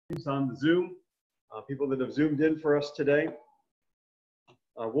on the Zoom, people that have zoomed in for us today.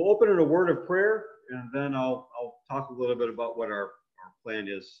 We'll open in a word of prayer, and then I'll talk a little bit about what our plan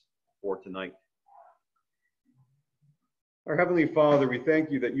is for tonight. Our Heavenly Father, we thank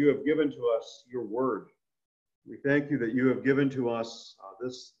you that you have given to us your word. We thank you that you have given to us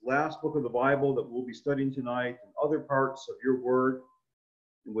this last book of the Bible that we'll be studying tonight, and other parts of your word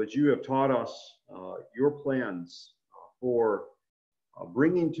in which you have taught us your plans for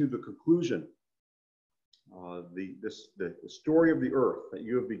bringing to the conclusion the story of the earth that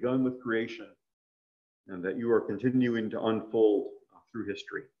you have begun with creation and that you are continuing to unfold through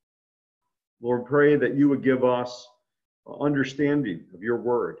history. Lord, pray that you would give us understanding of your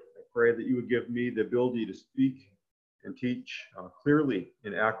word. I pray that you would give me the ability to speak and teach clearly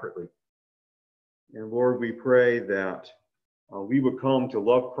and accurately. And Lord, we pray that we would come to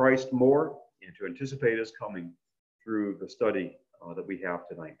love Christ more and to anticipate his coming through the study that we have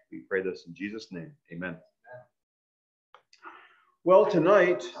tonight. We pray this in Jesus' name. Amen. Well,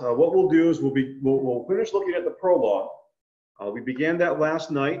 tonight, what we'll do is we'll finish looking at the prologue. We began that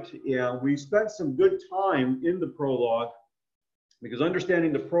last night, and we spent some good time in the prologue because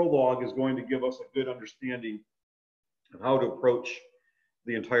understanding the prologue is going to give us a good understanding of how to approach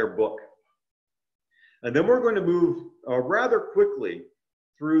the entire book. And then we're going to move rather quickly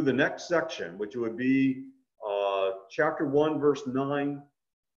through the next section, which would be chapter 1, verse 9,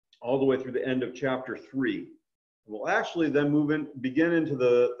 all the way through the end of chapter 3. We'll actually then begin into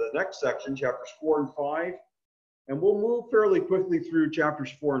the next section, chapters 4 and 5, and we'll move fairly quickly through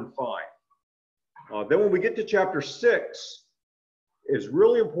chapters 4 and 5. Then when we get to chapter 6, it's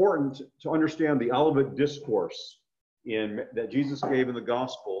really important to understand the Olivet Discourse that Jesus gave in the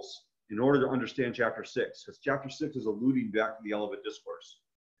Gospels in order to understand chapter 6, because chapter 6 is alluding back to the Olivet Discourse.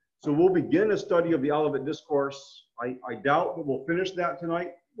 So we'll begin a study of the Olivet Discourse. I doubt that we'll finish that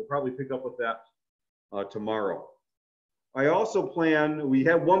tonight. We'll probably pick up with that tomorrow. I also plan, we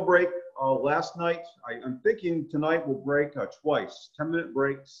had one break last night. I'm thinking tonight we'll break twice, 10-minute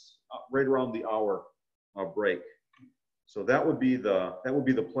breaks, right around the hour break. So that would be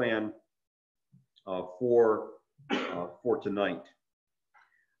the plan for tonight.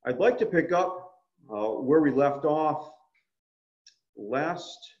 I'd like to pick up where we left off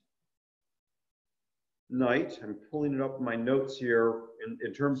last night. I'm pulling it up in my notes here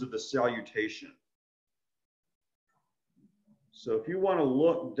in terms of the salutation. So if you want to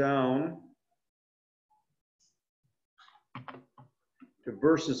look down to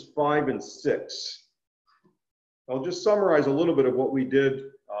verses 5 and 6, I'll just summarize a little bit of what we did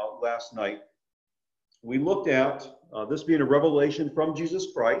last night. We looked at this being a revelation from Jesus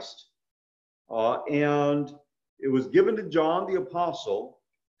Christ, and it was given to John the Apostle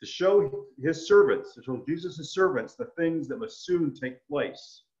to show his servants, to show Jesus' servants the things that must soon take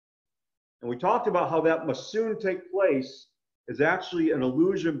place. And we talked about how that must soon take place is actually an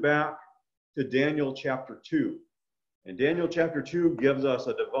allusion back to Daniel chapter 2. And Daniel chapter 2 gives us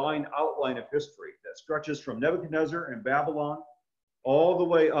a divine outline of history that stretches from Nebuchadnezzar and Babylon all the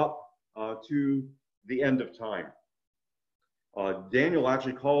way up to the end of time. Daniel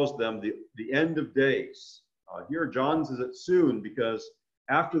actually calls them the end of days. Here John says it soon because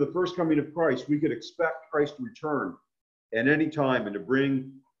after the first coming of Christ, we could expect Christ to return at any time and to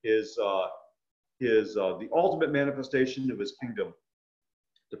bring the ultimate manifestation of his kingdom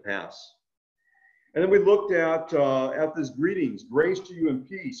to pass. And then we looked at this greetings, grace to you and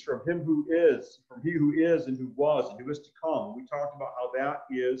peace from him who is, from he who is and who was and who is to come. We talked about how that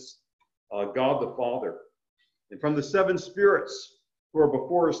is God the Father. And from the seven spirits who are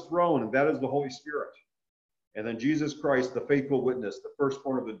before his throne, and that is the Holy Spirit. And then Jesus Christ, the faithful witness, the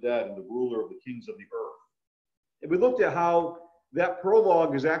firstborn of the dead and the ruler of the kings of the earth. And we looked at how that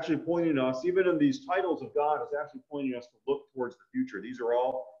prologue is actually pointing us, even in these titles of God, is actually pointing us to look towards the future. These are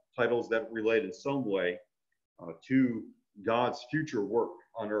all titles that relate in some way to God's future work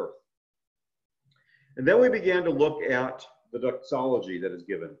on earth. And then we began to look at the doxology that is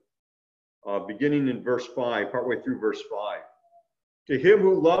given, beginning in verse 5, partway through verse 5. To him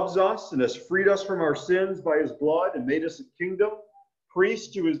who loves us and has freed us from our sins by his blood and made us a kingdom,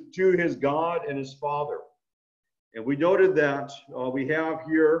 priest to his God and his Father. And we noted that we have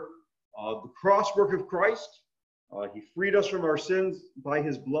here the cross work of Christ. He freed us from our sins by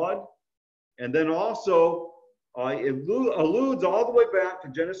his blood. And then also it alludes all the way back to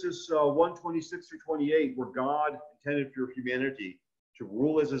Genesis 1:26 through 28, where God intended for humanity to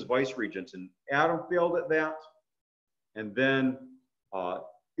rule as his vice-regents. And Adam failed at that. And then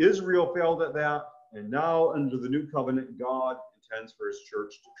Israel failed at that. And now under the new covenant, God intends for his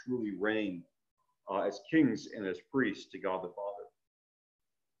church to truly reign as kings and as priests to God the Father.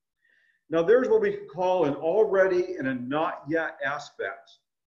 Now, there's what we could call an already and a not yet aspect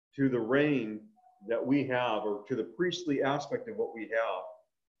to the reign that we have, or to the priestly aspect of what we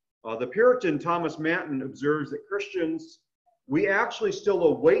have. The Puritan Thomas Manton observes that Christians, we actually still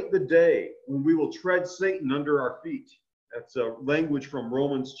await the day when we will tread Satan under our feet. That's language from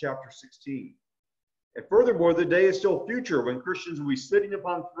Romans chapter 16. And furthermore, the day is still future when Christians will be sitting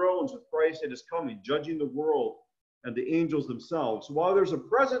upon thrones with Christ at his coming, judging the world and the angels themselves. So while there's a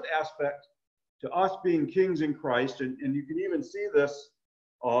present aspect to us being kings in Christ, and you can even see this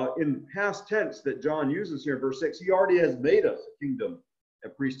in past tense that John uses here in verse 6, he already has made us a kingdom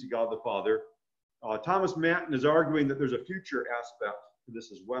and priest to God the Father. Thomas Manton is arguing that there's a future aspect to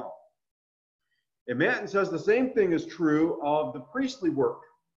this as well. And Manton says the same thing is true of the priestly work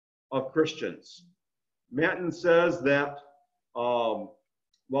of Christians. Manton says that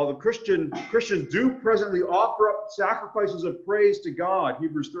while the Christians do presently offer up sacrifices of praise to God,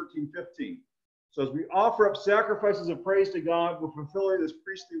 Hebrews 13:15. So as we offer up sacrifices of praise to God, we're fulfilling this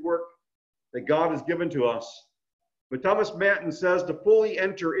priestly work that God has given to us. But Thomas Manton says to fully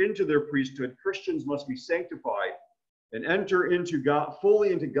enter into their priesthood, Christians must be sanctified and enter into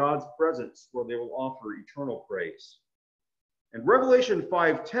fully into God's presence, where they will offer eternal praise. And Revelation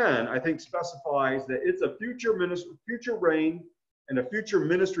 5:10, I think, specifies that it's a future ministry, future reign, and a future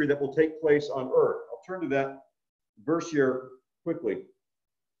ministry that will take place on earth. I'll turn to that verse here quickly.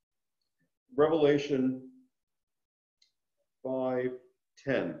 Revelation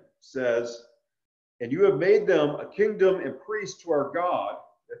 5:10 says, "And you have made them a kingdom and priests to our God."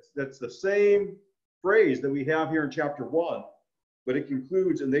 That's the same phrase that we have here in chapter 1, but it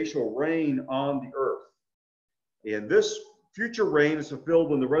concludes, "and they shall reign on the earth." And this future reign is fulfilled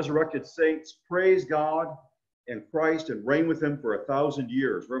when the resurrected saints praise God and Christ and reign with him for 1,000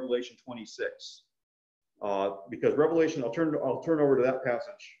 years, Revelation 26. Because Revelation, I'll turn over to that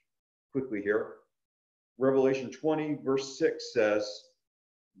passage quickly here. Revelation 20, verse 6 says,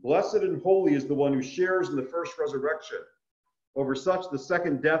 "Blessed and holy is the one who shares in the first resurrection. Over such the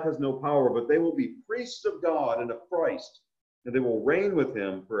second death has no power, but they will be priests of God and of Christ, and they will reign with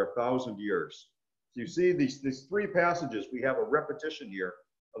him for 1,000 years." So you see these three passages, we have a repetition here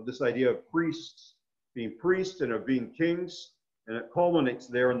of this idea of priests, being priests and of being kings, and it culminates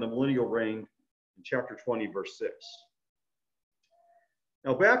there in the millennial reign in chapter 20, verse 6.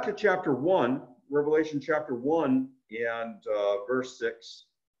 Now back to chapter 1, Revelation chapter 1 and verse 6.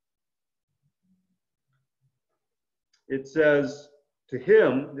 It says, "To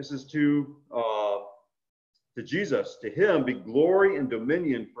him," this is to Jesus, "to him be glory and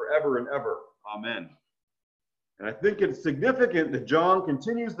dominion forever and ever. Amen." And I think it's significant that John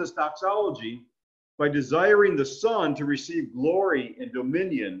continues this doxology by desiring the Son to receive glory and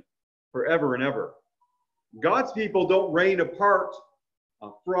dominion forever and ever. God's people don't reign apart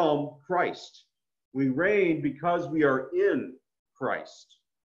from Christ. We reign because we are in Christ.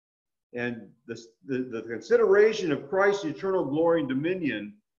 And the consideration of Christ's eternal glory and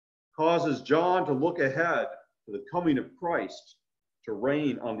dominion causes John to look ahead to the coming of Christ to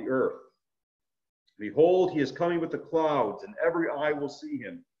reign on the earth. "Behold, he is coming with the clouds, and every eye will see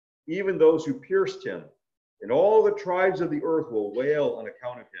him, even those who pierced him. And all the tribes of the earth will wail on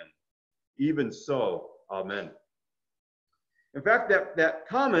account of him. Even so, amen." In fact, that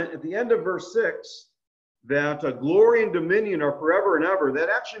comment at the end of verse 6, that glory and dominion are forever and ever, that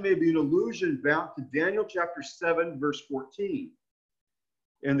actually may be an allusion back to Daniel chapter 7, verse 14.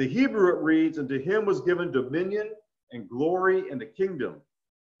 In the Hebrew it reads, "And to him was given dominion and glory and the kingdom.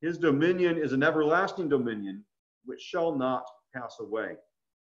 His dominion is an everlasting dominion which shall not pass away."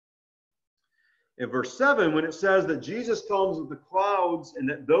 In verse 7, when it says that Jesus comes with the clouds and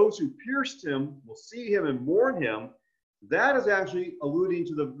that those who pierced him will see him and mourn him, that is actually alluding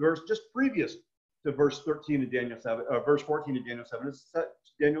to the verse just previous to verse 13 of Daniel 7, verse 14 of Daniel 7. It's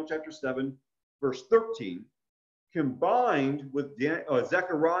Daniel chapter 7, verse 13, combined with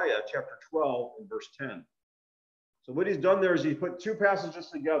Zechariah chapter 12 and verse 10. So what he's done there is he put two passages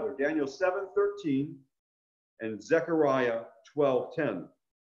together, Daniel 7:13 and Zechariah 12:10.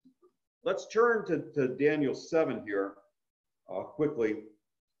 Let's turn to Daniel 7 here quickly.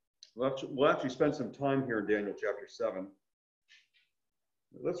 We'll actually spend some time here in Daniel chapter 7.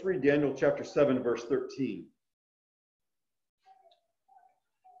 Let's read Daniel chapter 7, verse 13.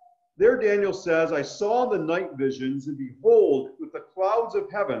 There Daniel says, "I saw in the night visions, and behold, with the clouds of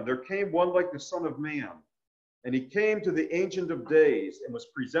heaven there came one like the Son of Man. And he came to the Ancient of Days and was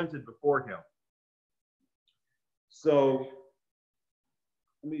presented before him." So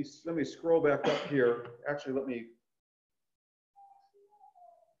let me scroll back up here. Actually,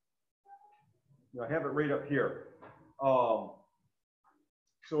 I have it right up here.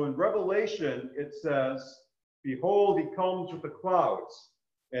 So in Revelation, it says, behold, he comes with the clouds.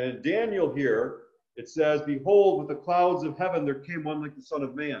 And in Daniel here, it says, behold, with the clouds of heaven, there came one like the Son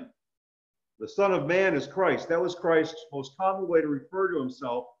of Man. The Son of Man is Christ. That was Christ's most common way to refer to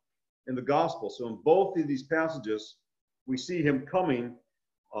himself in the gospel. So in both of these passages, we see him coming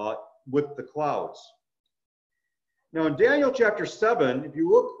with the clouds. Now in Daniel chapter 7, if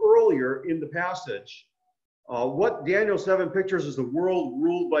you look earlier in the passage, what Daniel 7 pictures is a world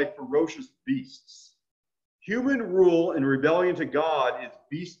ruled by ferocious beasts. Human rule in rebellion to God is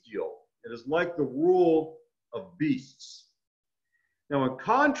bestial. It is like the rule of beasts. Now, in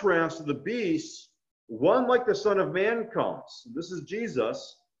contrast to the beasts, one like the Son of Man comes. This is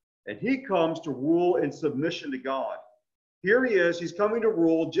Jesus, and he comes to rule in submission to God. Here he is. He's coming to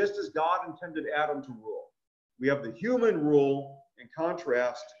rule just as God intended Adam to rule. We have the human rule in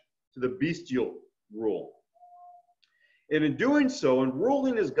contrast to the bestial rule. And in doing so, and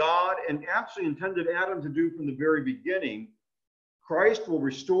ruling as God and actually intended Adam to do from the very beginning, Christ will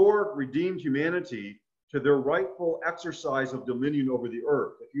restore redeemed humanity to their rightful exercise of dominion over the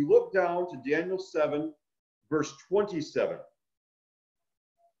earth. If you look down to Daniel 7, verse 27.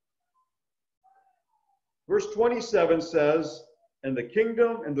 Verse 27 says, and the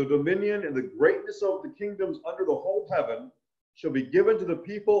kingdom and the dominion and the greatness of the kingdoms under the whole heaven shall be given to the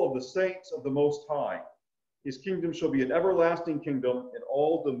people of the saints of the Most High. His kingdom shall be an everlasting kingdom, and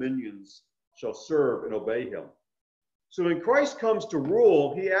all dominions shall serve and obey him. So when Christ comes to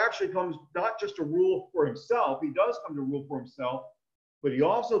rule, he actually comes not just to rule for himself. He does come to rule for himself, but he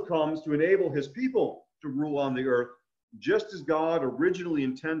also comes to enable his people to rule on the earth, just as God originally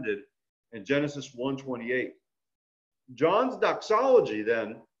intended in Genesis 1:28. John's doxology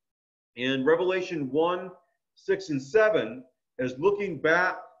then in Revelation 1, 6, and 7 is looking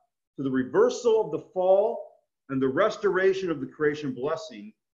back to the reversal of the fall and the restoration of the creation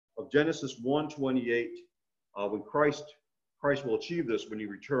blessing of Genesis 1:28. When Christ will achieve this when he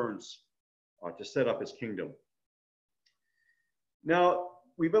returns to set up his kingdom. Now,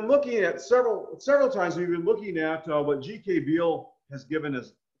 we've been looking at several times, we've been looking at what G.K. Beale has given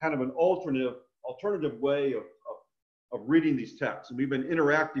as kind of an alternative way of reading these texts. And we've been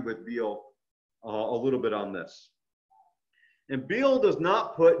interacting with Beale a little bit on this. And Beale does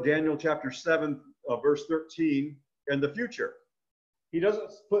not put Daniel chapter 7, verse 13 in the future. He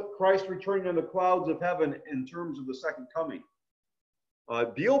doesn't put Christ returning on the clouds of heaven in terms of the second coming.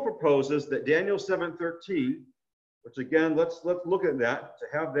 Beale proposes that Daniel 7:13, which again, let's look at that to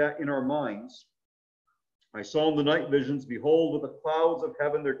have that in our minds. I saw in the night visions, behold, with the clouds of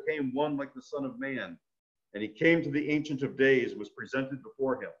heaven there came one like the Son of Man, and he came to the Ancient of Days and was presented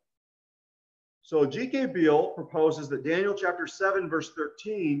before him. So G.K. Beale proposes that Daniel chapter 7, verse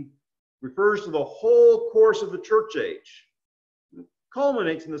 13 refers to the whole course of the church age.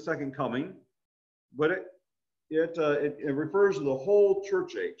 Culminates in the second coming, but it refers to the whole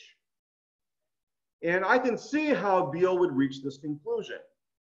church age. And I can see how Beale would reach this conclusion.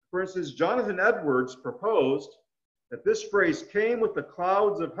 For instance, Jonathan Edwards proposed that this phrase came with the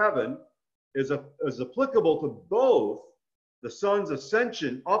clouds of heaven is applicable to both the Son's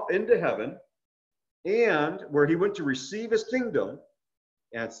ascension up into heaven and where he went to receive his kingdom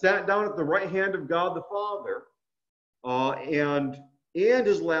and sat down at the right hand of God the Father, and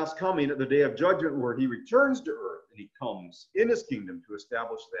his last coming at the day of judgment where he returns to earth and he comes in his kingdom to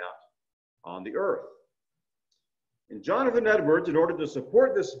establish that on the earth. And Jonathan Edwards, in order to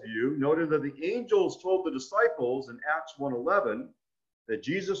support this view, noted that the angels told the disciples in Acts 1:11 that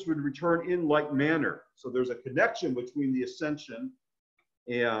Jesus would return in like manner. So there's a connection between the ascension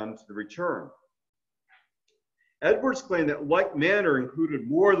and the return. Edwards claimed that like manner included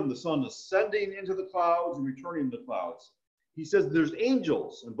more than the Son ascending into the clouds and returning to the clouds. He says there's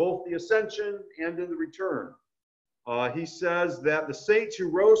angels in both the ascension and in the return. He says that the saints who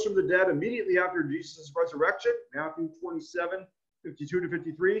rose from the dead immediately after Jesus' resurrection, Matthew 27, 52 to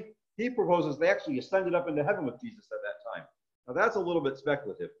 53, he proposes they actually ascended up into heaven with Jesus at that time. Now that's a little bit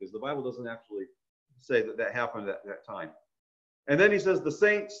speculative because the Bible doesn't actually say that that happened at that time. And then he says the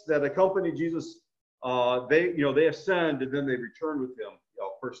saints that accompany Jesus, they ascend and then they return with him.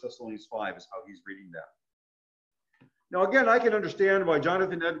 1 Thessalonians 5 is how he's reading that. Now again, I can understand why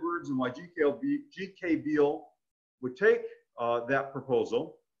Jonathan Edwards and why G.K. Beale would take that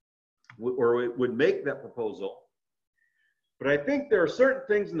proposal, or would make that proposal. But I think there are certain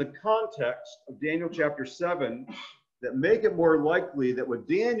things in the context of Daniel chapter 7 that make it more likely that what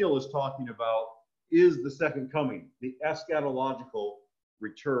Daniel is talking about is the second coming, the eschatological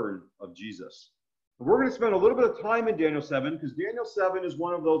return of Jesus. And we're going to spend a little bit of time in Daniel 7 because Daniel 7 is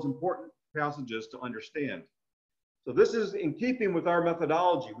one of those important passages to understand. So this is in keeping with our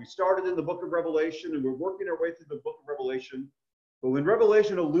methodology. We started in the book of Revelation and we're working our way through the book of Revelation. But when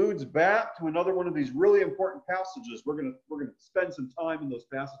Revelation alludes back to another one of these really important passages, we're going to spend some time in those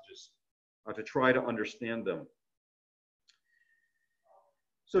passages to try to understand them.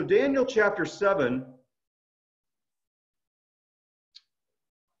 So Daniel chapter 7,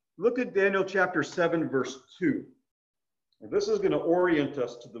 look at Daniel chapter 7, verse 2. And this is going to orient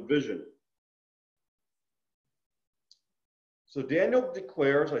us to the vision. So Daniel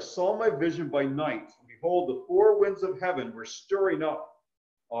declares, I saw my vision by night, and behold, the four winds of heaven were stirring up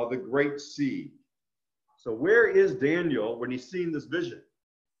the great sea. So where is Daniel when he's seeing this vision?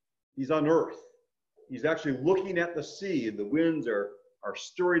 He's on earth. He's actually looking at the sea, and the winds are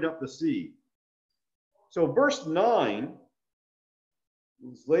stirring up the sea. So verse 9,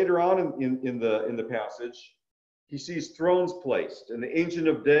 later on in the passage, he sees thrones placed, and the Ancient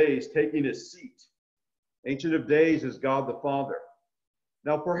of Days taking his seat. Ancient of Days is God the Father.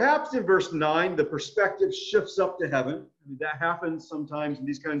 Now, perhaps in verse 9, the perspective shifts up to heaven. I mean, that happens sometimes in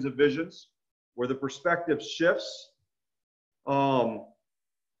these kinds of visions, where the perspective shifts. But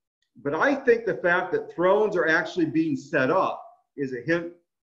I think the fact that thrones are actually being set up is a hint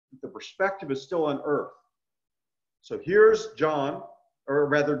that the perspective is still on earth. So here's John, or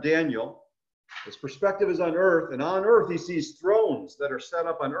rather Daniel. His perspective is on earth, and on earth he sees thrones that are set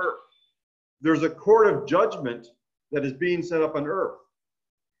up on earth. There's a court of judgment that is being set up on earth.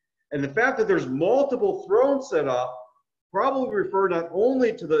 And the fact that there's multiple thrones set up probably refer not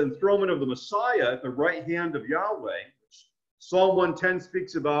only to the enthronement of the Messiah at the right hand of Yahweh, which Psalm 110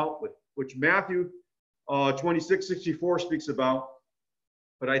 speaks about, which Matthew 26:64 speaks about,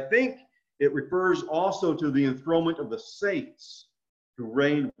 but I think it refers also to the enthronement of the saints who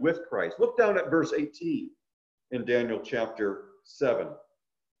reign with Christ. Look down at verse 18 in Daniel chapter 7.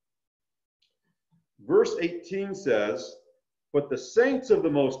 Verse 18 says, but the saints of the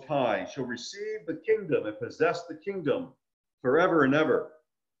Most High shall receive the kingdom and possess the kingdom forever and ever.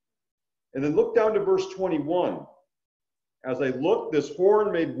 And then look down to verse 21. As I looked, this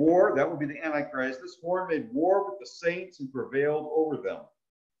horn made war, that would be the Antichrist, this horn made war with the saints and prevailed over them,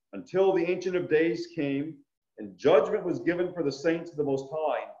 until the Ancient of Days came, and judgment was given for the saints of the Most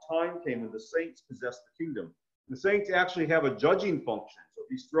High. Time came when the saints possessed the kingdom. The saints actually have a judging function. So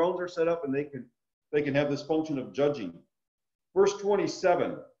these thrones are set up and they can have this function of judging. Verse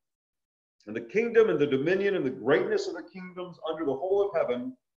 27, and the kingdom and the dominion and the greatness of the kingdoms under the whole of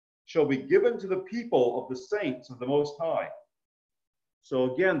heaven shall be given to the people of the saints of the Most High.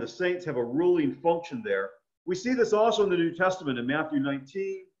 So again, the saints have a ruling function there. We see this also in the New Testament in Matthew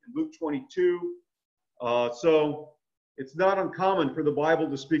 19 and Luke 22. So it's not uncommon for the Bible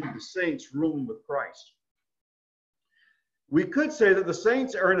to speak of the saints ruling with Christ. We could say that the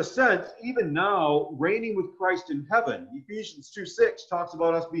saints are, in a sense, even now, reigning with Christ in heaven. Ephesians 2:6 talks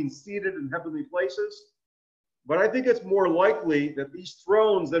about us being seated in heavenly places. But I think it's more likely that these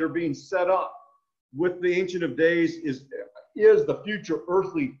thrones that are being set up with the Ancient of Days is the future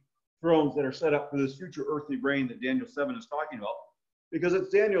earthly thrones that are set up for this future earthly reign that Daniel 7 is talking about. Because it's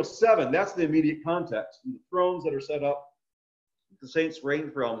Daniel 7, that's the immediate context. And the thrones that are set up, the saints reign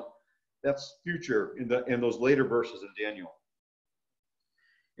from, that's future in those later verses in Daniel.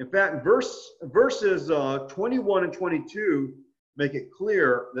 In fact, verses 21 and 22 make it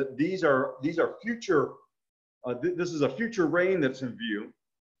clear that these are future. This is a future reign that's in view,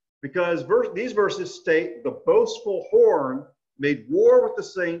 because these verses state the boastful horn made war with the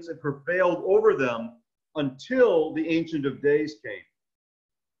saints and prevailed over them until the Ancient of Days came.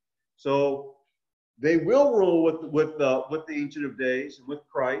 So they will rule with the Ancient of Days and with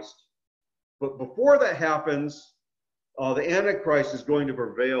Christ, but before that happens, the Antichrist is going to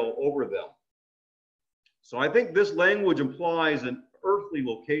prevail over them. So I think this language implies an earthly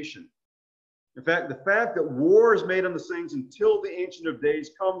location. In fact, the fact that war is made on the saints until the Ancient of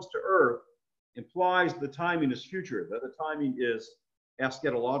Days comes to earth implies the timing is future, that the timing is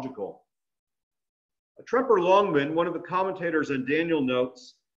eschatological. Tremper Longman, one of the commentators on Daniel,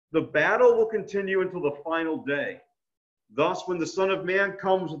 notes, the battle will continue until the final day. Thus, when the Son of Man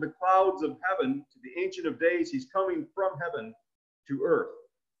comes with the clouds of heaven to the Ancient of Days, he's coming from heaven to earth.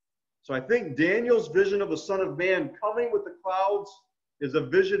 So I think Daniel's vision of the Son of Man coming with the clouds is a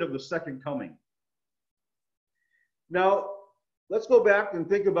vision of the second coming. Now, let's go back and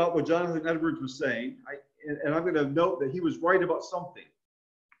think about what Jonathan Edwards was saying. And I'm going to note that he was right about something.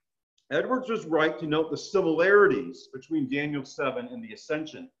 Edwards was right to note the similarities between Daniel 7 and the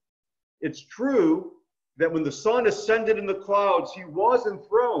ascension. It's true that when the Son ascended in the clouds, he was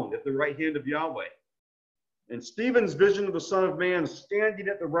enthroned at the right hand of Yahweh. And Stephen's vision of the Son of Man standing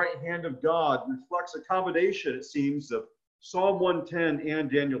at the right hand of God reflects a combination, it seems, of Psalm 110 and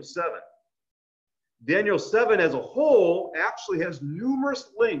Daniel 7. Daniel 7 as a whole actually has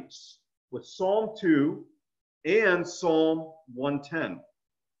numerous links with Psalm 2 and Psalm 110.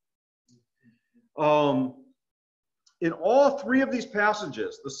 In all three of these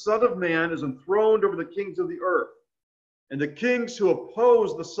passages, the Son of Man is enthroned over the kings of the earth, and the kings who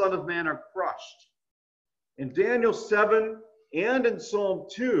oppose the Son of Man are crushed. In Daniel 7 and in Psalm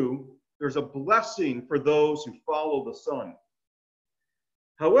 2, there's a blessing for those who follow the Son.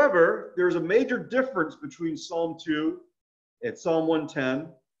 However, there's a major difference between Psalm 2 and Psalm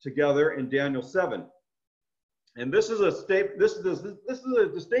 110 together in Daniel 7. And this is a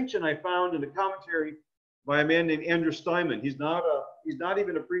distinction I found in a commentary by a man named Andrew Steinman. He's not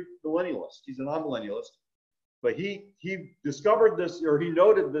even a premillennialist. He's a non-millennialist. But he discovered this, or he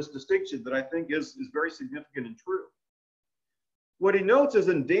noted this distinction that I think is very significant and true. What he notes is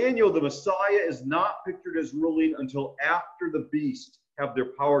in Daniel, the Messiah is not pictured as ruling until after the beast have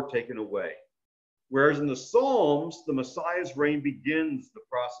their power taken away. Whereas in the Psalms, the Messiah's reign begins the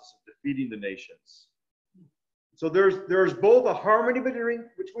process of defeating the nations. So there's both a harmony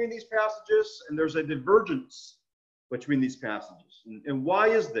between these passages, and there's a divergence between these passages. And why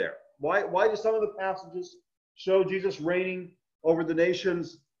is there? Why do some of the passages show Jesus reigning over the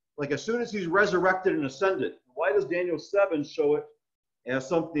nations like as soon as he's resurrected and ascended? Why does Daniel 7 show it as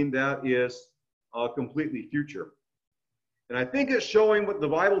something that is completely future? And I think it's showing what the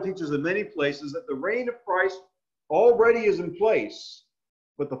Bible teaches in many places, that the reign of Christ already is in place,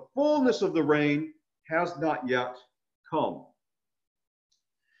 but the fullness of the reign has not yet come.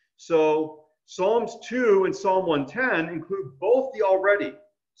 So Psalms 2 and Psalm 110 include both the already.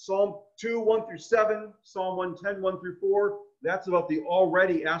 Psalm 2, 1 through 7, Psalm 110, 1 through 4, that's about the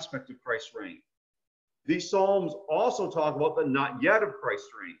already aspect of Christ's reign. These Psalms also talk about the not yet of Christ's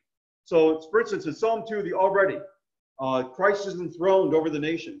reign. So, for instance, in Psalm 2, the already, Christ is enthroned over the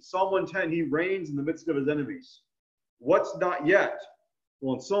nations. Psalm 110, he reigns in the midst of his enemies. What's not yet?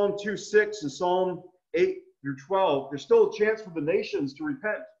 Well, in Psalm 2, 6 and Psalm 8 through 12, there's still a chance for the nations to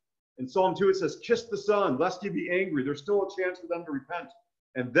repent. In Psalm 2, it says, kiss the Son, lest he be angry. There's still a chance for them to repent.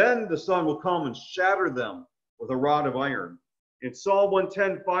 And then the Son will come and shatter them with a rod of iron. In Psalm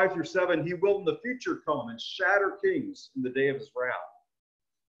 110, 5 through 7, he will in the future come and shatter kings in the day of his wrath.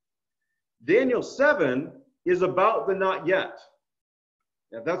 Daniel 7 is about the not yet.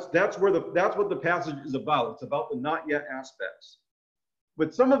 Now that's what the passage is about. It's about the not yet aspects.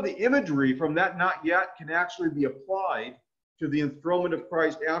 But some of the imagery from that not yet can actually be applied to the enthronement of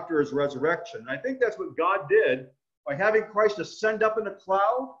Christ after his resurrection. And I think that's what God did by having Christ ascend up in a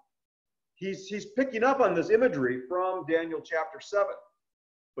cloud. He's picking up on this imagery from Daniel chapter 7.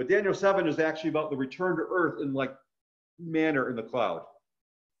 But Daniel 7 is actually about the return to earth in like manner in the cloud.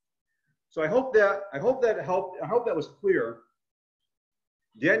 So I hope that helped. I hope that was clear.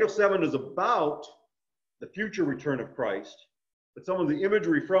 Daniel 7 is about the future return of Christ, but some of the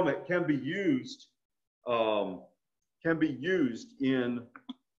imagery from it can be used in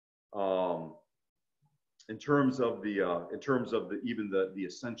terms of the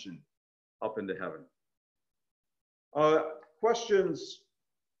ascension up into heaven. Questions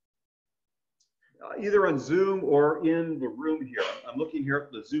either on Zoom or in the room here. I'm looking here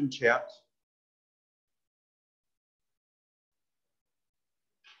at the Zoom chat.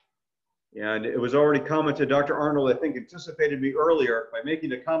 And it was already commented, Dr. Arnold, I think, anticipated me earlier by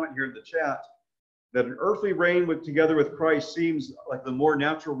making a comment here in the chat that an earthly reign together with Christ seems like the more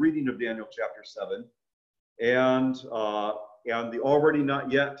natural reading of Daniel chapter 7. And the already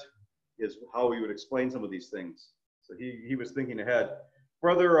not yet is how he would explain some of these things. So he was thinking ahead.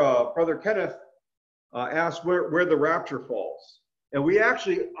 Brother Kenneth asked where the rapture falls. And we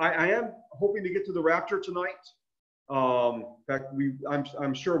actually, I am hoping to get to the rapture tonight. In fact,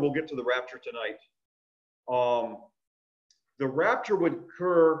 I'm sure we'll get to the rapture tonight. The rapture would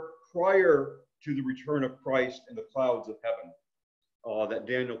occur prior to the return of Christ in the clouds of heaven that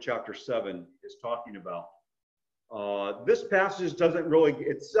Daniel chapter 7 is talking about. This passage doesn't really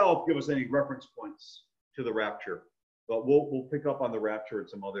itself give us any reference points to the rapture, but we'll pick up on the rapture in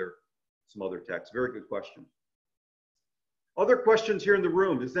some other texts. Very good question. Other questions here in the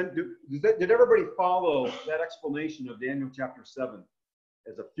room. Did everybody follow that explanation of Daniel chapter 7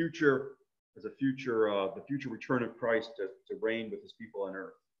 as the future return of Christ to reign with his people on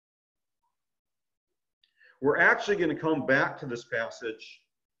earth? We're actually going to come back to this passage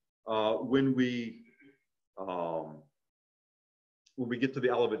when we get to the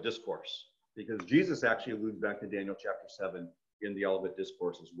Olivet Discourse, because Jesus actually alludes back to Daniel chapter 7 in the Olivet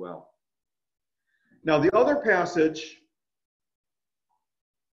Discourse as well. Now, the other passage,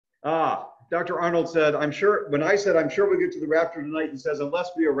 Dr. Arnold said, I'm sure, when I said, I'm sure we'll get to the rapture tonight, he says, unless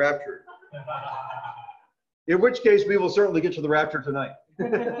we are raptured. In which case, we will certainly get to the rapture tonight.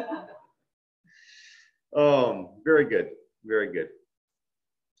 Very good, very good.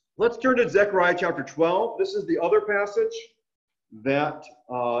 Let's turn to Zechariah chapter 12. This is the other passage that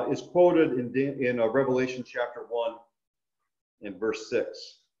is quoted in Revelation chapter 1 and verse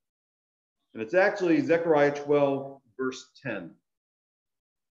 6. And it's actually Zechariah 12, verse 10.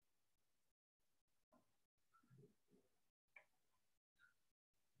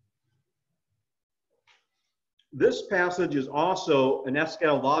 This passage is also an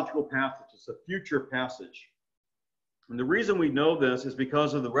eschatological passage. It's a future passage. And the reason we know this is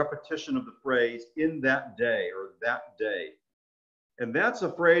because of the repetition of the phrase, in that day, or that day. And that's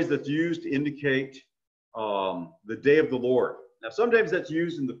a phrase that's used to indicate the day of the Lord. Now, sometimes that's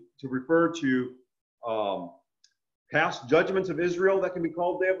used to refer to past judgments of Israel that can be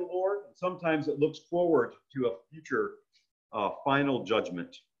called day of the Lord. And sometimes it looks forward to a future final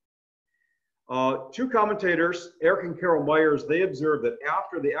judgment. Two commentators, Eric and Carol Myers, they observe that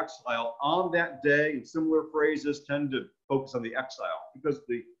after the exile, on that day, and similar phrases tend to focus on the exile because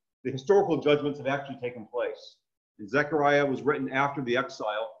the historical judgments have actually taken place. And Zechariah was written after the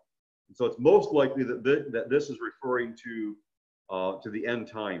exile, and so it's most likely that this is referring to the end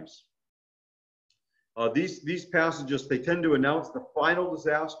times. These passages, they tend to announce the final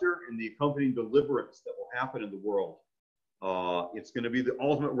disaster and the accompanying deliverance that will happen in the world. It's going to be the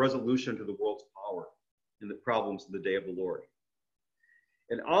ultimate resolution to the world's power and the problems in the day of the Lord.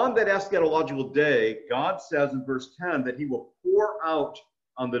 And on that eschatological day, God says in verse 10 that he will pour out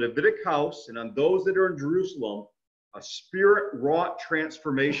on the Davidic house and on those that are in Jerusalem a spirit-wrought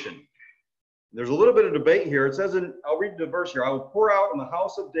transformation. And there's a little bit of debate here. It says I'll read the verse here, I will pour out on the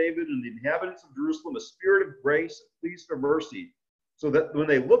house of David and the inhabitants of Jerusalem a spirit of grace and pleas for mercy, so that when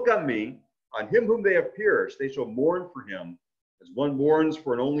they look on me, on him whom they have pierced, they shall mourn for him, as one mourns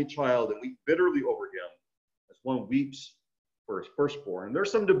for an only child, and weep bitterly over him, as one weeps for his firstborn. And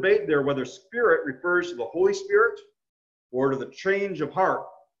there's some debate there whether spirit refers to the Holy Spirit or to the change of heart.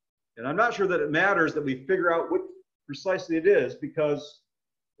 And I'm not sure that it matters that we figure out what precisely it is, because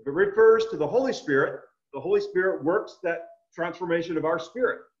if it refers to the Holy Spirit works that transformation of our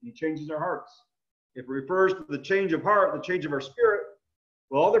spirit. He changes our hearts. If it refers to the change of heart, the change of our spirit,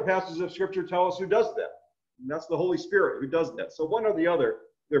 well, other passages of Scripture tell us who does that. And that's the Holy Spirit who does that. So one or the other,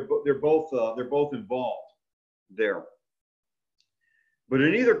 they're both involved there. But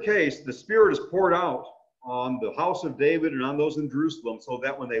in either case, the Spirit is poured out on the house of David and on those in Jerusalem, so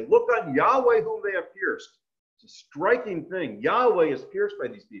that when they look on Yahweh whom they have pierced, it's a striking thing. Yahweh is pierced by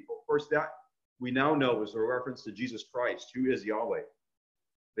these people. Of course, that we now know is a reference to Jesus Christ, who is Yahweh.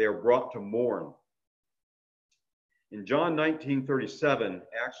 They are brought to mourn. In John 19:37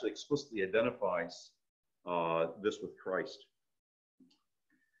 actually explicitly identifies this with Christ.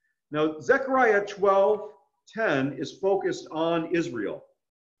 Now, Zechariah 12:10 is focused on Israel.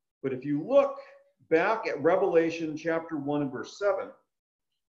 But if you look back at Revelation chapter 1 and verse 7,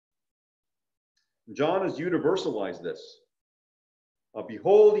 John has universalized this.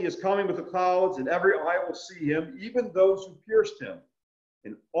 Behold, he is coming with the clouds, and every eye will see him, even those who pierced him.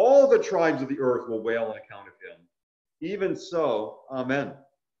 And all the tribes of the earth will wail on account of him. Even so, amen.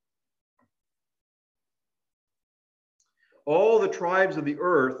 All the tribes of the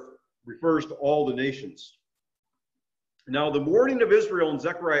earth refers to all the nations. Now, the mourning of Israel in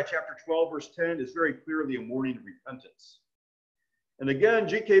Zechariah chapter 12, verse 10 is very clearly a mourning of repentance. And again,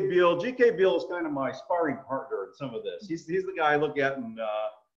 G.K. Beale is kind of my sparring partner in some of this. He's the guy I look at and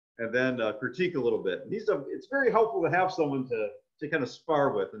then critique a little bit. And it's very helpful to have someone to kind of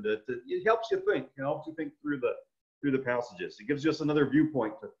spar with, and it helps you think. It helps you think through the passages. It gives you us another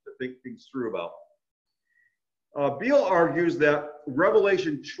viewpoint to think things through about. Beale argues that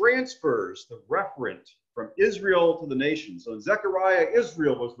Revelation transfers the referent from Israel to the nations. So in Zechariah,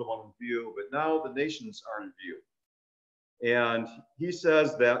 Israel was the one in view, but now the nations are in view. And he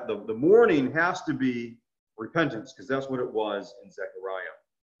says that the mourning has to be repentance, because that's what it was in Zechariah.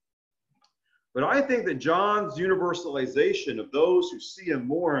 But I think that John's universalization of those who see and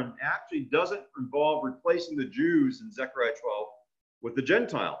mourn actually doesn't involve replacing the Jews in Zechariah 12 with the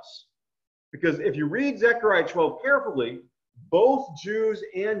Gentiles. Because if you read Zechariah 12 carefully, both Jews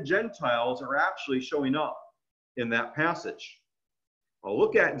and Gentiles are actually showing up in that passage. I'll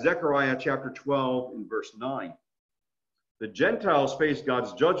look at Zechariah chapter 12 in verse 9. The Gentiles face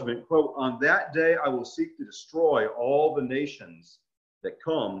God's judgment, quote, on that day I will seek to destroy all the nations that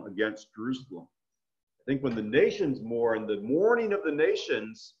come against Jerusalem. I think when the nations mourn, the mourning of the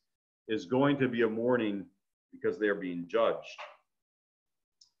nations is going to be a mourning because they are being judged.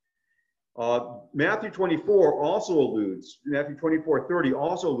 Matthew 24 also alludes, Matthew 24:30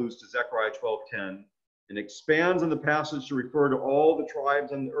 also alludes to Zechariah 12:10 and expands on the passage to refer to all the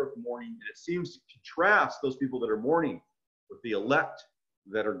tribes on the earth mourning. And it seems to contrast those people that are mourning with the elect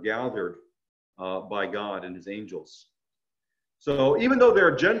that are gathered by God and his angels. So even though there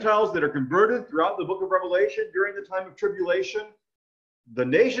are Gentiles that are converted throughout the book of Revelation during the time of tribulation, the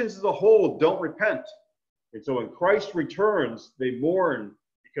nations as a whole don't repent. And so when Christ returns, they mourn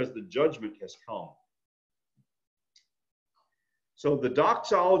because the judgment has come. So the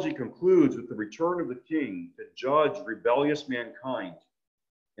doxology concludes with the return of the king to judge rebellious mankind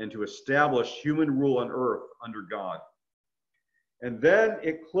and to establish human rule on earth under God. And then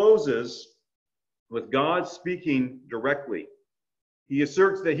it closes with God speaking directly. He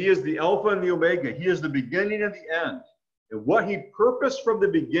asserts that he is the Alpha and the Omega. He is the beginning and the end. And what he purposed from the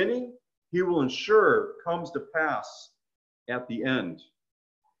beginning, he will ensure comes to pass at the end.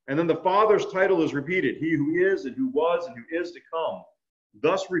 And then the Father's title is repeated, he who is and who was and who is to come,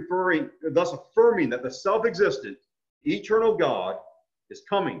 thus affirming that the self-existent, eternal God is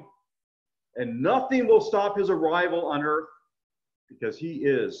coming. And nothing will stop his arrival on earth because he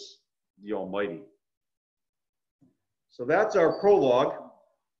is the Almighty. So that's our prologue.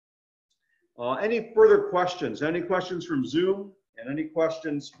 Any further questions? Any questions from Zoom? And any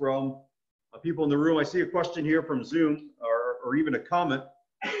questions from people in the room? I see a question here from Zoom, or even a comment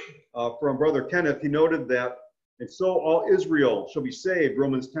from Brother Kenneth. He noted that, and so all Israel shall be saved,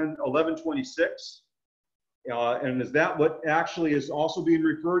 Romans 11:26. And is that what actually is also being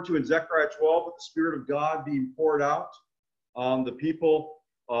referred to in Zechariah 12 with the Spirit of God being poured out on the people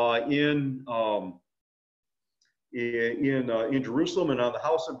in Jerusalem and on the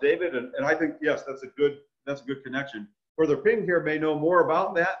house of David? And I think, yes, that's a good connection. Brother Ping here may know more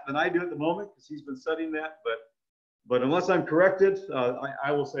about that than I do at the moment because he's been studying that. But unless I'm corrected,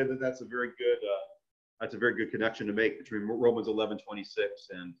 I will say that that's a very good connection to make between Romans 11:26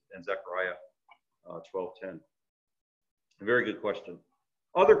 and Zechariah 12:10. A very good question.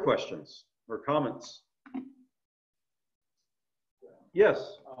 Other questions or comments?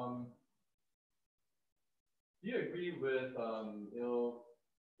 Yes. Do you agree with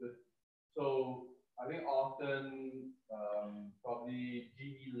so I think often probably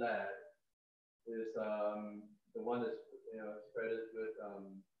G.E. Ladd is the one that's credited with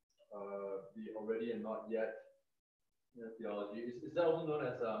the already and not yet theology. Is that also known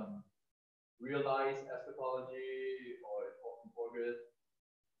as realized eschatology or in progress?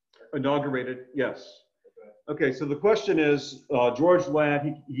 Inaugurated, yes. Okay, so the question is, George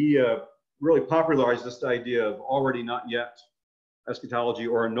Ladd, he really popularized this idea of already not yet eschatology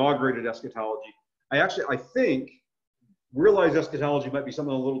or inaugurated eschatology. I think realized eschatology might be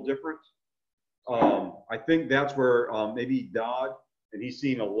something a little different. I think that's where maybe God, and he's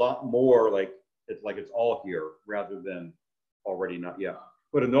seeing a lot more like it's all here rather than already not yet.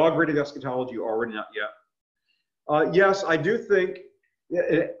 But inaugurated eschatology, already not yet. Yes, I do think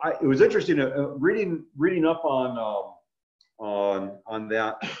it was interesting reading up on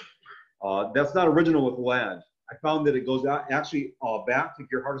that. That's not original with Ladd. I found that it goes actually back to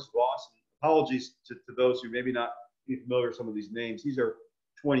Gerhardus Voss. Apologies to those who maybe not be familiar with some of these names. These are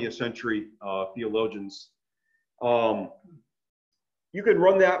 20th century theologians. You can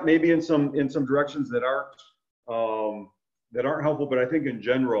run that maybe in some directions that aren't helpful, but I think in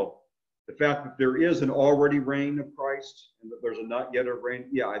general, the fact that there is an already reign of Christ and that there's a not yet a reign,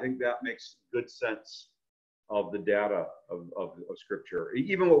 yeah, I think that makes good sense of the data of Scripture.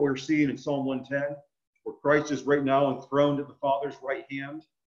 Even what we're seeing in Psalm 110, where Christ is right now enthroned at the Father's right hand,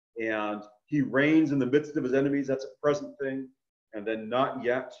 and he reigns in the midst of his enemies, that's a present thing. And then not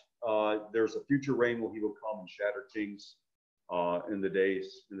yet, there's a future reign where he will come and shatter kings in the day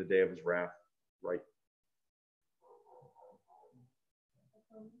of his wrath. Right.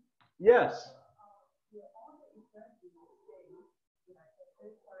 Yes.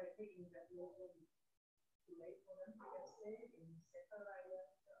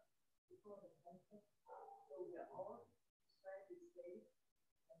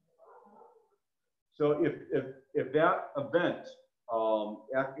 So if that event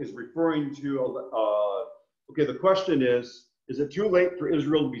is referring to, okay, the question is it too late for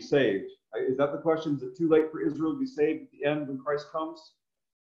Israel to be saved? Is that the question? Is it too late for Israel to be saved at the end when Christ comes?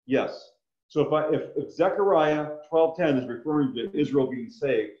 Yes. So if Zechariah 12:10 is referring to Israel being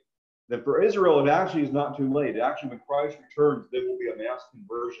saved, then for Israel, it actually is not too late. Actually, when Christ returns, there will be a mass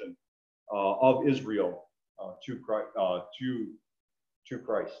conversion of Israel to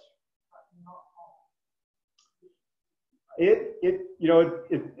Christ.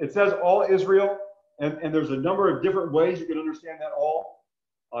 It says all Israel, and there's a number of different ways you can understand that all.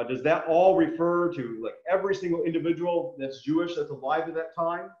 Does that all refer to like every single individual that's Jewish that's alive at that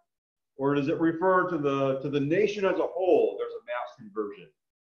time? Or does it refer to the nation as a whole? There's a mass conversion.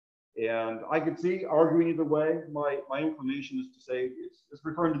 And I could see arguing either way. My inclination is to say it's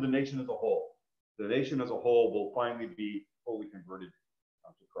referring to the nation as a whole. The nation as a whole will finally be fully converted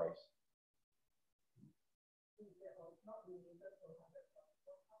to Christ.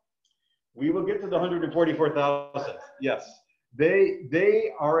 We will get to the 144,000. Yes,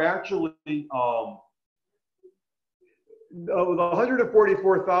 they are actually the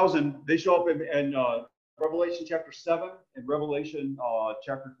 144,000. They show up in Revelation chapter 7 and Revelation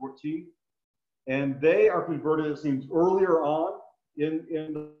chapter 14, and they are converted. It seems earlier on in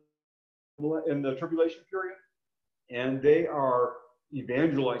the tribulation period, and they are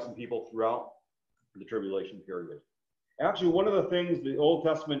evangelizing people throughout the tribulation period. Actually, one of the things the Old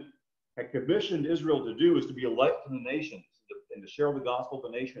Testament had commissioned Israel to do is to be a light to the nations and to share the gospel to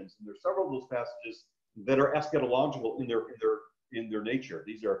the nations. And there's several of those passages that are eschatological in their nature.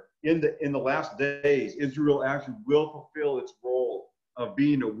 These are in the last days, Israel actually will fulfill its role of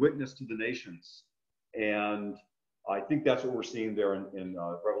being a witness to the nations. And I think that's what we're seeing there in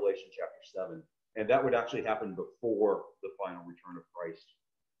Revelation chapter 7. And that would actually happen before the final return of Christ.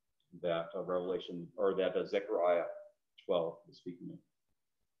 That Zechariah 12 is speaking of.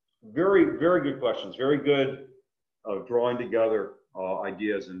 Very, very good questions. Very good drawing together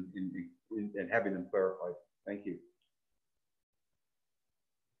ideas and having them clarified. Thank you.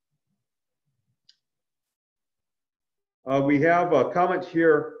 We have a comment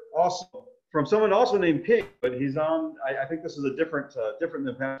here also from someone also named Ping, but he's on. I think this is a different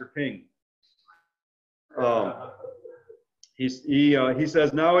than Pastor Ping. He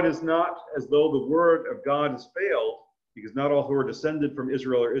says, now it is not as though the word of God has failed, because not all who are descended from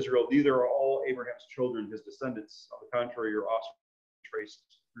Israel are Israel, neither are all Abraham's children his descendants. On the contrary, your offspring traced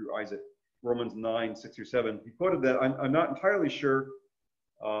through Isaac. Romans 9, 6 through 7. He quoted that. I'm not entirely sure.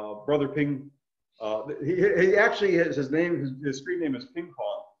 Brother Ping, he actually has his street name is Ping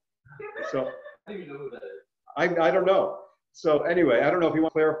Pong. So I think you know who that is. I don't know. So anyway, I don't know if you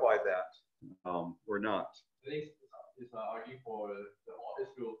want to clarify that or not. I think it's arguing for the all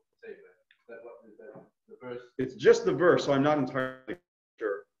Israel statement. The verse. It's just the verse, so I'm not entirely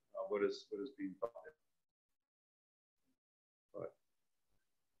sure what is being taught there. But,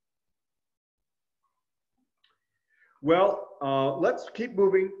 well, let's keep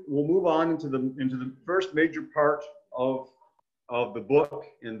moving. We'll move on into the first major part of the book,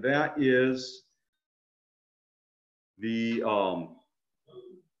 and that is the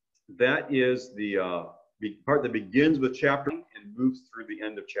part that begins with chapter and moves through the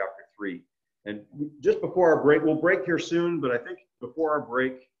end of chapter 3. And just before our break, we'll break here soon, but I think before our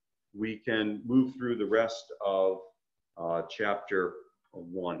break, we can move through the rest of chapter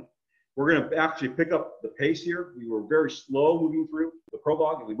 1. We're going to actually pick up the pace here. We were very slow moving through the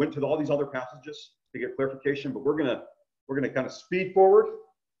prologue, and we went to all these other passages to get clarification, but we're going to kind of speed forward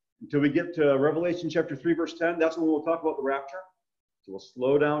until we get to Revelation chapter 3, verse 10. That's when we'll talk about the rapture. So we'll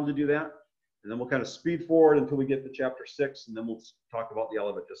slow down to do that, and then we'll kind of speed forward until we get to chapter 6, and then we'll talk about the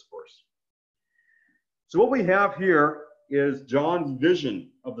Olivet Discourse. So what we have here is John's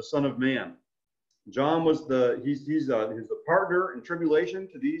vision of the Son of Man. John was he's the partner in tribulation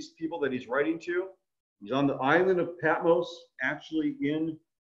to these people that he's writing to. He's on the island of Patmos, actually in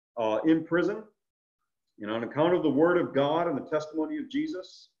prison, on account of the word of God and the testimony of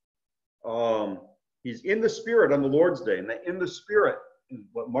Jesus. He's in the Spirit on the Lord's Day, and that in the Spirit is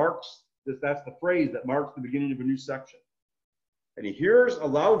what marks this. That's the phrase that marks the beginning of a new section. And he hears a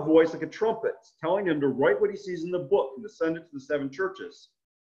loud voice like a trumpet telling him to write what he sees in the book and to send it to the 7 churches.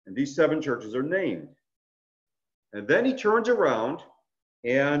 And these 7 churches are named. And then he turns around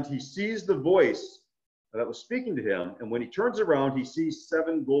and he sees the voice that was speaking to him. And when he turns around, he sees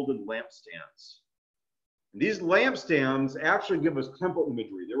 7 golden lampstands. And these lampstands actually give us temple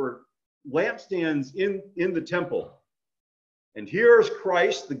imagery. There were lampstands in the temple. And here's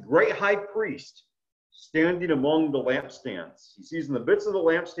Christ, the great high priest, standing among the lampstands. He sees in the midst of the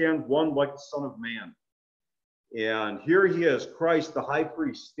lampstands one like the Son of Man. And here he is, Christ, the high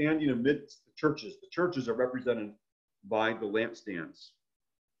priest, standing amidst the churches. The churches are represented by the lampstands.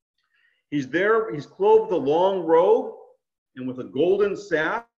 He's there, he's clothed with a long robe and with a golden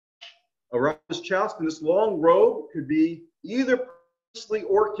sash around his chest. And this long robe could be either priestly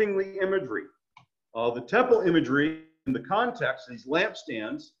or kingly imagery. The temple imagery in the context of these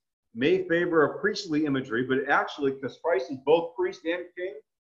lampstands may favor a priestly imagery, but actually, because Christ is both priest and king,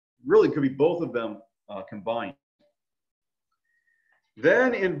 really could be both of them combined.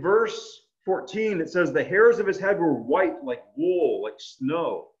 Then in verse 14, it says, the hairs of his head were white like wool, like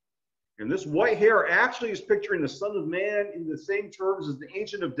snow. And this white hair actually is picturing the Son of Man in the same terms as the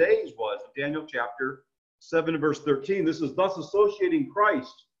Ancient of Days was in Daniel chapter 7 and verse 13. This is thus associating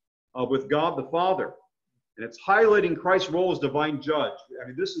Christ with God the Father. And it's highlighting Christ's role as divine judge. I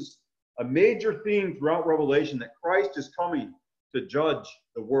mean, this is a major theme throughout Revelation, that Christ is coming to judge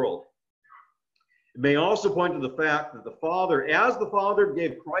the world. It may also point to the fact that the Father, as the Father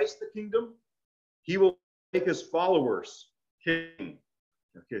gave Christ the kingdom, he will make his followers king.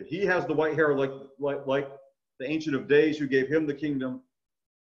 Okay, he has the white hair like the Ancient of Days who gave him the kingdom.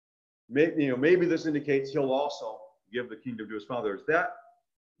 Maybe this indicates he'll also give the kingdom to his followers. That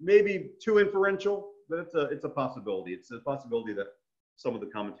may be too inferential, but it's a possibility. It's a possibility that some of the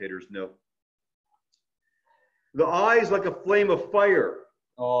commentators note. The eyes like a flame of fire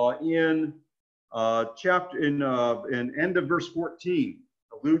in end of verse 14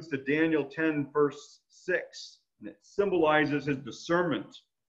 alludes to Daniel 10 verse 6. And it symbolizes his discernment.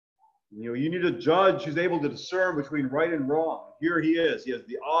 You need a judge who's able to discern between right and wrong. Here he is. He has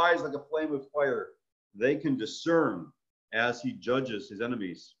the eyes like a flame of fire. They can discern as he judges his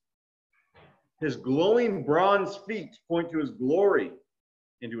enemies. His glowing bronze feet point to his glory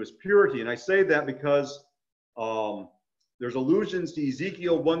and to his purity. And I say that because there's allusions to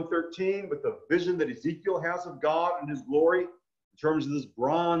Ezekiel 1:13 with the vision that Ezekiel has of God and his glory in terms of this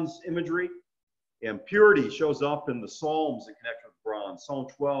bronze imagery. And purity shows up in the Psalms that connect with bronze, Psalm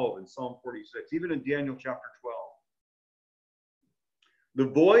 12 and Psalm 46, even in Daniel chapter 12. The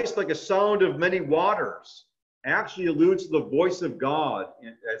voice like a sound of many waters actually alludes to the voice of God,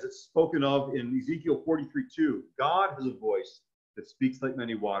 as it's spoken of in Ezekiel 43:2. God has a voice that speaks like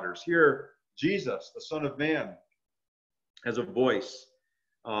many waters. Here, Jesus, the Son of Man, has a voice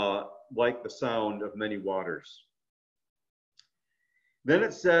like the sound of many waters. Then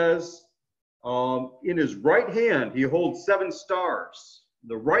it says, in his right hand, he holds 7 stars.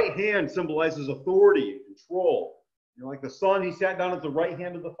 The right hand symbolizes authority and control. Like the Son, he sat down at the right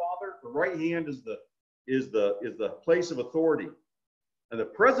hand of the Father. The right hand is the place of authority. And the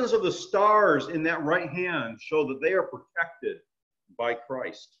presence of the stars in that right hand show that they are protected by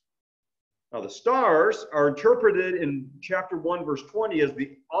Christ. Now, the stars are interpreted in chapter 1, verse 20 as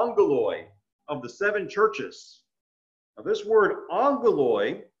the angeloi of the 7 churches. Now, this word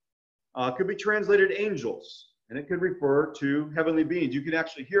angeloi could be translated angels, and it could refer to heavenly beings. You can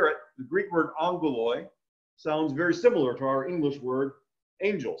actually hear it. The Greek word angeloi sounds very similar to our English word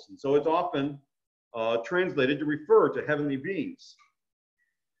angels, and so it's often translated to refer to heavenly beings.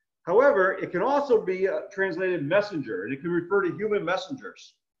 However, it can also be translated messenger, and it can refer to human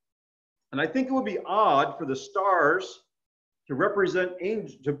messengers. And I think it would be odd for the stars to represent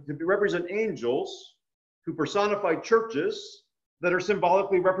angels who personify churches that are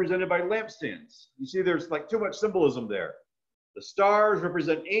symbolically represented by lampstands. You see, there's like too much symbolism there. The stars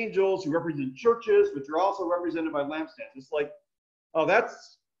represent angels who represent churches, which are also represented by lampstands. It's like, oh,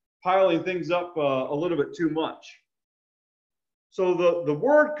 that's piling things up a little bit too much. So the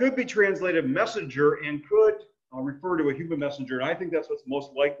word could be translated messenger and could refer to a human messenger, and I think that's what's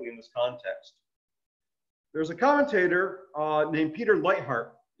most likely in this context. There's a commentator named Peter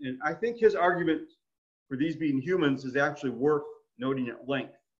Leithart, and I think his argument for these being humans is actually worth noting at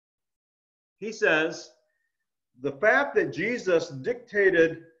length. He says, the fact that Jesus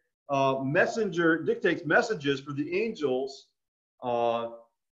dictates messages for the angels,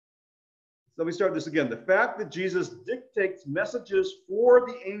 let me start this again. The fact that Jesus dictates messages for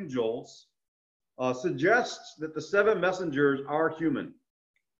the angels suggests that the 7 messengers are human.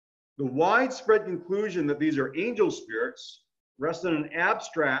 The widespread conclusion that these are angel spirits rests on an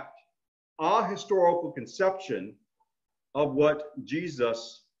abstract, ahistorical conception of what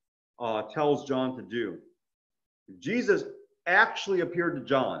Jesus tells John to do. Jesus actually appeared to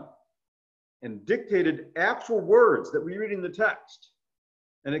John and dictated actual words that we read in the text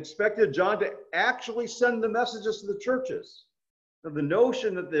and expected John to actually send the messages to the churches. Now, the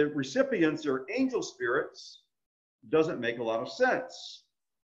notion that the recipients are angel spirits doesn't make a lot of sense.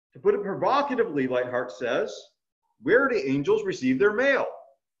 To put it provocatively, Leithart says, where do angels receive their mail?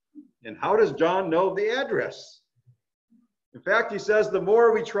 And how does John know the address? In fact, he says, the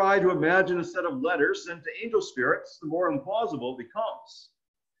more we try to imagine a set of letters sent to angel spirits, the more implausible it becomes.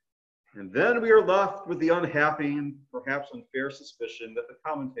 And then we are left with the unhappy and perhaps unfair suspicion that the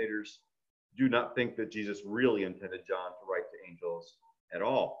commentators do not think that Jesus really intended John to write to angels at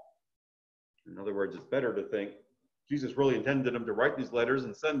all. In other words, it's better to think Jesus really intended him to write these letters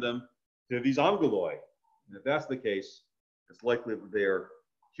and send them to these angeloi. And if that's the case, it's likely that they are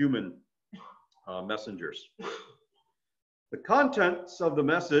human messengers. The contents of the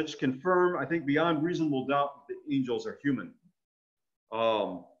message confirm, I think, beyond reasonable doubt that the angels are human.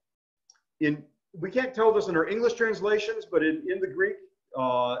 We can't tell this in our English translations, but in the Greek,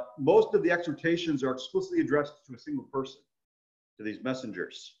 most of the exhortations are explicitly addressed to a single person, to these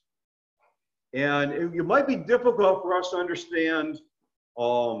messengers. And it might be difficult for us to understand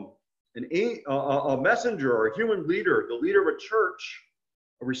a messenger or a human leader, the leader of a church,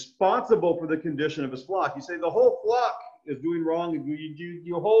 responsible for the condition of his flock. You say the whole flock is doing wrong, and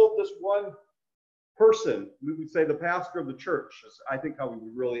you hold this one person, we would say the pastor of the church, is I think how we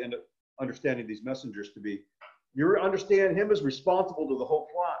would really end up understanding these messengers to be. You understand him as responsible to the whole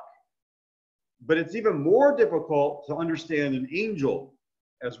flock. But it's even more difficult to understand an angel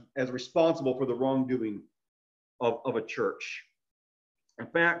as responsible for the wrongdoing of a church. In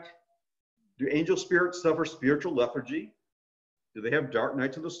fact, do angel spirits suffer spiritual lethargy? Do they have dark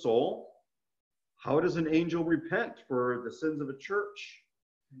nights of the soul? How does an angel repent for the sins of a church?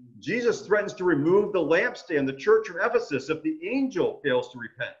 Jesus threatens to remove the lampstand, the church of Ephesus, if the angel fails to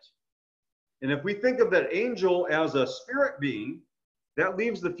repent. And if we think of that angel as a spirit being, that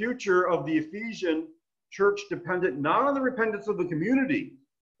leaves the future of the Ephesian church dependent not on the repentance of the community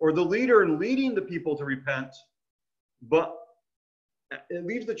or the leader in leading the people to repent, but it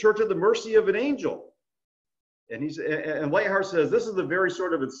leaves the church at the mercy of an angel. And Lightheart says this is the very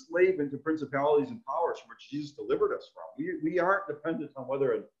sort of enslavement to principalities and powers from which Jesus delivered us from. We aren't dependent on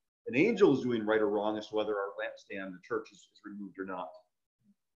whether an angel is doing right or wrong as to whether our lampstand, the church, is removed or not.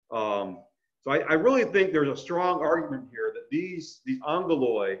 So I really think there's a strong argument here that these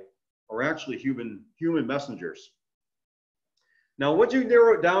angeloi are actually human messengers. Now, once you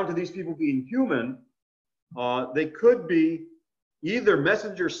narrow it down to these people being human, they could be either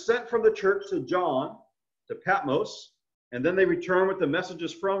messengers sent from the church to John, to Patmos, and then they return with the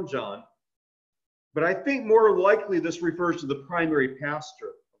messages from John. But I think more likely this refers to the primary pastor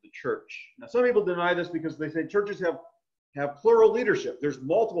of the church. Now, some people deny this because they say churches have plural leadership. There's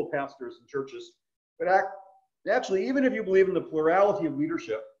multiple pastors in churches. But actually, even if you believe in the plurality of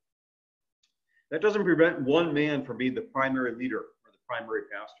leadership, that doesn't prevent one man from being the primary leader or the primary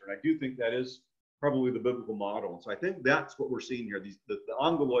pastor. And I do think that is probably the biblical model. And so I think that's what we're seeing here. The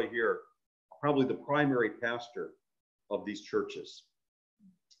angeloi here are probably the primary pastor of these churches.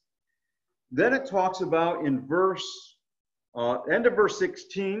 Then it talks about in end of verse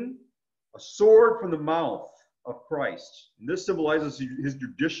 16, a sword from the mouth of Christ. And this symbolizes his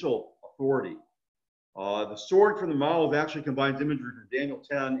judicial authority. The sword from the mouth actually combines imagery from Daniel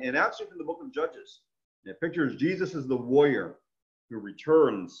 10 and actually from the book of Judges. And it pictures Jesus as the warrior who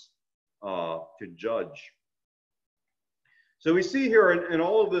returns to judge. So we see here in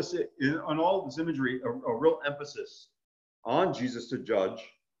all of this imagery a real emphasis on Jesus to judge,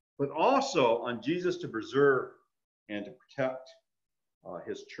 but also on Jesus to preserve and to protect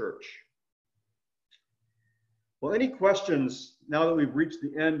his church. Well, any questions now that we've reached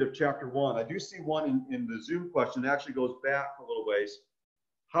the end of chapter 1? I do see one in the Zoom question that actually goes back a little ways.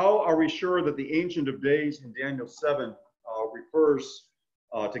 How are we sure that the Ancient of Days in Daniel 7 refers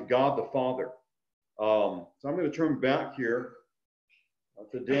to God the Father? So I'm going to turn back here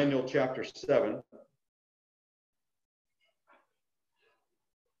to Daniel chapter 7.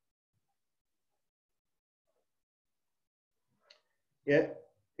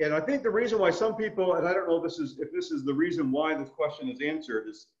 And I think the reason why some people, and I don't know if this is the reason why this question is answered,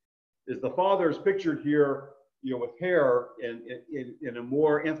 is the Father is pictured here, with hair in a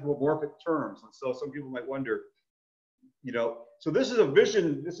more anthropomorphic terms. And so some people might wonder, so this is a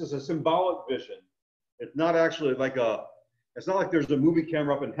vision, this is a symbolic vision. It's not actually it's not like there's a movie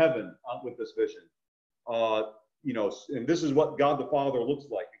camera up in heaven with this vision. And this is what God the Father looks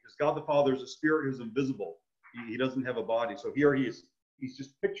like, because God the Father is a spirit who's invisible. He doesn't have a body. So here he's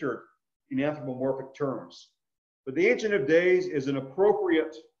just pictured in anthropomorphic terms. But the Ancient of Days is an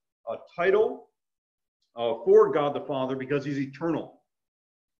appropriate title for God the Father because he's eternal.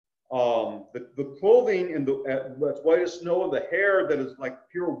 The clothing and that's white as snow and the hair that is like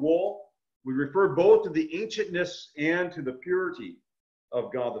pure wool, we refer both to the ancientness and to the purity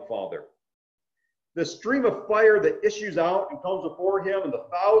of God the Father. The stream of fire that issues out and comes before him and the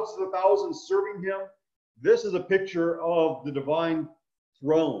thousands of thousands serving him, this is a picture of the divine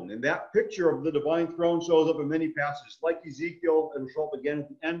throne. And that picture of the divine throne shows up in many passages, like Ezekiel, and will show up again at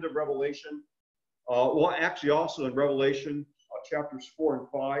the end of Revelation. Actually also in Revelation chapters 4 and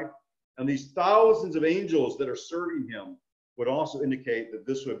 5. And these thousands of angels that are serving him would also indicate that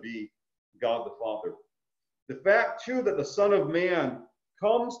this would be God the Father. The fact, too, that the Son of Man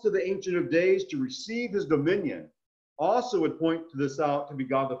comes to the Ancient of Days to receive his dominion also would point to this out to be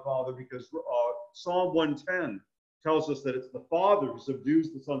God the Father, because Psalm 110 tells us that it's the Father who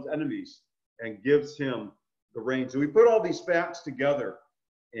subdues the Son's enemies and gives him the reign. So we put all these facts together,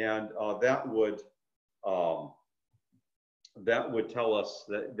 and that would tell us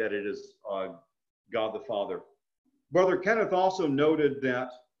that it is God the Father. Brother Kenneth also noted that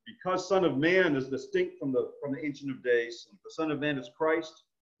because Son of Man is distinct from the Ancient of Days, and the Son of Man is Christ,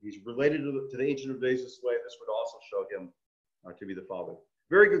 he's related to the Ancient of Days this way, this would also show him to be the Father.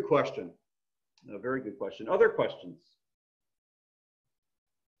 Very good question. Very good question. Other questions?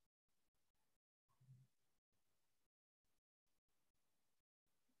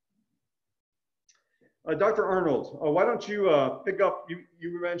 Dr. Arnold, why don't you pick up,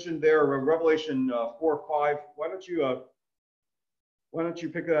 you mentioned there Revelation 4:5. Why don't you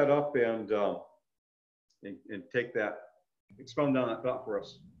pick that up and take that, expound on that thought for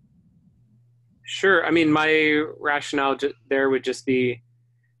us? Sure. I mean, my rationale there would just be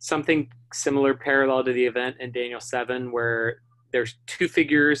something similar, parallel to the event in Daniel 7, where there's two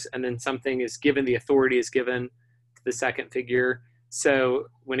figures and then something is given, the authority is given to the second figure. So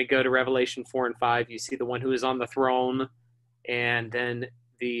when you go to Revelation 4 and 5, you see the one who is on the throne, and then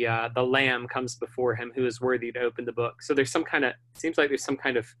the Lamb comes before him who is worthy to open the book. So there's some kind of, seems like there's some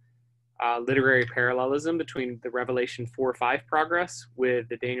kind of literary parallelism between the Revelation 4-5 progress with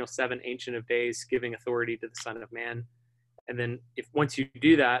the Daniel 7 Ancient of Days giving authority to the Son of Man. And then once you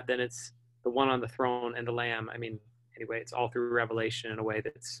do that, then it's the one on the throne and the Lamb. I mean, anyway, it's all through Revelation in a way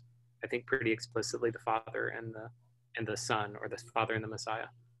that's, I think, pretty explicitly the Father and the Son, or the Father and the Messiah.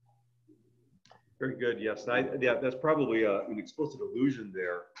 Very good. Yes, yeah, that's probably an explicit allusion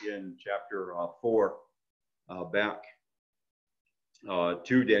there in chapter 4, back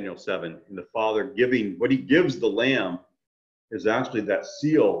to Daniel 7. And the Father giving, what he gives the Lamb is actually that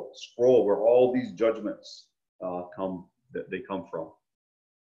seal scroll where all these judgments come from.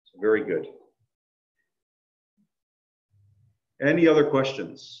 So very good. Any other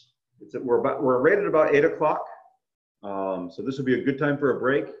questions? We're rated about 8 o'clock. So this would be a good time for a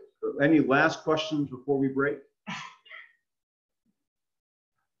break. Any last questions before we break?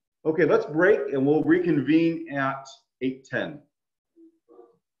 Okay, let's break and we'll reconvene at 8:10.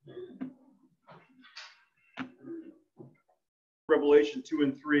 Revelation 2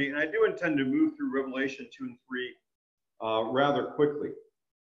 and 3, and I do intend to move through Revelation 2 and 3 rather quickly.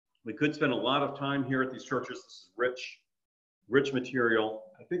 We could spend a lot of time here at these churches. This is rich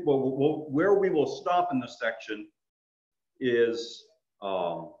material. I think where we will stop in this section is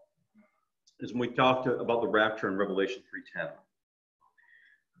when we talked about the rapture in Revelation 3:10.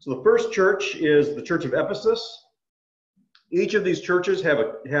 So the first church is the church of Ephesus. Each of these churches have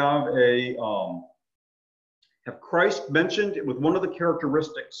Christ mentioned with one of the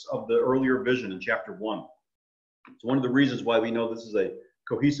characteristics of the earlier vision in chapter 1. It's one of the reasons why we know this is a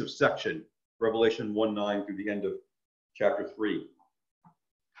cohesive section, Revelation 1:9 through the end of chapter 3.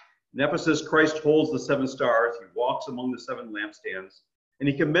 In Ephesus, Christ holds the 7 stars. He walks among the 7 lampstands. And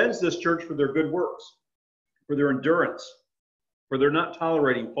he commends this church for their good works, for their endurance, for their not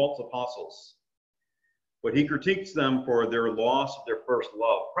tolerating false apostles. But he critiques them for their loss of their first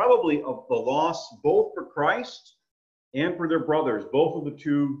love, probably of the loss both for Christ and for their brothers, both of the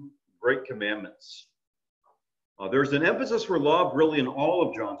 2 great commandments. There's an emphasis for love really in all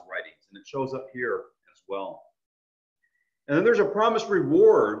of John's writings, and it shows up here as well. And then there's a promised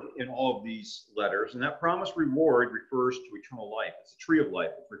reward in all of these letters, and that promised reward refers to eternal life. It's a tree of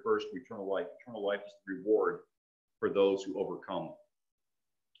life. It refers to eternal life. Eternal life is the reward for those who overcome.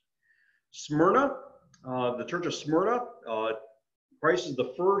 Smyrna, the church of Smyrna, Christ is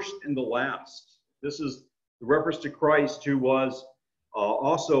the first and the last. This is the reference to Christ, who was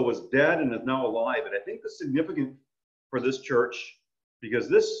dead and is now alive. And I think it's significant for this church because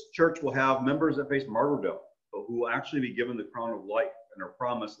this church will have members that face martyrdom, but who will actually be given the crown of life and are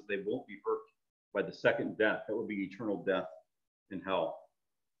promised that they won't be hurt by the second death. That will be eternal death in hell.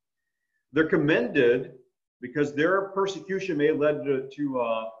 They're commended because their persecution may have led to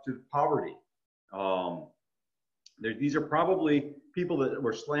poverty. These are probably people that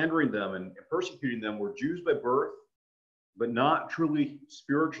were slandering them and persecuting them were Jews by birth, but not truly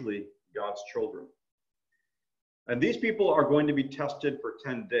spiritually God's children. And these people are going to be tested for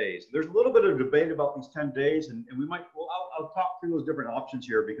 10 days. There's a little bit of debate about these 10 days, and I'll talk through those different options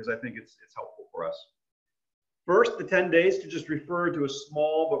here because I think it's helpful for us. First, the 10 days could just refer to a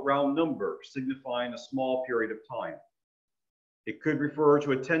small but round number, signifying a small period of time. It could refer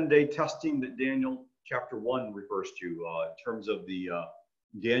to a 10-day testing that Daniel chapter 1 refers to in terms of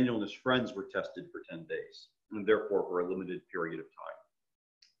Daniel and his friends were tested for 10 days, and therefore for a limited period of time.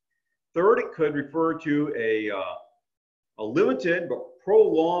 Third, it could refer to a limited but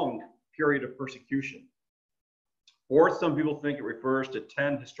prolonged period of persecution. Fourth, some people think it refers to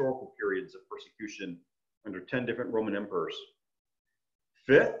 10 historical periods of persecution under 10 different Roman emperors.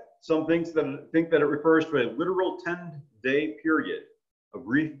 Fifth, some think that it refers to a literal 10-day period of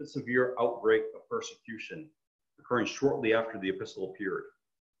brief but severe outbreak of persecution occurring shortly after the epistle appeared.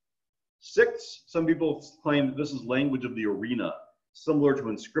 Sixth, some people claim that this is language of the arena, similar to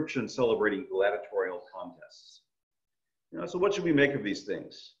inscriptions celebrating gladiatorial contests. So what should we make of these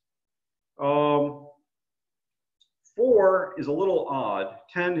things? 4 is a little odd.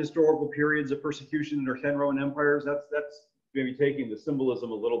 10 historical periods of persecution under 10 Roman empires. That's maybe taking the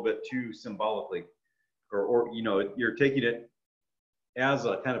symbolism a little bit too symbolically, or you're taking it as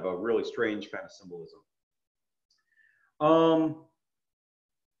a kind of a really strange kind of symbolism.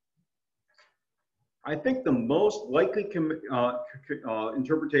 I think the most likely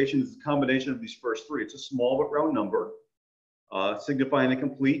interpretation is a combination of these first 3. It's a small but round number, signifying a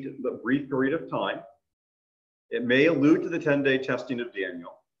complete but brief period of time. It may allude to the 10-day testing of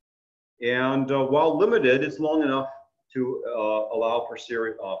Daniel. And while limited, it's long enough to allow for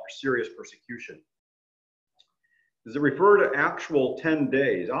serious persecution. Does it refer to actual 10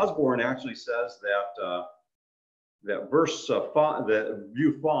 days? Osborne actually says that that verse 5, that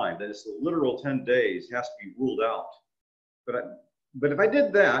view 5, that it's the literal 10 days has to be ruled out. But if I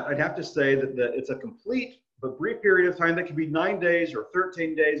did that, I'd have to say that it's a complete but brief period of time that could be 9 days or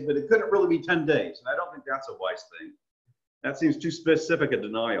 13 days, but it couldn't really be 10 days. And I don't think that's a wise thing. That seems too specific a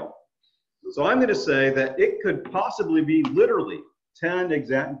denial. So I'm going to say that it could possibly be literally 10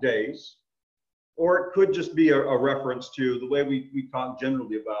 exact days, or it could just be a reference to the way we talk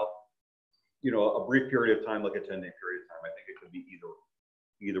generally about, a brief period of time, like a 10-day period of time. I think it could be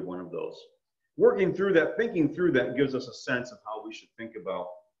either one of those. Working through that, thinking through that gives us a sense of how we should think about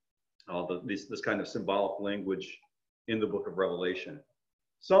this kind of symbolic language in the book of Revelation.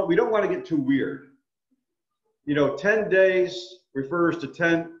 So we don't want to get too weird. 10 days refers to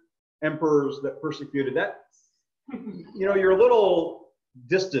 10 emperors that persecuted. That, you're a little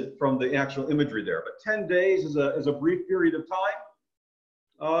distant from the actual imagery there, but 10 days is a brief period of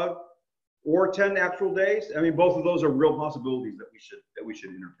time, or 10 actual days. I mean, both of those are real possibilities that we should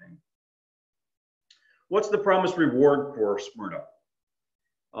entertain. What's the promised reward for Smyrna?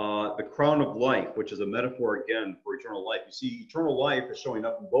 The crown of life, which is a metaphor again for eternal life. You see, eternal life is showing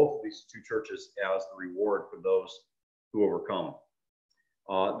up in both of these 2 churches as the reward for those who overcome.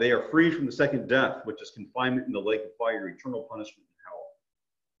 They are freed from the second death, which is confinement in the lake of fire, eternal punishment in hell.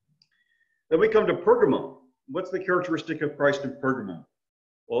 Then we come to Pergamum. What's the characteristic of Christ in Pergamum?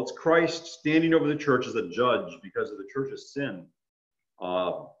 Well, it's Christ standing over the church as a judge because of the church's sin.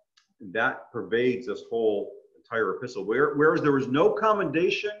 That pervades this whole entire epistle. Whereas there was no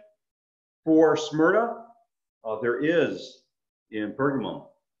commendation for Smyrna, there is in Pergamum.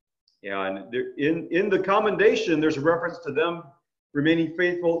 And in the commendation, there's a reference to them remaining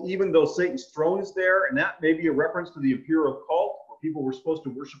faithful even though Satan's throne is there, and that may be a reference to the imperial cult where people were supposed to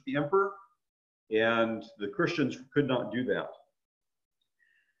worship the emperor, and the Christians could not do that.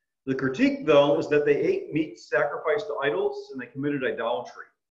 The critique, though, is that they ate meat sacrificed to idols and they committed idolatry.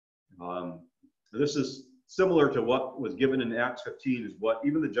 This is similar to what was given in Acts 15, is what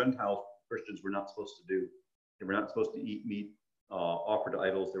even the Gentile Christians were not supposed to do. They were not supposed to eat meat offered to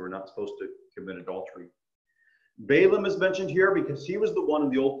idols. They were not supposed to commit adultery. Balaam is mentioned here because he was the one in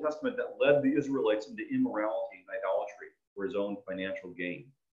the Old Testament that led the Israelites into immorality and idolatry for his own financial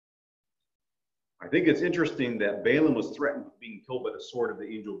gain. I think it's interesting that Balaam was threatened with being killed by the sword of the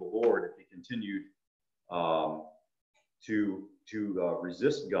angel of the Lord if he continued to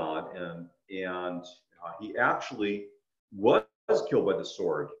resist God, and he actually was killed by the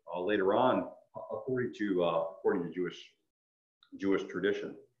sword later on, according to Jewish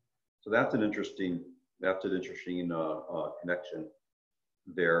tradition. So that's an interesting connection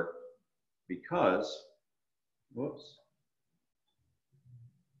there, because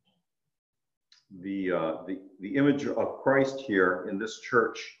the image of Christ here in this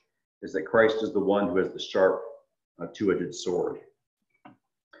church is that Christ is the one who has the sharp two-edged sword.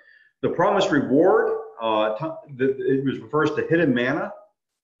 The promised reward, it refers to hidden manna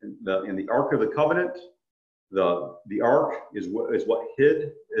in the Ark of the Covenant. The Ark is what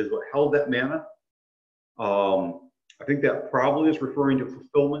held that manna. I think that probably is referring to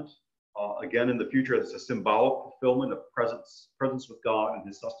fulfillment. Again, in the future, it's a symbolic fulfillment of presence with God and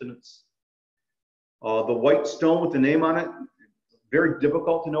his sustenance. The white stone with the name on it, very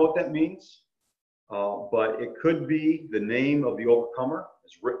difficult to know what that means, but it could be the name of the overcomer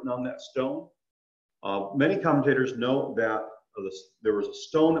is written on that stone. Many commentators note that there was a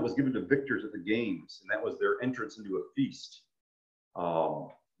stone that was given to victors at the games, and that was their entrance into a feast.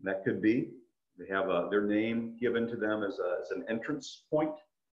 That could be. They have their name given to them as an entrance point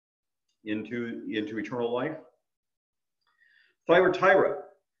into eternal life. Thyatira,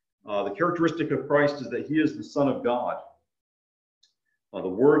 the characteristic of Christ is that he is the Son of God. The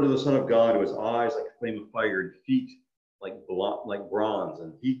word of the Son of God, who has eyes like a flame of fire and feet like bronze,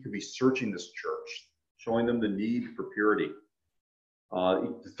 and he could be searching this church, showing them the need for purity.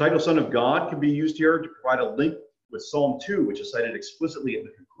 The title Son of God can be used here to provide a link with Psalm 2, which is cited explicitly at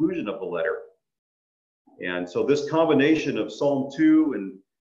the conclusion of the letter. And so this combination of Psalm 2 and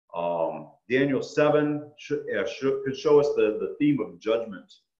Daniel 7 could show us the theme of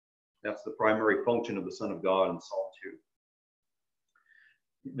judgment. That's the primary function of the Son of God in Psalm 2.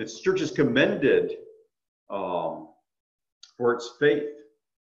 This church is commended for its faith,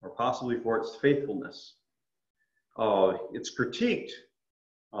 or possibly for its faithfulness. It's critiqued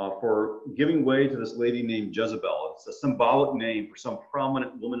for giving way to this lady named Jezebel. It's a symbolic name for some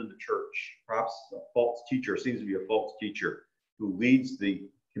prominent woman in the church, perhaps a false teacher, seems to be a false teacher, who leads the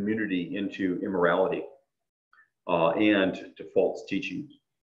community into immorality and to false teachings.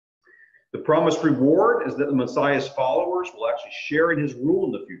 The promised reward is that the Messiah's followers will actually share in his rule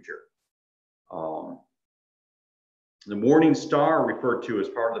in the future. The morning star referred to as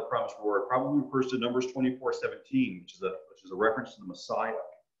part of the promised reward probably refers to Numbers 24:17, which is a reference to the Messiah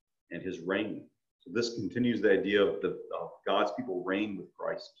and his reign. So this continues the idea of God's people reign with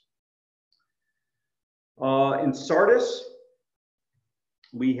Christ. In Sardis,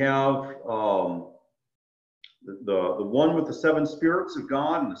 we have the one with the 7 spirits of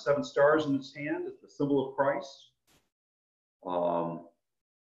God and the 7 stars in his hand is the symbol of Christ.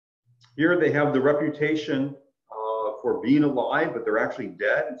 Here they have the reputation for being alive, but they're actually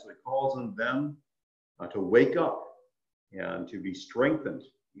dead, and so he calls on them to wake up and to be strengthened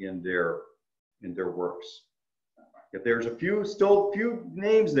in their works. If there's still a few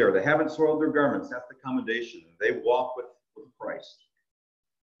names there that haven't soiled their garments, that's the commendation. They walk with Christ.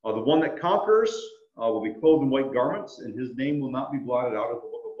 The one that conquers will be clothed in white garments, and his name will not be blotted out of the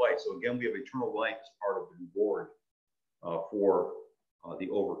book of life. So again, we have eternal life as part of the reward for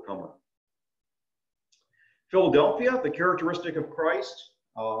the overcomer. Philadelphia, the characteristic of Christ,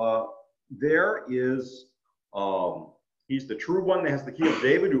 there is, he's the true one that has the key of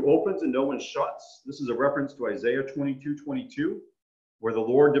David, who opens and no one shuts. This is a reference to Isaiah 22:22, where the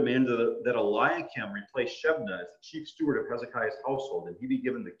Lord demanded that Eliakim replace Shebna as the chief steward of Hezekiah's household, and he be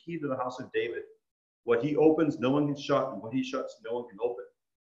given the key to the house of David. What he opens, no one can shut, and what he shuts, no one can open.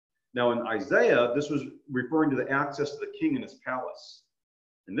 Now in Isaiah, this was referring to the access to the king in his palace.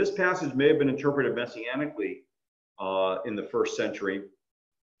 And this passage may have been interpreted messianically in the 1st century,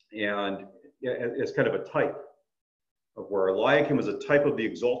 and as kind of a type of where Eliakim is a type of the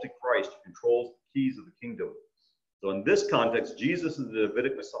exalted Christ who controls the keys of the kingdom. So in this context, Jesus is the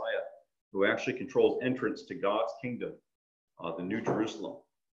Davidic Messiah who actually controls entrance to God's kingdom, the New Jerusalem.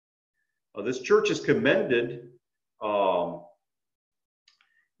 This church is commended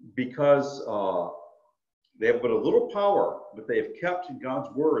because they have but a little power, but they have kept God's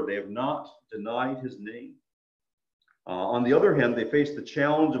word. They have not denied his name. On the other hand, they face the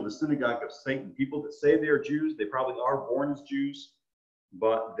challenge of the synagogue of Satan. People that say they are Jews, they probably are born as Jews,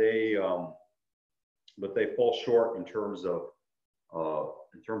 but they fall short in terms of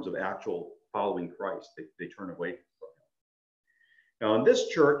actual following Christ. They turn away from him. Now, in this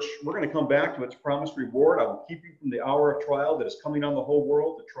church, we're going to come back to its promised reward. I will keep you from the hour of trial that is coming on the whole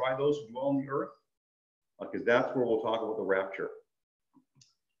world to try those who dwell on the earth, because that's where we'll talk about the rapture.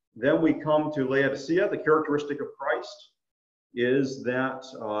 Then we come to Laodicea. The characteristic of Christ is that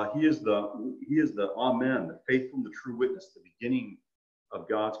he is the Amen, the faithful and the true witness, the beginning of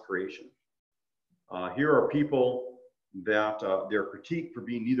God's creation. Here are people that they're critiqued for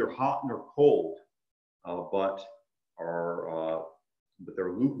being neither hot nor cold, but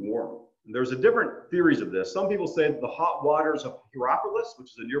they're lukewarm. And there's different theories of this. Some people say that the hot waters of Hierapolis,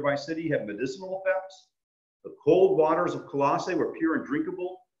 which is a nearby city, had medicinal effects. The cold waters of Colossae were pure and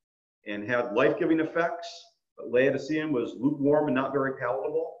drinkable and had life-giving effects. But Laodicean was lukewarm and not very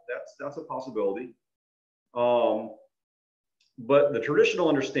palatable. That's a possibility. But the traditional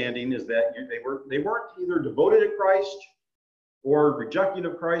understanding is that they weren't either devoted to Christ or rejecting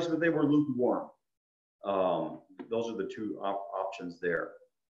of Christ, but they were lukewarm. Those are the two options there.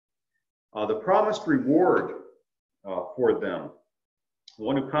 The promised reward for them. The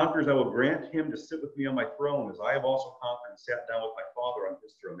one who conquers, I will grant him to sit with me on my throne, as I have also conquered and sat down with my Father on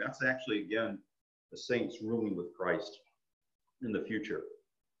his throne. That's actually, again, the saints ruling with Christ in the future.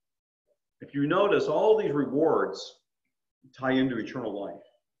 If you notice, all these rewards tie into eternal life,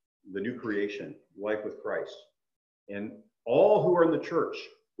 the new creation, life with Christ. And all who are in the church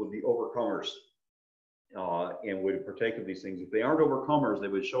would be overcomers and would partake of these things. If they aren't overcomers, they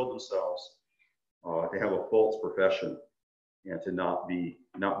would show themselves to have a false profession and to not be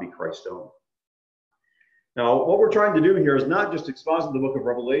Christ's own. Now, what we're trying to do here is not just exposit the book of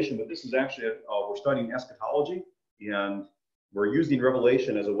Revelation, but this is actually, we're studying eschatology, and we're using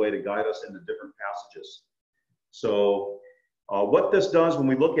Revelation as a way to guide us into different passages. So what this does when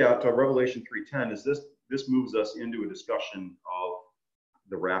we look at Revelation 3:10 is this moves us into a discussion of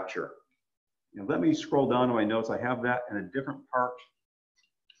the rapture. And let me scroll down to my notes. I have that in a different part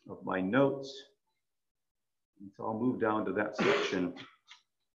of my notes. And so I'll move down to that section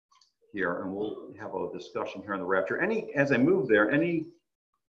here, and we'll have a discussion here on the rapture. As I move there, any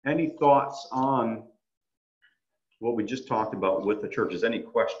thoughts on what we just talked about with the churches? Any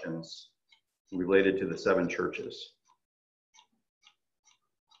questions related to the 7 churches?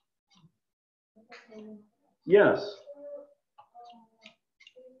 Yes.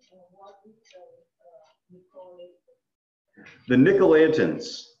 The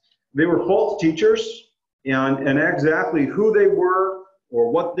Nicolaitans, they were false teachers, and exactly who they were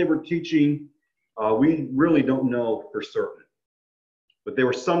or what they were teaching, we really don't know for certain. But they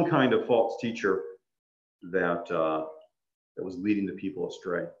were some kind of false teacher that was leading the people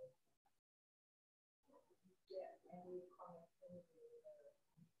astray.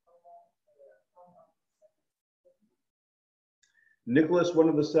 Nicholas, one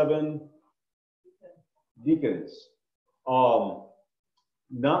of the 7 deacons.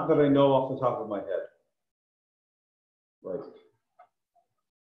 Not that I know off the top of my head. Right.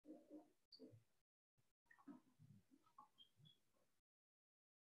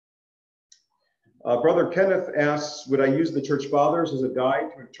 Brother Kenneth asks, would I use the church fathers as a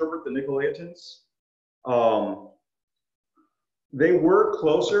guide to interpret the Nicolaitans? They were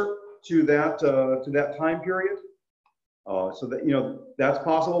closer to that time period. So that, that's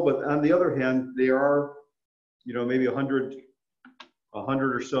possible, but on the other hand, they are, maybe 100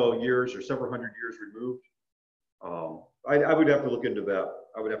 or so years or several hundred years removed. I would have to look into that.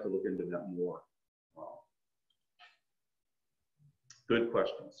 I would have to look into that more. Good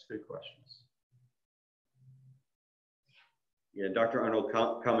questions. Good questions. Yeah, Dr. Arnold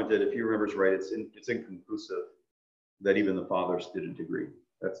commented, if he remembers right, it's inconclusive that even the fathers didn't agree.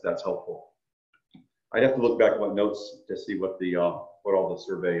 That's helpful. I'd have to look back at my notes to see what all the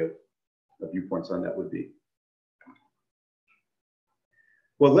survey of viewpoints on that would be.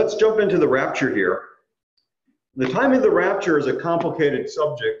 Well, let's jump into the rapture here. The timing of the rapture is a complicated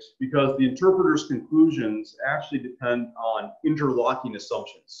subject because the interpreter's conclusions actually depend on interlocking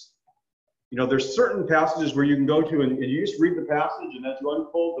assumptions. There's certain passages where you can go to and you just read the passage, and as you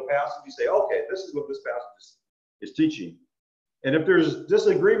unfold the passage, you say, okay, this is what this passage is teaching. And if there's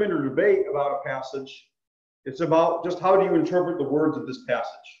disagreement or debate about a passage, it's about just how do you interpret the words of this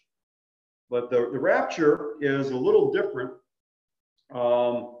passage. But the rapture is a little different.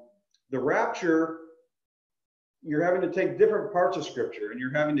 The rapture, you're having to take different parts of Scripture and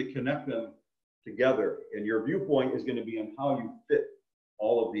you're having to connect them together. And your viewpoint is going to be on how you fit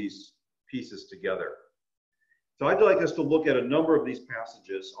all of these pieces together. So I'd like us to look at a number of these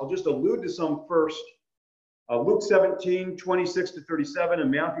passages. I'll just allude to some first. Luke 17, 26 to 37,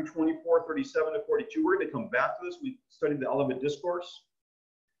 and Matthew 24, 37 to 42. We're going to come back to this. We studied the Olivet Discourse.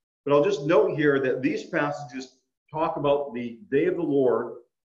 But I'll just note here that these passages talk about the day of the Lord,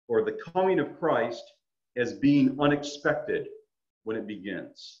 or the coming of Christ, as being unexpected when it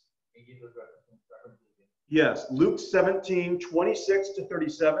begins. Yes, Luke 17, 26 to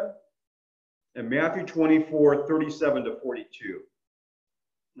 37, and Matthew 24, 37 to 42.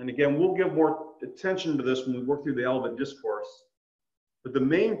 And again, we'll give more attention to this when we work through the Olivet Discourse. But the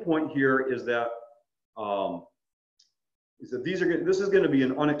main point here is that this is going to be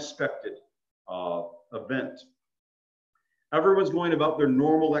an unexpected event. Everyone's going about their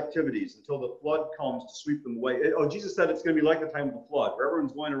normal activities until the flood comes to sweep them away. Jesus said it's going to be like the time of the flood, where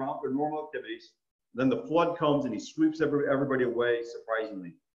everyone's going around their normal activities. Then the flood comes and he sweeps everybody away,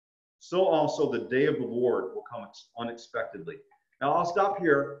 surprisingly. So also the day of the Lord will come unexpectedly. Now I'll stop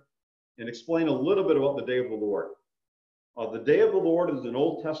here and explain a little bit about the day of the Lord. The day of the Lord is an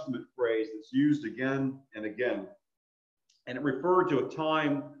Old Testament phrase that's used again and again. And it referred to a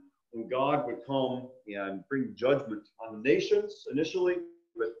time when God would come and bring judgment on the nations initially.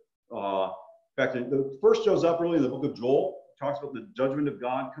 But in fact, it first shows up really in the book of Joel. It talks about the judgment of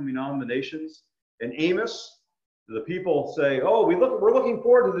God coming on the nations. And Amos, the people say, oh, we're looking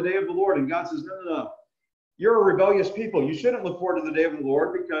forward to the day of the Lord. And God says, no. You're a rebellious people. You shouldn't look forward to the day of the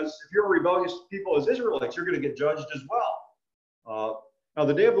Lord, because if you're a rebellious people as Israelites, you're going to get judged as well. Now,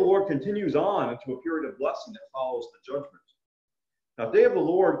 the day of the Lord continues on into a period of blessing that follows the judgment. Now, day of the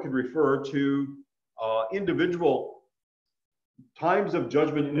Lord can refer to individual times of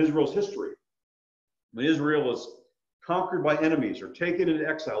judgment in Israel's history. When Israel was conquered by enemies or taken into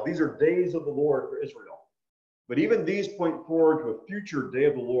exile, these are days of the Lord for Israel. But even these point forward to a future day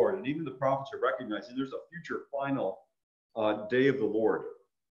of the Lord, and even the prophets are recognizing there's a future final day of the Lord.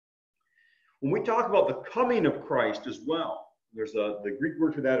 When we talk about the coming of Christ as well, there's the Greek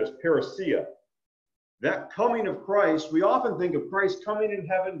word for that is parousia. That coming of Christ, we often think of Christ coming in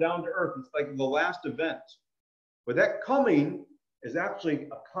heaven down to earth. It's like the last event. But that coming is actually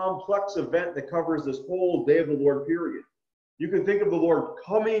a complex event that covers this whole day of the Lord period. You can think of the Lord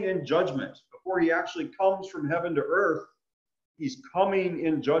coming in judgment. Before he actually comes from heaven to earth, he's coming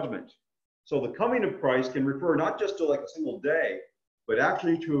in judgment. So the coming of Christ can refer not just to like a single day, but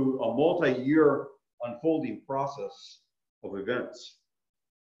actually to a multi-year unfolding process of events.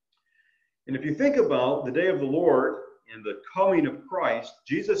 And if you think about the day of the Lord and the coming of Christ,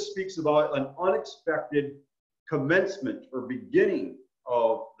 Jesus speaks about an unexpected commencement or beginning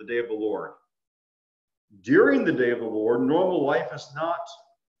of the day of the Lord. During the day of the Lord, normal life is not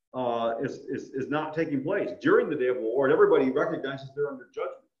taking place. During the day of the Lord, everybody recognizes they're under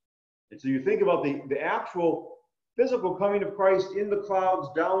judgment. And so you think about the actual physical coming of Christ in the clouds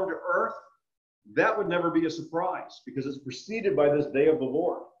down to earth, that would never be a surprise because it's preceded by this day of the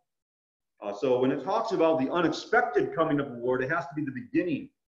Lord. So when it talks about the unexpected coming of the Lord, it has to be the beginning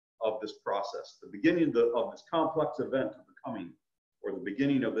of this process, the beginning of this complex event of the coming, or the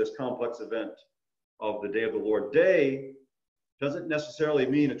beginning of this complex event of the day of the Lord. Day doesn't necessarily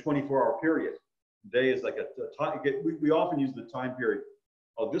mean a 24-hour period. Day is like a time. We often use the time period.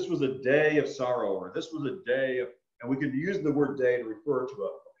 Oh, this was a day of sorrow, or this was a day of, and we could use the word day to refer to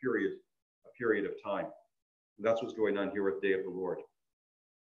a period of time. And that's what's going on here with Day of the Lord.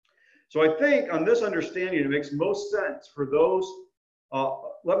 So I think on this understanding, it makes most sense for those.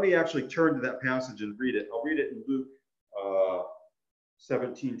 Let me actually turn to that passage and read it. I'll read it in Luke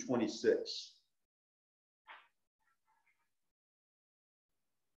 17:26.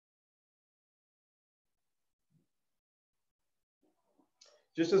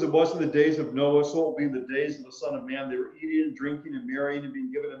 Just as it was in the days of Noah, so it will be in the days of the Son of Man. They were eating and drinking and marrying and being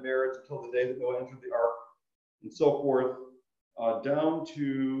given in marriage until the day that Noah entered the ark, and so forth. So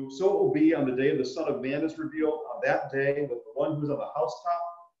it will be on the day of the Son of Man is revealed, on that day, with the one who's on the housetop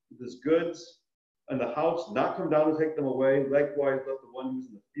with his goods and the house not come down to take them away. Likewise, let the one who's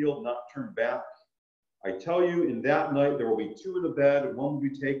in the field not turn back. I tell you, in that night there will be two in the bed, and one will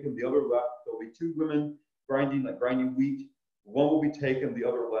be taken, the other left. There will be two women grinding wheat. One will be taken, the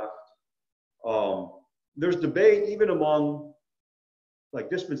other left. There's debate even among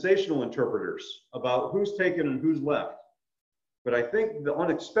like dispensational interpreters about who's taken and who's left. But I think the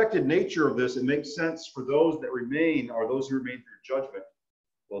unexpected nature of this, it makes sense for those that remain are those who remain through judgment,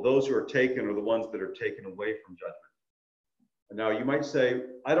 while those who are taken are the ones that are taken away from judgment. And now you might say,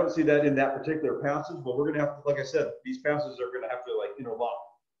 I don't see that in that particular passage, but we're going to have to, like I said, these passages are going to have to like interlock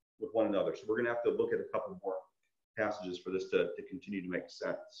with one another. So we're going to have to look at a couple more passages for this to continue to make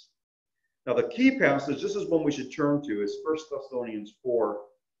sense. Now the key passage, this is one we should turn to, is 1 Thessalonians 4,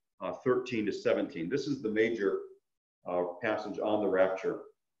 13 to 17. This is the major passage on the rapture.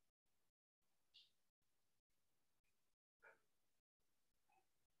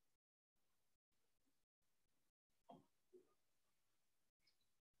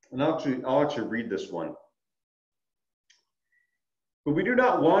 And I'll actually read this one. But we do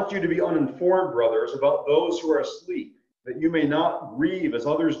not want you to be uninformed, brothers, about those who are asleep, that you may not grieve as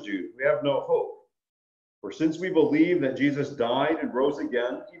others do, who have no hope. For since we believe that Jesus died and rose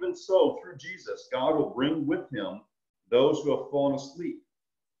again, even so, through Jesus, God will bring with him those who have fallen asleep.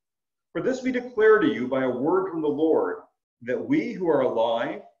 For this we declare to you by a word from the Lord, that we who are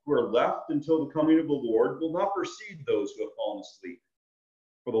alive, who are left until the coming of the Lord, will not precede those who have fallen asleep.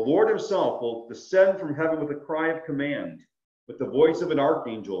 For the Lord himself will descend from heaven with a cry of command, with the voice of an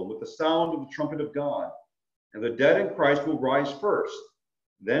archangel, and with the sound of the trumpet of God. And the dead in Christ will rise first.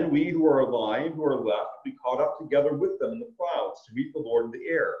 Then we who are alive, who are left, will be caught up together with them in the clouds to meet the Lord in the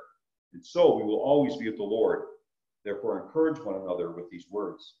air. And so we will always be with the Lord. Therefore, encourage one another with these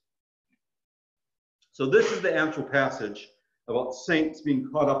words. So this is the actual passage about saints being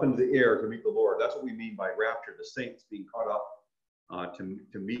caught up into the air to meet the Lord. That's what we mean by rapture, the saints being caught up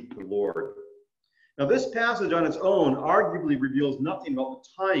to meet the Lord. Now, this passage on its own arguably reveals nothing about the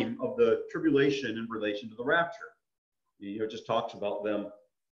time of the tribulation in relation to the rapture. It just talks about them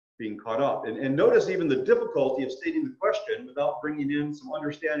being caught up. And notice even the difficulty of stating the question without bringing in some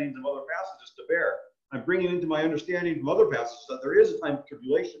understandings of other passages to bear. I'm bringing into my understanding from other passages that there is a time of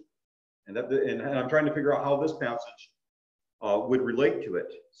tribulation. And I'm trying to figure out how this passage would relate to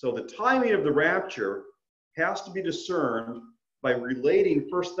it. So the timing of the rapture has to be discerned by relating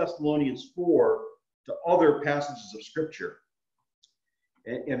 1 Thessalonians 4 to other passages of Scripture.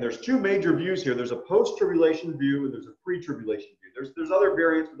 And there's two major views here. There's a post-tribulation view and there's a pre-tribulation view. There's other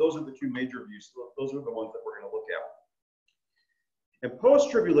variants, but those are the two major views. So those are the ones that we're going to look at. And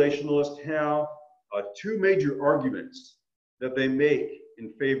post-tribulationists have two major arguments that they make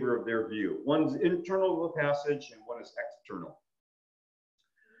in favor of their view. One's internal to the passage and one is external.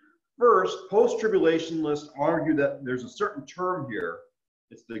 First, post-tribulationists argue that there's a certain term here.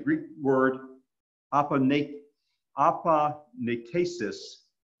 It's the Greek word aponetesis,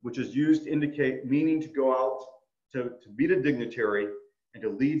 which is used to indicate meaning to go out to meet a dignitary and to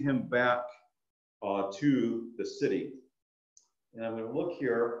lead him back to the city. And I'm going to look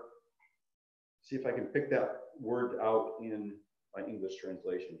here, see if I can pick that word out in my English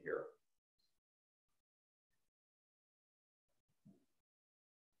translation here.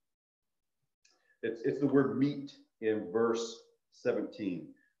 It's the word meet in verse 17.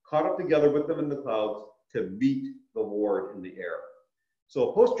 Caught up together with them in the clouds to meet the Lord in the air.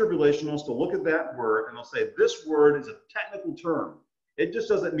 So post-tribulationists will look at that word and they'll say this word is a technical term. It just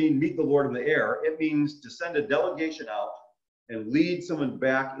doesn't mean meet the Lord in the air. It means to send a delegation out and lead someone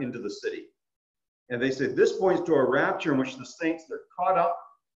back into the city. And they say this points to a rapture in which the saints are caught up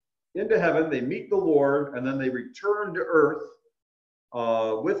into heaven, they meet the Lord, and then they return to earth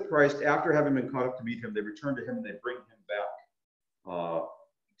with Christ after having been caught up to meet him. They return to him and they bring him back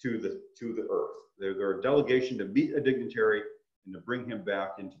to the earth. They're a delegation to meet a dignitary and to bring him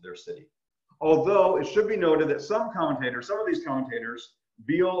back into their city. Although it should be noted that some of these commentators,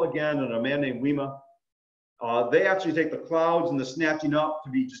 Beale again and a man named Lima, they actually take the clouds and the snatching up to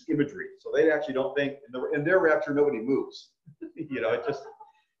be just imagery. So they actually don't think, in their rapture, nobody moves. You know, it's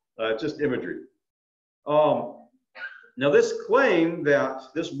just imagery. Now this claim that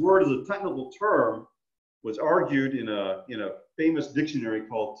this word is a technical term was argued in a famous dictionary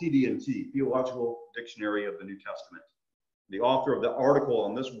called TD&T, Theological Dictionary of the New Testament. The author of the article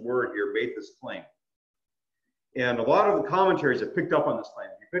on this word here made this claim. And a lot of the commentaries have picked up on this claim.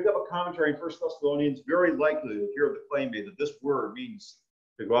 If you pick up a commentary in 1 Thessalonians, very likely you'll hear the claim made that this word means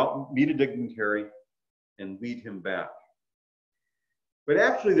to go out and meet a dignitary and lead him back. But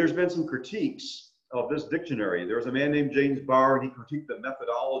actually, there's been some critiques of this dictionary. There was a man named James Barr, and he critiqued the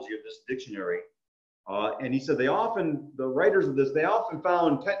methodology of this dictionary. And he said the writers of this, they often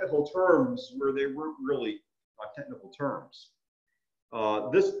found technical terms where they weren't really technical terms.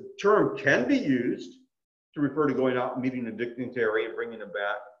 This term can be used to refer to going out and meeting a dignitary and bringing him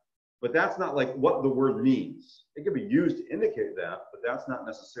back, but that's not like what the word means. It can be used to indicate that, but that's not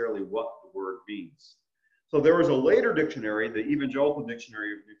necessarily what the word means. So there was a later dictionary, the Evangelical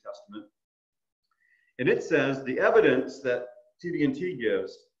Dictionary of the New Testament, and it says the evidence that TD&T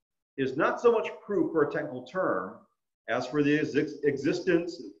gives is not so much proof for a technical term as for the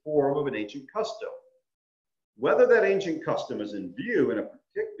existence and form of an ancient custom. Whether that ancient custom is in view in a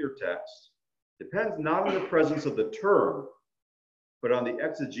particular text depends not on the presence of the term, but on the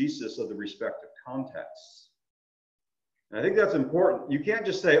exegesis of the respective contexts. And I think that's important. You can't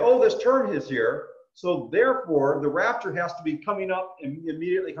just say, oh, this term is here, so therefore the rapture has to be coming up and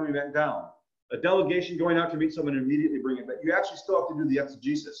immediately coming back down. A delegation going out to meet someone and immediately bring it back. You actually still have to do the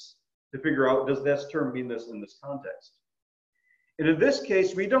exegesis to figure out, does this term mean this in this context? And in this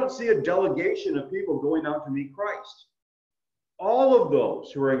case, we don't see a delegation of people going out to meet Christ. All of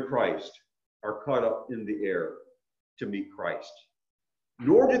those who are in Christ are caught up in the air to meet Christ.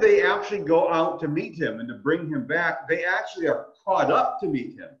 Nor do they actually go out to meet him and to bring him back. They actually are caught up to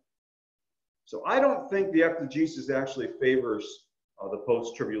meet him. So I don't think the exegesis actually favors the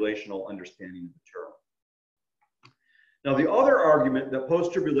post-tribulational understanding of the term. Now, the other argument that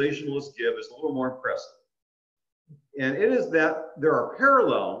post-tribulationalists give is a little more impressive. And it is that there are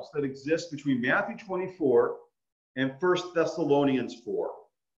parallels that exist between Matthew 24 and 1 Thessalonians 4.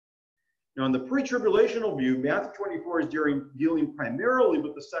 Now, in the pre-tribulational view, Matthew 24 is dealing primarily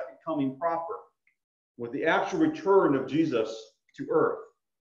with the second coming proper, with the actual return of Jesus to earth.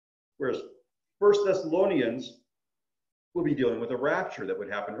 Whereas 1 Thessalonians will be dealing with a rapture that would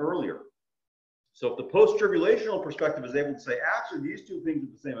happen earlier. So if the post-tribulational perspective is able to say, actually, these two things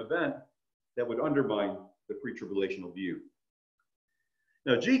are the same event, that would undermine the pre-tribulational view.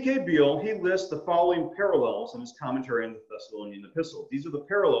 Now, G.K. Beale, he lists the following parallels in his commentary on the Thessalonian epistle. These are the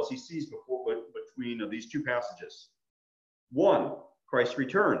parallels he sees between these two passages. 1, Christ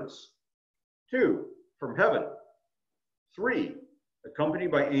returns. 2, from heaven. 3,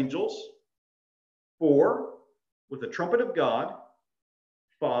 accompanied by angels. 4, with the trumpet of God.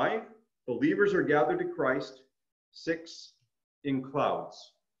 5, believers are gathered to Christ. 6, in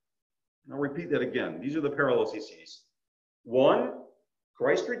clouds. I'll repeat that again. These are the parallels he sees. 1,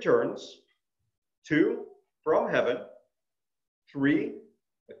 Christ returns. 2, from heaven. 3,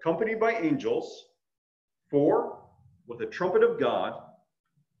 accompanied by angels. 4, with a trumpet of God.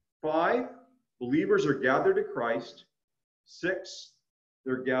 5, believers are gathered to Christ. 6,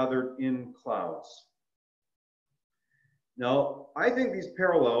 they're gathered in clouds. Now, I think these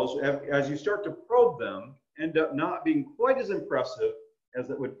parallels, as you start to probe them, end up not being quite as impressive as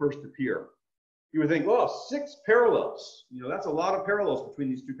it would first appear. You would think, oh, 6 parallels. That's a lot of parallels between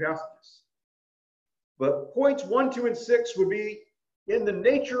these two passages. But points 1, 2, and 6 would be, in the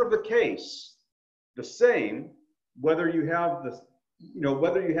nature of the case, the same, whether you have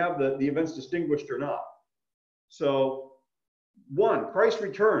the events distinguished or not. So, 1, Christ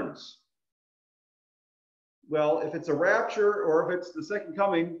returns. Well, if it's a rapture or if it's the second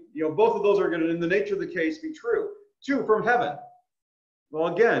coming, both of those are going to, in the nature of the case, be true. 2, from heaven.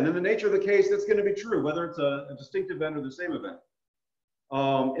 Well, again, in the nature of the case, that's going to be true, whether it's a distinct event or the same event.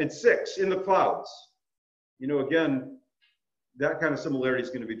 And 6, in the clouds. Again, that kind of similarity is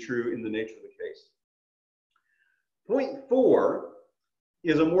going to be true in the nature of the case. Point 4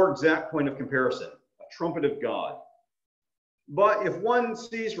 is a more exact point of comparison, a trumpet of God. But if one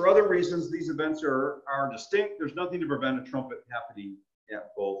sees for other reasons these events are distinct, there's nothing to prevent a trumpet happening at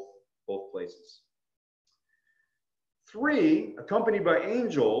both places. 3, accompanied by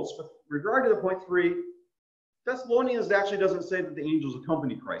angels. With regard to the point 3, Thessalonians actually doesn't say that the angels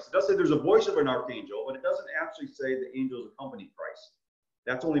accompany Christ. It does say there's a voice of an archangel, but it doesn't actually say the angels accompany Christ.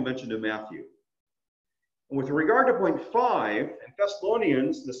 That's only mentioned in Matthew. And with regard to point 5, in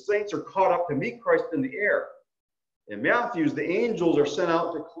Thessalonians, the saints are caught up to meet Christ in the air. In Matthew's, the angels are sent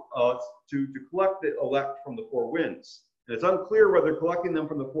out to collect the elect from the 4 winds. And it's unclear whether collecting them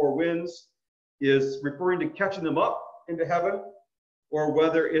from the 4 winds is referring to catching them up into heaven, or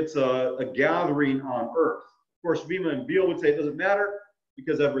whether it's a gathering on earth. Of course, Vima and Beale would say it doesn't matter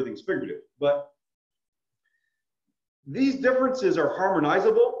because everything's figurative. But these differences are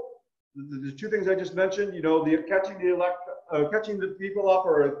harmonizable. The 2 things I just mentioned, the catching the elect, catching the people up,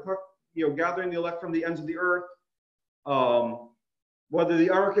 or gathering the elect from the ends of the earth. Whether the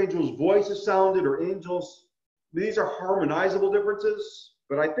archangel's voice is sounded or angels, these are harmonizable differences,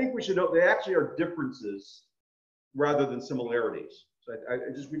 but I think we should know they actually are differences rather than similarities. So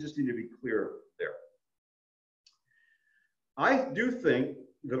we just need to be clear there. I do think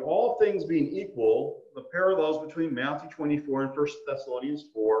that all things being equal, the parallels between Matthew 24 and 1 Thessalonians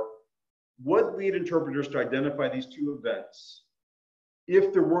 4 would lead interpreters to identify these 2 events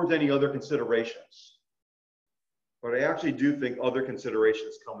if there weren't any other considerations. But I actually do think other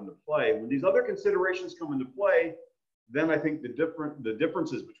considerations come into play. When these other considerations come into play, then I think the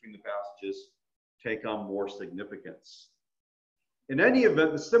differences between the passages take on more significance. In any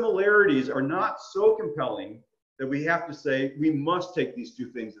event, the similarities are not so compelling that we have to say we must take these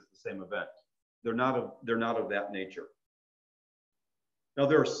 2 things as the same event. They're not of that nature. Now,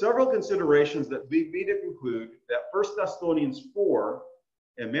 there are several considerations that lead me to conclude that 1 Thessalonians 4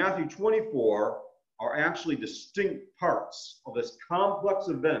 and Matthew 24 are actually distinct parts of this complex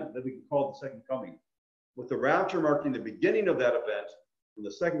event that we can call the second coming, with the rapture marking the beginning of that event, and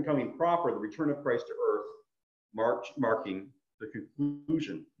the second coming proper, the return of Christ to earth, marking the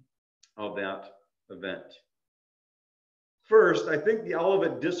conclusion of that event. First, I think the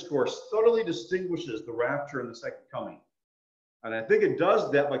Olivet Discourse subtly distinguishes the rapture and the second coming. And I think it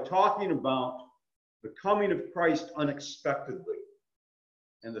does that by talking about the coming of Christ unexpectedly.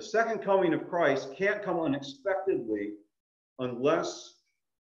 And the second coming of Christ can't come unexpectedly unless,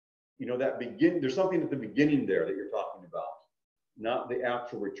 there's something at the beginning there that you're talking about, not the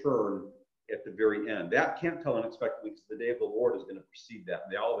actual return at the very end. That can't come unexpectedly because the day of the Lord is going to precede that.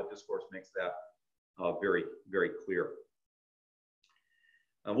 And the Olivet Discourse makes that very, very clear.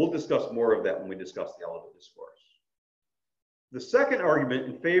 And we'll discuss more of that when we discuss the Olivet Discourse. The second argument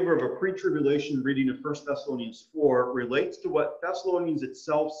in favor of a pre-tribulation reading of 1 Thessalonians 4 relates to what Thessalonians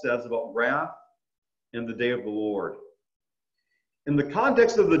itself says about wrath and the day of the Lord. In the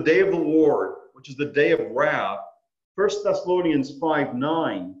context of the day of the Lord, which is the day of wrath, 1 Thessalonians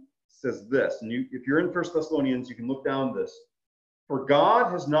 5:9 says this, and if you're in 1 Thessalonians, you can look down this. For God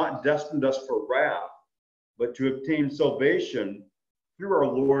has not destined us for wrath, but to obtain salvation through our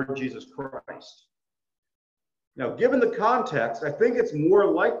Lord Jesus Christ. Now, given the context, I think it's more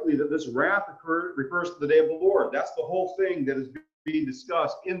likely that this wrath refers to the day of the Lord. That's the whole thing that is being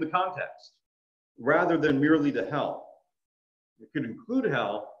discussed in the context, rather than merely to hell. It could include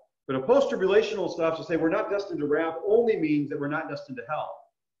hell, but a post-tribulational stuff to say we're not destined to wrath only means that we're not destined to hell.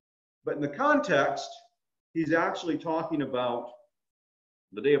 But in the context, he's actually talking about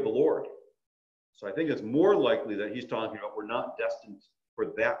the day of the Lord. So I think it's more likely that he's talking about we're not destined for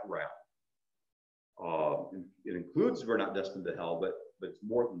that wrath. It includes we're not destined to hell, but it's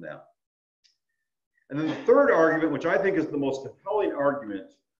more than that. And then the third argument, which I think is the most compelling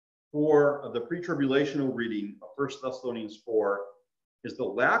argument for the pre-tribulational reading of 1 Thessalonians 4, is the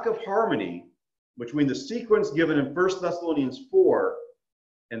lack of harmony between the sequence given in 1 Thessalonians 4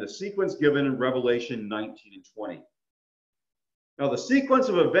 and the sequence given in Revelation 19 and 20. Now, the sequence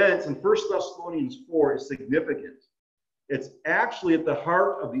of events in 1 Thessalonians 4 is significant. It's actually at the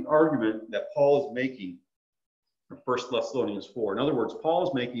heart of the argument that Paul is making in 1 Thessalonians 4. In other words, Paul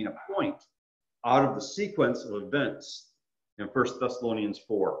is making a point out of the sequence of events in 1 Thessalonians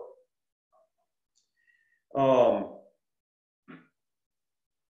 4.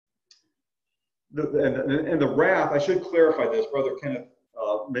 The wrath, I should clarify this. Brother Kenneth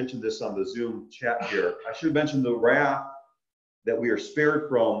mentioned this on the Zoom chat here. I should mention the wrath that we are spared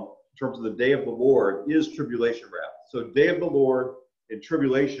from in terms of the day of the Lord is tribulation wrath. So day of the Lord and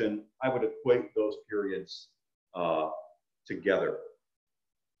tribulation, I would equate those periods together.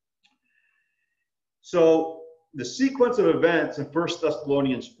 So the sequence of events in 1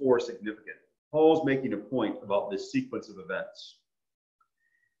 Thessalonians 4 is significant. Paul's making a point about this sequence of events.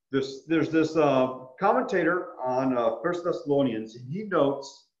 There's this commentator on 1 Thessalonians, and he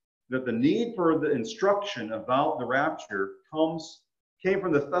notes that the need for the instruction about the rapture came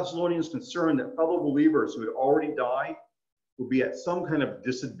from the Thessalonians' concern that fellow believers who had already died would be at some kind of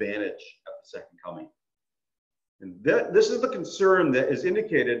disadvantage at the second coming. And this is the concern that is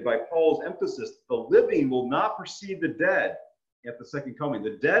indicated by Paul's emphasis. The living will not precede the dead at the second coming.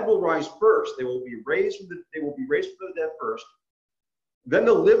 The dead will rise first. They will be raised from the dead first. Then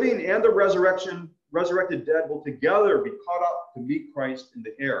the living and the resurrected dead will together be caught up to meet Christ in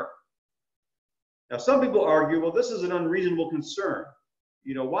the air. Now, some people argue, well, this is an unreasonable concern.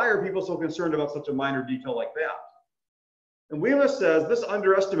 You know, why are people so concerned about such a minor detail like that? And Wheeler says this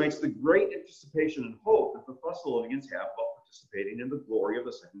underestimates the great anticipation and hope that the Thessalonians have about participating in the glory of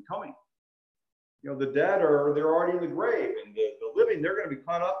the second coming. You know, the dead they're already in the grave, and the living, they're going to be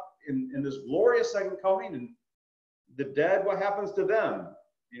caught up in this glorious second coming. And the dead, what happens to them?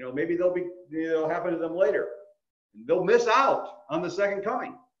 You know, maybe it'll happen to them later. And they'll miss out on the second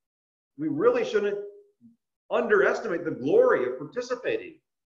coming. We really shouldn't underestimate the glory of participating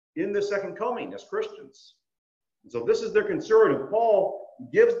in the second coming as Christians. And so this is their concern, and Paul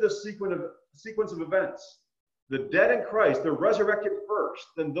gives this sequence of events. The dead in Christ, they're resurrected first.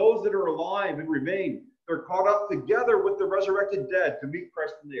 Then those that are alive and remain, they're caught up together with the resurrected dead to meet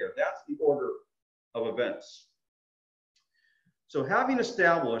Christ in the air. That's the order of events. So having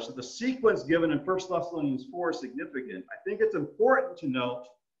established that the sequence given in 1 Thessalonians 4 is significant, I think it's important to note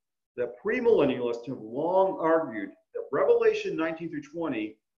that premillennialists have long argued that Revelation 19 through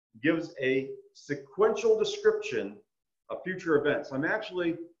 20 gives a sequential description of future events. I'll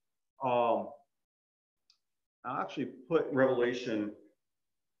actually put Revelation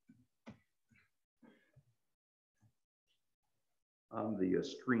on the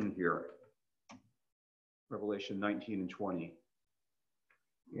screen here. Revelation 19 and 20.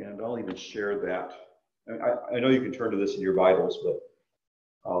 And I'll even share that. I know you can turn to this in your Bibles, but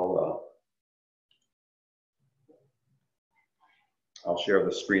I'll share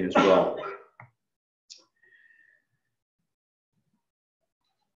the screen as well.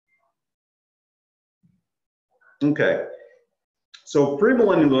 Okay. So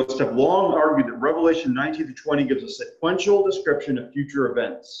premillennialists have long argued that Revelation 19 to 20 gives a sequential description of future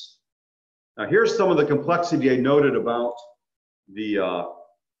events. Now, here's some of the complexity I noted about the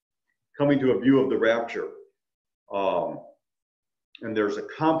coming to a view of the rapture. And there's a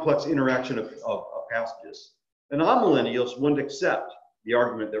complex interaction of passages. And non-millennials wouldn't accept the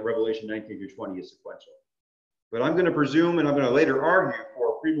argument that Revelation 19 through 20 is sequential. But I'm going to presume, and I'm going to later argue for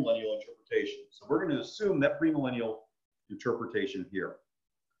a premillennial interpretation. So we're going to assume that premillennial interpretation here.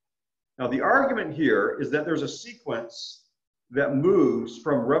 Now, the argument here is that there's a sequence that moves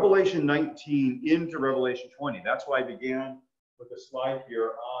from Revelation 19 into Revelation 20. That's why I began with a slide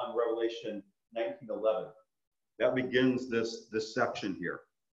here on Revelation 19:11. That begins this section here.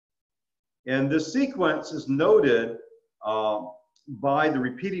 And this sequence is noted by the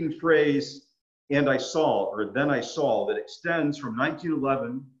repeating phrase, and I saw, or then I saw, that extends from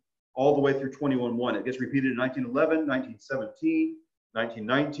 1911 all the way through 21:1. It gets repeated in 1911, 1917,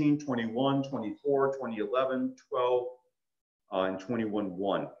 1919, 21, 24, 2011, 12, and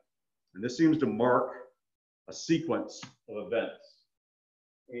 21:1. And this seems to mark a sequence of events.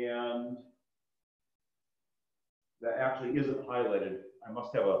 And that actually isn't highlighted. I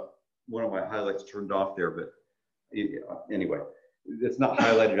must have a one of my highlights turned off there, but anyway, it's not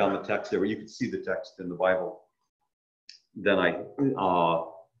highlighted on the text there, but you can see the text in the Bible. Then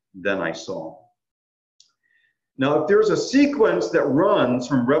I saw. Now, if there's a sequence that runs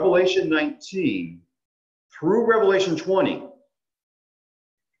from Revelation 19 through Revelation 20,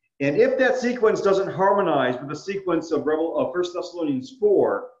 and if that sequence doesn't harmonize with the sequence of 1 Thessalonians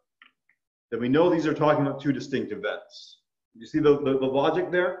 4, then we know these are talking about two distinct events. You see the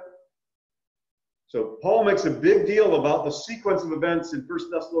logic there? So Paul makes a big deal about the sequence of events in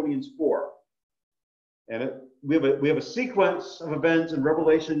 1 Thessalonians 4. And we have a sequence of events in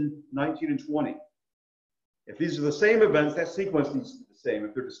Revelation 19 and 20. If these are the same events, that sequence needs to be the same.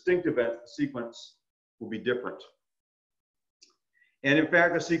 If they're distinct events, the sequence will be different. And in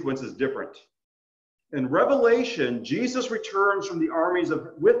fact, the sequence is different. In Revelation, Jesus returns from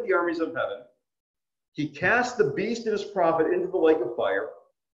with the armies of heaven. He casts the beast and his prophet into the lake of fire.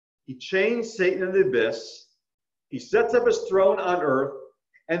 He chains Satan in the abyss. He sets up his throne on earth.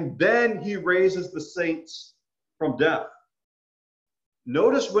 And then he raises the saints from death.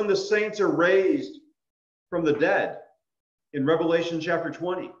 Notice when the saints are raised from the dead in Revelation chapter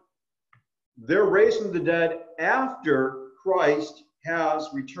 20. They're raised from the dead after Christ has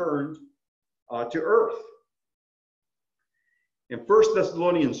returned to earth. In 1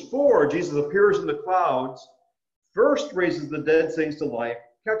 Thessalonians 4, Jesus appears in the clouds, first raises the dead saints to life,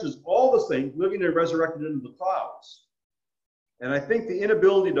 catches all the saints living and resurrected into the clouds. And I think the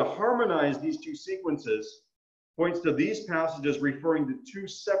inability to harmonize these two sequences points to these passages referring to two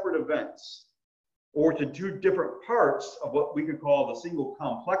separate events, or to two different parts of what we could call the single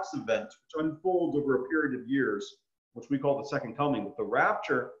complex event, which unfolds over a period of years, which we call the second coming, with the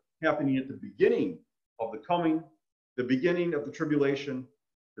rapture happening at the beginning of the coming, the beginning of the tribulation,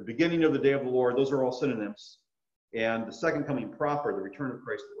 the beginning of the day of the Lord. Those are all synonyms. And the second coming proper, the return of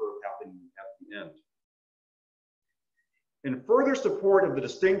Christ to earth, happening at the end. In further support of the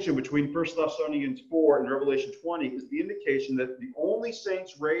distinction between 1 Thessalonians 4 and Revelation 20 is the indication that the only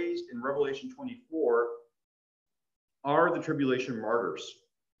saints raised in Revelation 24 are the tribulation martyrs.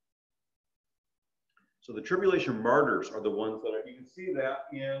 So the tribulation martyrs are the ones that you can see that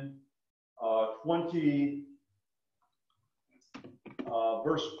in 20,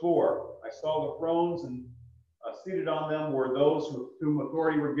 verse 4. I saw the thrones, and seated on them were those whom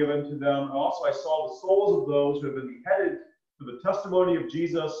authority were given to them. And also I saw the souls of those who have been beheaded for the testimony of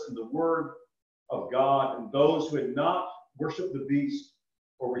Jesus and the word of God, and those who had not worshipped the beast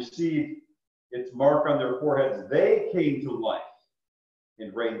or received its mark on their foreheads. They came to life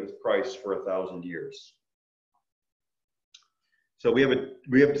and reigned with Christ for 1,000 years. So we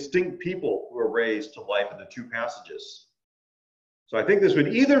have distinct people who are raised to life in the two passages. So I think this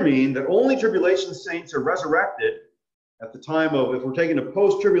would either mean that only tribulation saints are resurrected at the time of, if we're taking a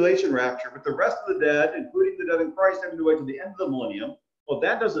post-tribulation rapture, with the rest of the dead, including the dead in Christ, having to wait to the end of the millennium. Well,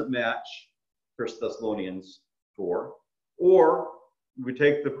 that doesn't match 1 Thessalonians 4. Or we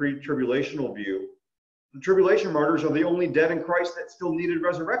take the pre-tribulational view. The tribulation martyrs are the only dead in Christ that still needed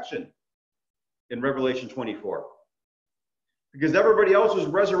resurrection in Revelation 24. Because everybody else was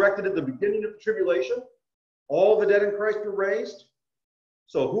resurrected at the beginning of the tribulation. All the dead in Christ were raised.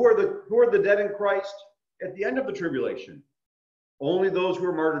 So who are the dead in Christ at the end of the tribulation? Only those who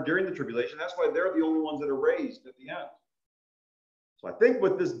were martyred during the tribulation. That's why they're the only ones that are raised at the end. So I think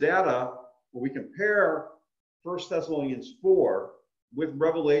with this data, when we compare 1 Thessalonians 4 with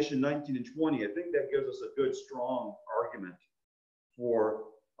Revelation 19 and 20, I think that gives us a good, strong argument for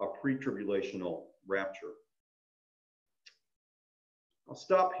a pre-tribulational rapture. I'll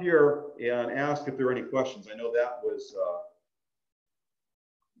stop here and ask if there are any questions. I know that was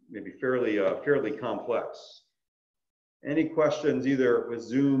maybe fairly complex. Any questions either with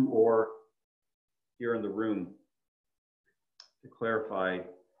Zoom or here in the room to clarify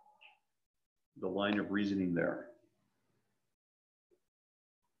the line of reasoning there?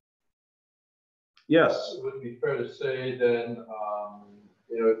 Yes. It would be fair to say then,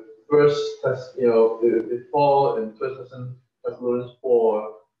 if Paul in 1 Thessalonians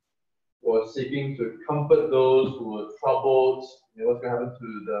 4 was seeking to comfort those who were troubled, what's going to happen to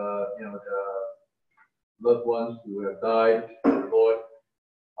the loved ones who have died, Lord,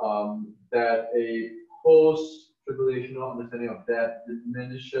 that a post-tribulational understanding of that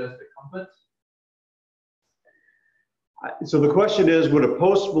diminishes the comfort. So the question is, would a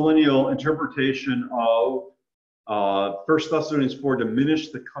post-millennial interpretation of 1 Thessalonians 4 diminish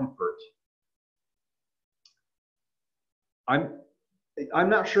the comfort? I'm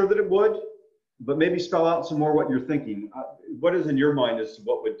not sure that it would, but maybe spell out some more what you're thinking. What is in your mind as to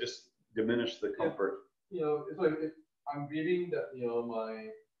what would just diminish the comfort? It's like if I'm reading that,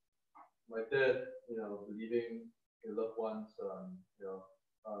 my dad, believing in loved ones,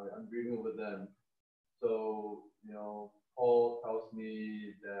 I'm grieving over them. So, Paul tells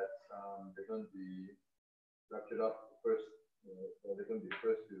me that they're going to be raptured up first. They're going to be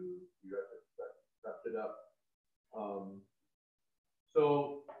first to be raptured up.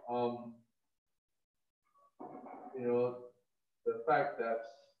 The fact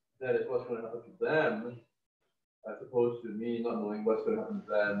that is what's going to happen to them, as opposed to me not knowing what's going to happen to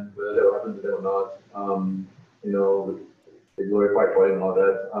them, whether that will happen to them or not, the glorified body and all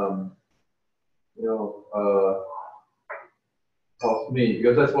that, helps me,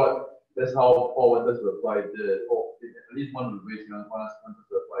 because that's how Paul wanted to apply this, or at least one of the ways he wanted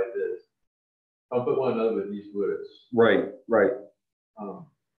to apply this. Comfort one another with these words. Right.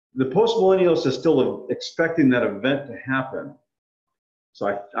 The postmillennialist is still expecting that event to happen.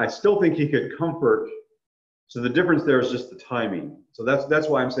 So I still think he could comfort. So the difference there is just the timing. So that's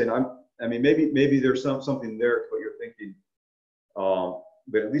why I'm saying maybe there's something there to what you're thinking.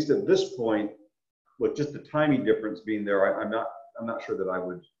 But at least at this point, with just the timing difference being there, I'm not sure that I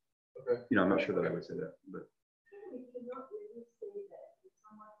would. Okay. I'm not sure that I would say that. But.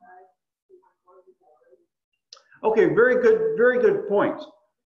 Okay, very good point.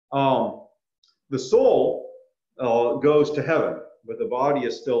 The soul goes to heaven, but the body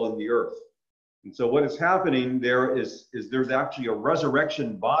is still in the earth. And so what is happening there is there's actually a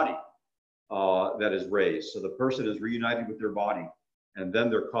resurrection body that is raised. So the person is reunited with their body, and then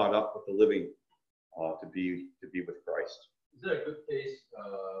they're caught up with the living to be with Christ. Is there a good case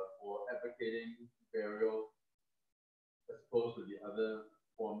for advocating burial as opposed to the other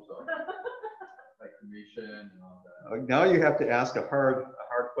forms of like cremation and all that? Now you have to ask a hard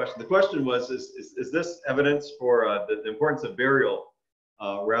question. The question was: is this evidence for the importance of burial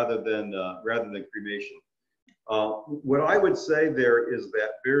rather than cremation? What I would say there is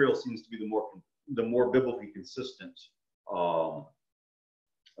that burial seems to be the more biblically consistent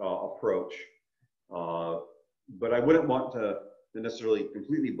approach. But I wouldn't want to necessarily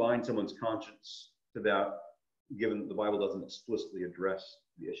completely bind someone's conscience to that, given the Bible doesn't explicitly address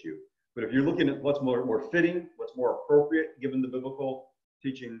the issue. But if you're looking at what's more fitting, what's more appropriate, given the biblical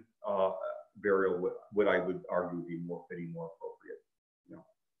teaching, burial what I would argue would be more fitting, more appropriate.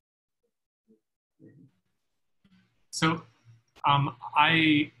 So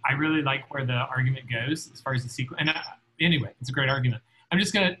I really like where the argument goes as far as the sequence. And anyway, it's a great argument. I'm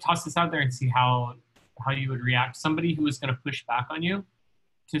just going to toss this out there and see how you would react. Somebody who is going to push back on you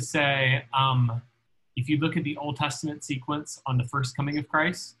to say, if you look at the Old Testament sequence on the first coming of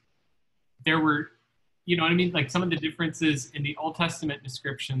Christ, there were, you know what I mean? Like some of the differences in the Old Testament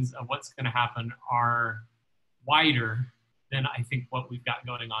descriptions of what's going to happen are wider than I think what we've got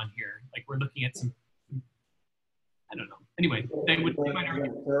going on here. Like we're looking at some, I don't know. Anyway, they might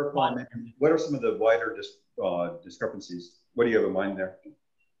argue. What are some of the wider discrepancies? What do you have in mind there?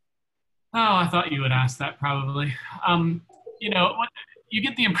 Oh, I thought you would ask that probably. You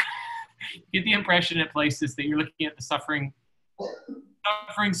get the impression at places that you're looking at the suffering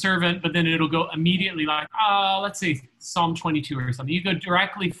servant, but then it'll go immediately like, let's say Psalm 22 or something. You go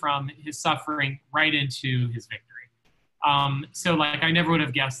directly from his suffering right into his victory. So like I never would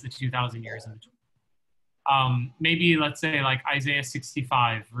have guessed the 2,000 years in between. Maybe let's say like Isaiah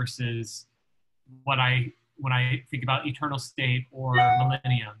 65 versus when I think about eternal state or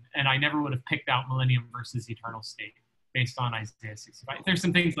millennium, and I never would have picked out millennium versus eternal state based on Isaiah 65. There's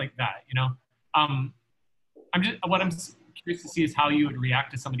some things like that, I'm curious to see is how you would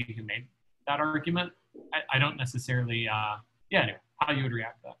react to somebody who made that argument. I don't necessarily, anyway, how you would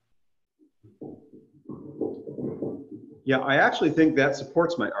react to that. Yeah, I actually think that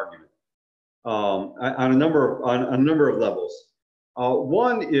supports my argument on a number of levels.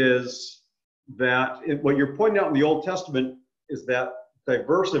 One is that what you're pointing out in the Old Testament is that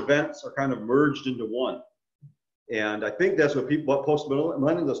diverse events are kind of merged into one. And I think that's what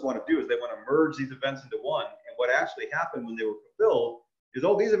postmillennialists want to do, is they want to merge these events into one. And what actually happened when they were fulfilled is,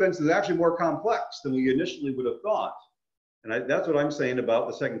 these events is actually more complex than we initially would have thought. And that's what I'm saying about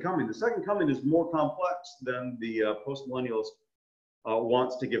the second coming. The second coming is more complex than the postmillennialist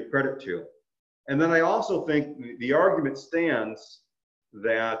wants to give credit to. And then I also think the argument stands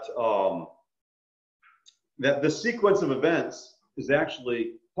that that the sequence of events is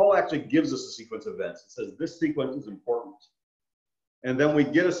actually, Paul actually gives us a sequence of events. It says this sequence is important. And then we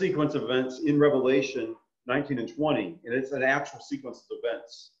get a sequence of events in Revelation 19 and 20, and it's an actual sequence of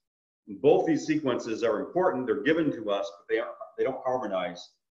events. And both these sequences are important. They're given to us, but they don't harmonize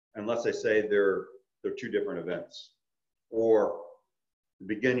unless they say they're two different events, or the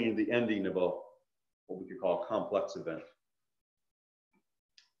beginning and the ending of what we could call a complex event.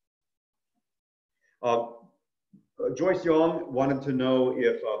 Joyce Young wanted to know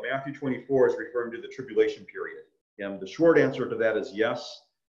if Matthew 24 is referring to the tribulation period. And the short answer to that is yes.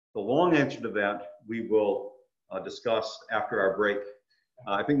 The long answer to that we will discuss after our break.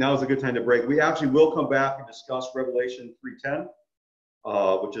 I think now is a good time to break. We actually will come back and discuss Revelation 3:10,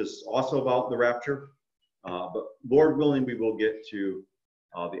 which is also about the rapture. But Lord willing, we will get to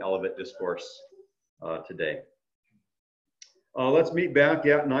the Olivet Discourse today. Let's meet back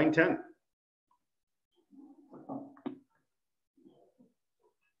at 9:10.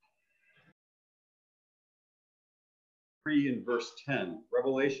 3 and verse 10.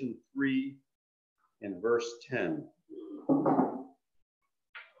 Revelation 3 and verse 10.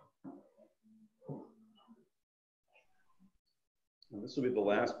 And this will be the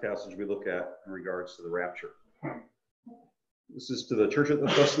last passage we look at in regards to the rapture. This is to the church of the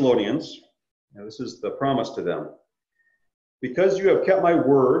Thessalonians, and this is the promise to them. Because you have kept my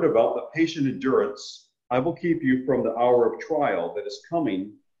word about the patient endurance, I will keep you from the hour of trial that is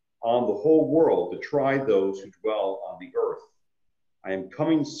coming on the whole world to try those who dwell on the earth. I am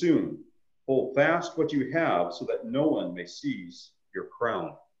coming soon. Hold fast what you have so that no one may seize your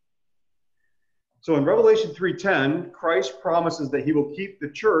crown. So in Revelation 3:10, Christ promises that he will keep the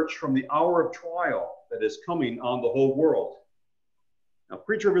church from the hour of trial that is coming on the whole world. Now,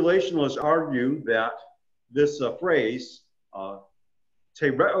 pre-tribulationists argue that this phrase,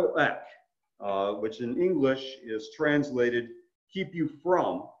 tereo ek, which in English is translated keep you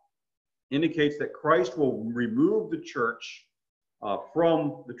from, indicates that Christ will remove the church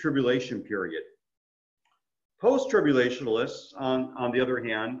from the tribulation period. Post-tribulationists, on the other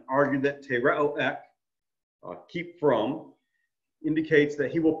hand, argue that tereo ek, keep from, indicates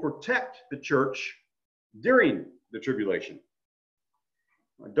that he will protect the church during the tribulation.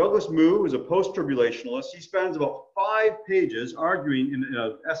 Douglas Moo is a post-tribulationalist. He spends about 5 pages arguing in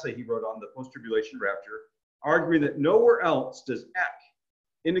an essay he wrote on the post-tribulation rapture, arguing that nowhere else does ek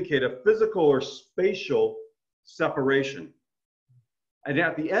indicate a physical or spatial separation. And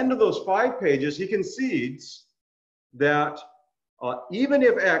at the end of those 5 pages, he concedes that even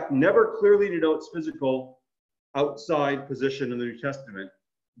if ek never clearly denotes physical outside position in the New Testament,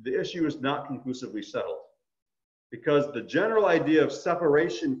 the issue is not conclusively settled, because the general idea of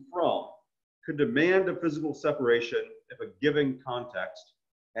separation from could demand a physical separation if a given context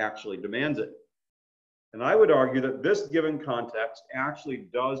actually demands it. And I would argue that this given context actually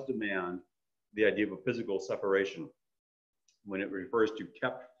does demand the idea of a physical separation when it refers to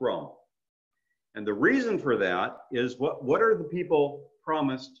kept from. And the reason for that is what are the people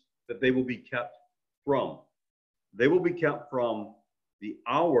promised that they will be kept from? They will be kept from the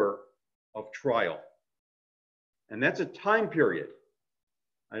hour of trial. And that's a time period.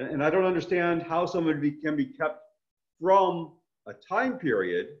 And I don't understand how somebody can be kept from a time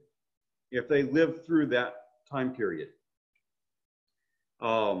period if they live through that time period.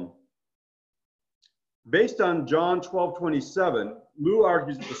 Based on John 12:27, Moo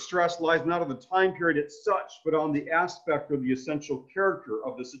argues that the stress lies not on the time period as such, but on the aspect or the essential character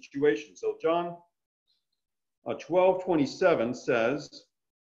of the situation. So John 12:27 says,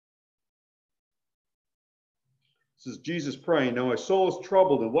 this is Jesus praying, "Now my soul is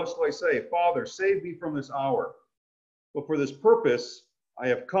troubled, and what shall I say? Father, save me from this hour. But for this purpose I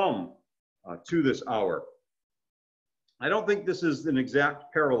have come to this hour." I don't think this is an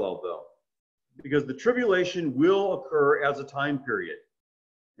exact parallel, though, because the tribulation will occur as a time period,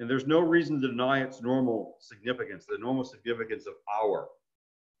 and there's no reason to deny its normal significance, the normal significance of hour.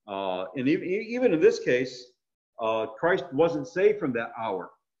 And even in this case, Christ wasn't saved from that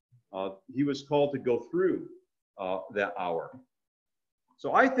hour. He was called to go through that hour.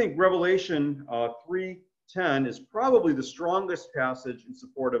 So I think Revelation 3:10 is probably the strongest passage in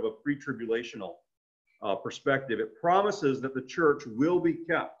support of a pre-tribulational perspective. It promises that the church will be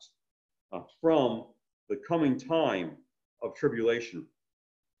kept from the coming time of tribulation.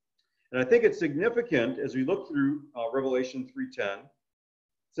 And I think it's significant as we look through Revelation 3:10. It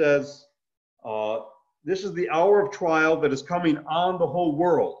says, this is the hour of trial that is coming on the whole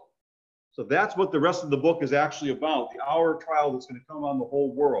world. So that's what the rest of the book is actually about, the hour of trial that's going to come on the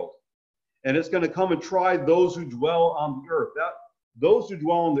whole world. And it's going to come and try those who dwell on the earth. Those who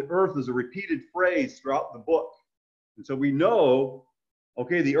dwell on the earth is a repeated phrase throughout the book. And so we know,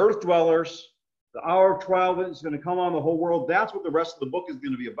 okay, the earth dwellers, the hour of trial that is going to come on the whole world, that's what the rest of the book is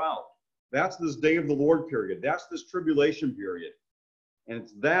going to be about. That's this day of the Lord period. That's this tribulation period. And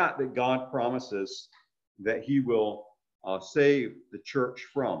it's that God promises that he will save the church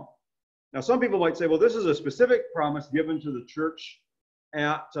from. Now, some people might say, well, this is a specific promise given to the church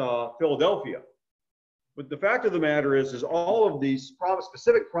at Philadelphia. But the fact of the matter is all of these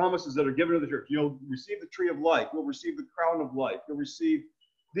specific promises that are given to the church, you'll receive the tree of life, you'll receive the crown of life, you'll receive,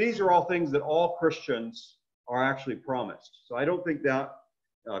 these are all things that all Christians are actually promised. So I don't think that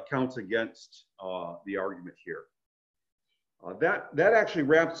counts against the argument here. That actually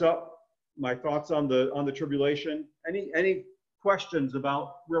wraps up my thoughts on the tribulation. Any questions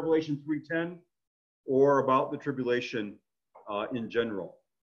about Revelation 3:10 or about the tribulation in general?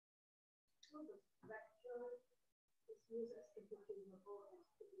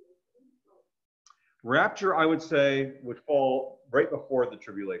 Rapture, I would say, would fall right before the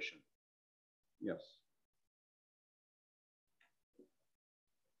tribulation. Yes.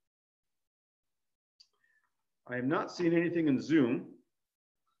 I have not seen anything in Zoom.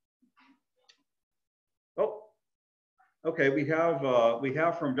 Oh, okay. We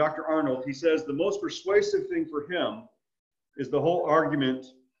have from Dr. Arnold. He says the most persuasive thing for him is the whole argument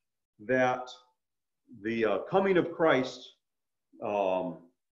that the coming of Christ.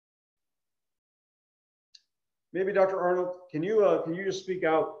 Maybe Dr. Arnold, can you just speak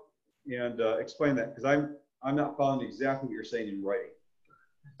out and explain that, because I'm not following exactly what you're saying in writing.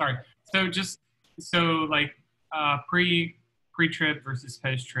 Sorry. So like pre-trib versus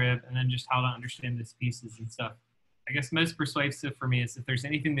post-trib, and then just how to understand these pieces and stuff. I guess most persuasive for me is if there's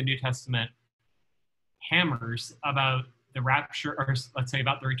anything the New Testament hammers about the rapture, or let's say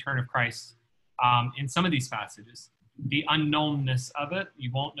about the return of Christ, in some of these passages, the unknownness of it,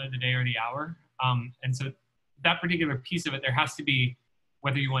 you won't know the day or the hour. And so that particular piece of it, there has to be,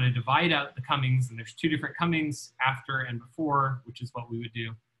 whether you want to divide out the comings, and there's two different comings, after and before, which is what we would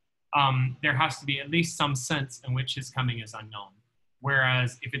do. There has to be at least some sense in which his coming is unknown.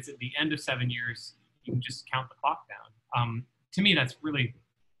 Whereas if it's at the end of 7 years, you can just count the clock down. To me, that's really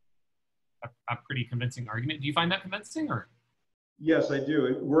a pretty convincing argument. Do you find that convincing, or? Yes, I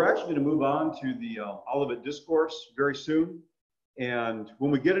do. We're actually going to move on to the Olivet Discourse very soon. And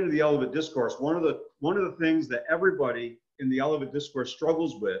when we get into the Olivet Discourse, one of the things that everybody in the Olivet Discourse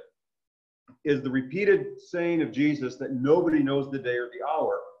struggles with is the repeated saying of Jesus that nobody knows the day or the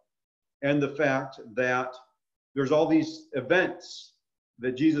hour, and the fact that there's all these events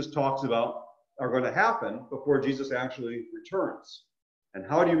that Jesus talks about are going to happen before Jesus actually returns. And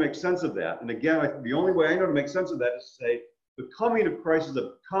how do you make sense of that? And again, the only way I know to make sense of that is to say the coming of Christ is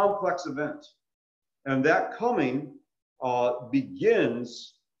a complex event. And that coming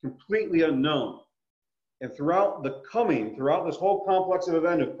begins completely unknown. And throughout this whole complex of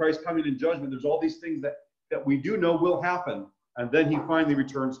event of Christ coming in judgment, there's all these things that we do know will happen, and then he finally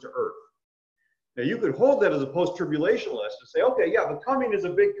returns to earth. Now, you could hold that as a post-tribulationalist and say, okay, yeah, the coming is a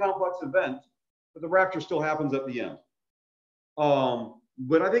big complex event, but the rapture still happens at the end.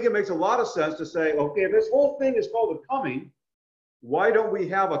 But I think it makes a lot of sense to say, okay, if this whole thing is called the coming, why don't we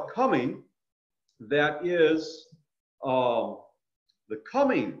have a coming that is the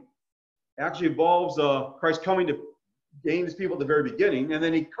coming actually involves Christ coming to gain his people at the very beginning, and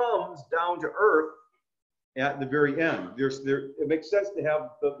then he comes down to earth at the very end. It makes sense to have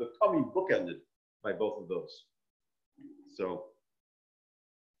the coming bookended by both of those. So,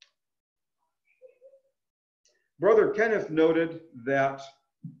 Brother Kenneth noted that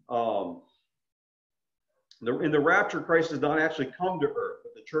in the rapture, Christ does not actually come to earth,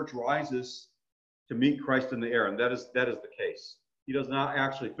 but the church rises to meet Christ in the air, and that is the case. He does not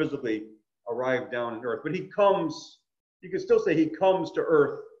actually physically arrive down on earth, but he comes. You can still say he comes to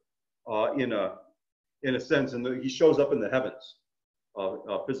earth in a sense, and he shows up in the heavens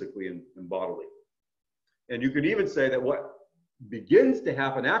physically and bodily. And you could even say that what begins to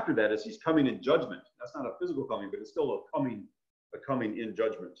happen after that is he's coming in judgment. That's not a physical coming, but it's still a coming in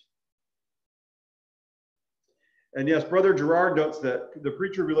judgment. And yes, Brother Gerard notes that the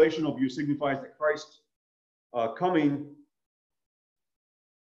pre-tribulational view signifies that Christ coming,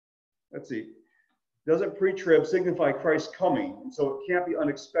 let's see, doesn't pre-trib signify Christ coming, and so it can't be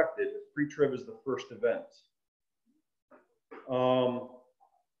unexpected if pre-trib is the first event.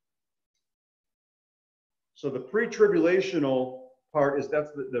 So the pre-tribulational part is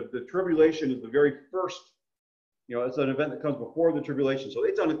the tribulation is the very first, it's an event that comes before the tribulation, so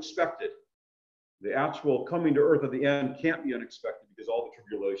it's unexpected. The actual coming to earth at the end can't be unexpected because all the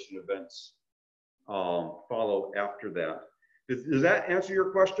tribulation events follow after that. Does that answer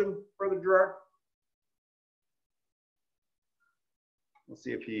your question, Brother Gerard? Let's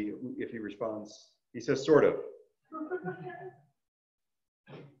see if he responds. He says sort of.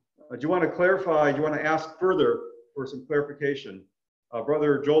 Do you want to clarify? Do you want to ask further for some clarification?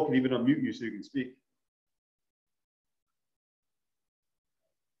 Brother Joel can even unmute you so you can speak.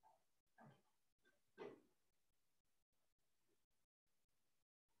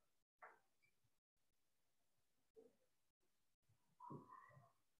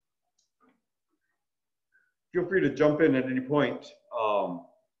 feel free to jump in at any point. Oh,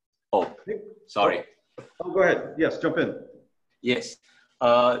 sorry. Oh, go ahead. Yes, jump in. Yes.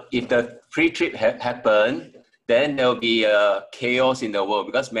 If the pre-trib happen, then there will be chaos in the world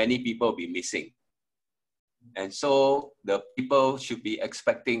because many people will be missing. And so the people should be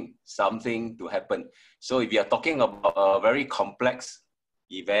expecting something to happen. So if you are talking about a very complex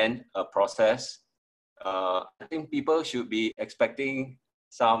event, a process, I think people should be expecting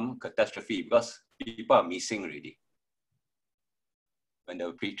some catastrophe because people are missing already when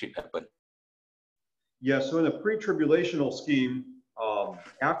the pre-trib happen. Yeah, so in a pre-tribulational scheme,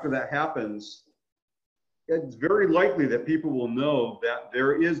 after that happens, it's very likely that people will know that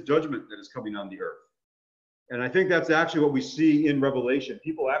there is judgment that is coming on the earth. And I think that's actually what we see in Revelation.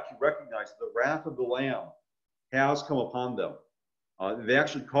 People actually recognize the wrath of the Lamb has come upon them. They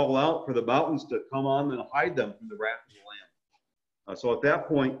actually call out for the mountains to come on and hide them from the wrath of the Lamb. So at that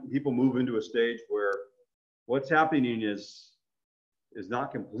point, people move into a stage where what's happening is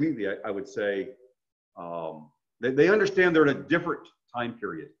not completely, I would say, they understand they're in a different time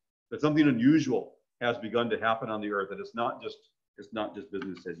period, that something unusual has begun to happen on the earth, that it's not just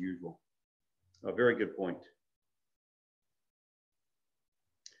business as usual. A very good point.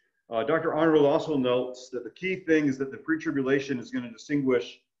 Dr. Arnold also notes that the key thing is that the pre-tribulation is going to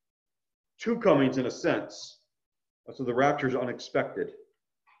distinguish two comings in a sense. So the rapture is unexpected.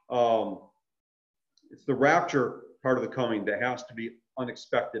 It's the rapture part of the coming that has to be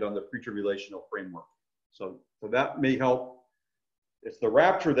unexpected on the pre-tribulational framework. So that may help. It's the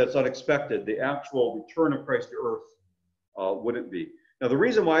rapture that's unexpected. The actual return of Christ to earth wouldn't be. Now, the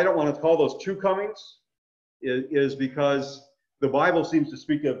reason why I don't want to call those two comings is because the Bible seems to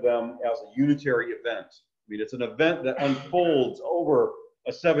speak of them as a unitary event. I mean, it's an event that unfolds over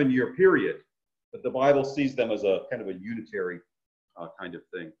a 7-year period, but the Bible sees them as a kind of a unitary kind of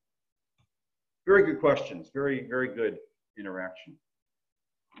thing. Very good questions. Very, very good interaction.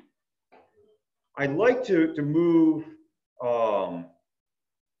 I'd like to move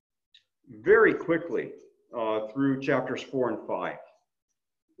very quickly through chapters 4 and 5,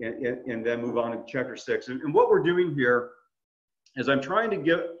 and then move on to chapter 6. And what we're doing here is I'm trying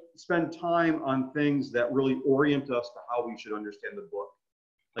to spend time on things that really orient us to how we should understand the book.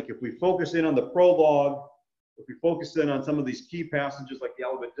 Like if we focus in on the prologue, if we focus in on some of these key passages like the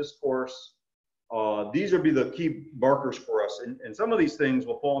Olivet Discourse, these will be the key markers for us. And some of these things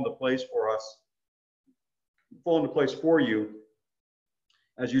will fall into place for us, fall into place for you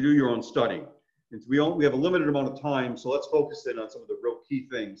as you do your own study. And we have a limited amount of time, so let's focus in on some of the real key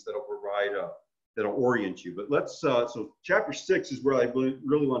things that'll provide, that'll orient you. But let's, so chapter 6 is where I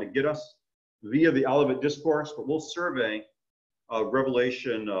really want to get us via the Olivet Discourse, but we'll survey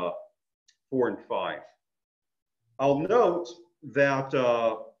Revelation 4 and 5. I'll note that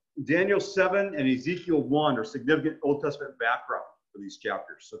Daniel 7 and Ezekiel 1 are significant Old Testament background for these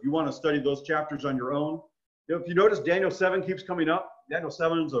chapters. So if you want to study those chapters on your own, if you notice Daniel 7 keeps coming up, Daniel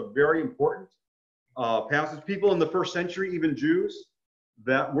 7 is a very important passage. People in the first century, even Jews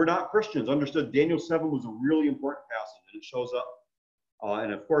that were not Christians, understood Daniel 7 was a really important passage, and it shows up.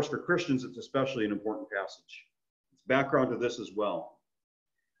 And of course, for Christians, it's especially an important passage. It's background to this as well.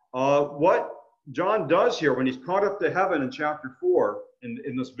 What John does here when he's caught up to heaven in chapter 4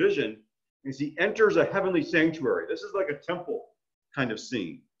 in this vision is he enters a heavenly sanctuary. This is like a temple kind of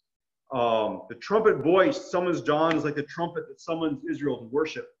scene. The trumpet voice summons John is like the trumpet that summons Israel to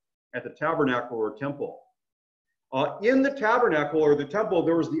worship at the tabernacle or temple. In the tabernacle or the temple,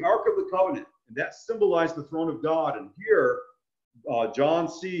 there was the Ark of the Covenant, and that symbolized the throne of God. And here, John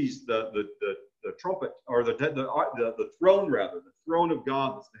sees the trumpet, or the throne rather, the throne of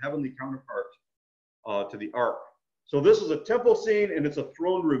God. That's the heavenly counterpart to the Ark. So this is a temple scene and it's a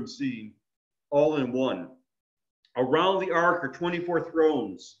throne room scene, all in one. Around the Ark are 24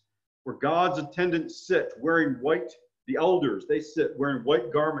 thrones, where God's attendants sit wearing white. The elders, they sit wearing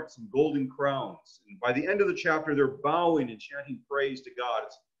white garments and golden crowns. And by the end of the chapter, they're bowing and chanting praise to God.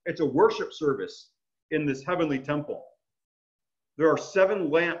 It's a worship service in this heavenly temple. There are 7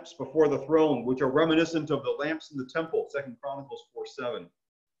 lamps before the throne, which are reminiscent of the lamps in the temple, 2 Chronicles 4:7.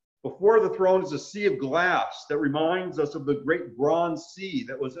 Before the throne is a sea of glass that reminds us of the great bronze sea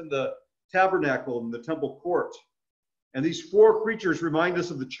that was in the tabernacle in the temple court. And these 4 creatures remind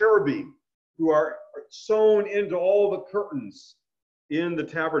us of the cherubim, who are sewn into all the curtains in the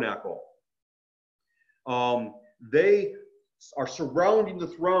tabernacle. They are surrounding the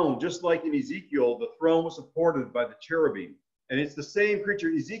throne, just like in Ezekiel, the throne was supported by the cherubim. And it's the same creature.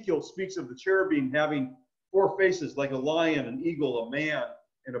 Ezekiel speaks of the cherubim having 4 faces, like a lion, an eagle, a man,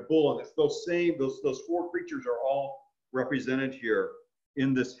 and a bull. And it's those 4 creatures are all represented here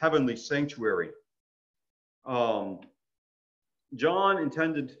in this heavenly sanctuary. John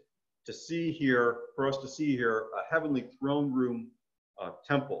intended to see here, for us to see here, a heavenly throne room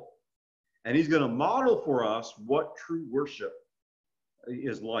temple. And he's going to model for us what true worship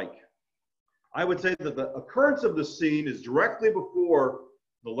is like. I would say that the occurrence of the scene is directly before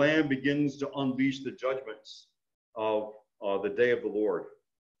the Lamb begins to unleash the judgments of the day of the Lord.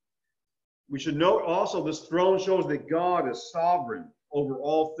 We should note also this throne shows that God is sovereign over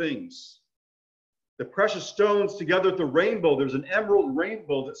all things. The precious stones together with the rainbow, there's an emerald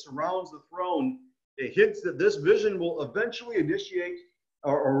rainbow that surrounds the throne. It hints that this vision will eventually initiate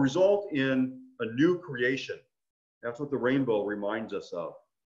or result in a new creation. That's what the rainbow reminds us of.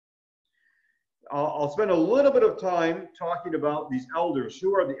 I'll spend a little bit of time talking about these elders.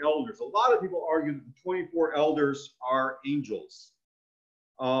 Who are the elders? A lot of people argue that the 24 elders are angels.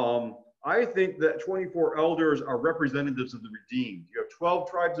 I think that 24 elders are representatives of the redeemed. You have 12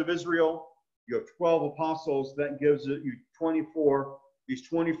 tribes of Israel. You have 12 apostles. That gives you 24. These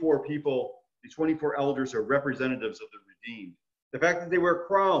 24 people, these 24 elders are representatives of the redeemed. The fact that they wear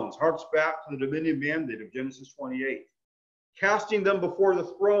crowns harks back to the dominion mandate of Genesis 28. Casting them before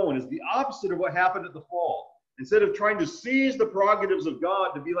the throne is the opposite of what happened at the fall. Instead of trying to seize the prerogatives of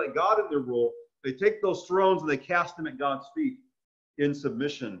God to be like God in their rule, they take those thrones and they cast them at God's feet in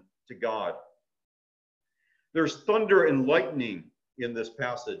submission to God. There's thunder and lightning in this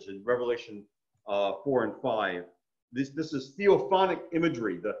passage in Revelation 4 and 5. This is theophanic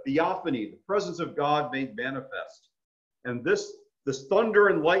imagery, the theophany, the presence of God made manifest. And this thunder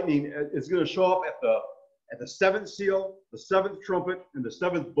and lightning is going to show up at the seventh seal, the seventh trumpet, and the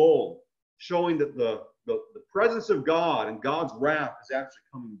seventh bowl, showing that the presence of God and God's wrath is actually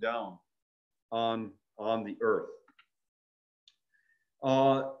coming down on the earth.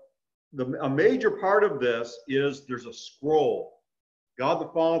 A major part of this is there's a scroll. God the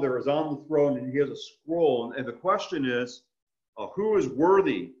Father is on the throne and he has a scroll. And the question is, who is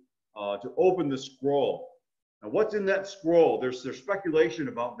worthy to open the scroll? Now, what's in that scroll? There's speculation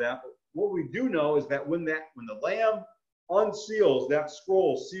about that. But what we do know is that when the Lamb unseals that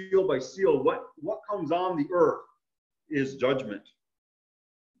scroll, seal by seal, what comes on the earth is judgment.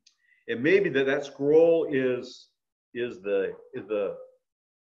 It may be that scroll is the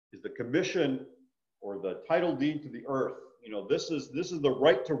commission or the title deed to the earth. You know, this is the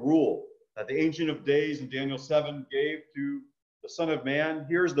right to rule that the Ancient of Days in Daniel 7 gave to the Son of Man.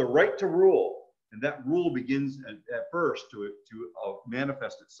 Here's the right to rule. And that rule begins at first to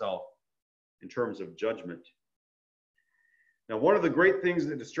manifest itself in terms of judgment. Now, one of the great things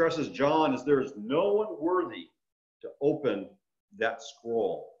that distresses John is there is no one worthy to open that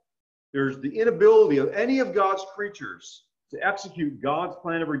scroll. There's the inability of any of God's creatures to execute God's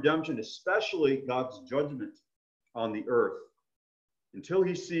plan of redemption, especially God's judgment on the earth, until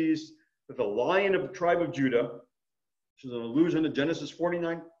he sees that the Lion of the tribe of Judah, which is an allusion to Genesis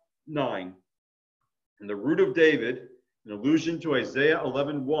 49:9, and the root of David, an allusion to Isaiah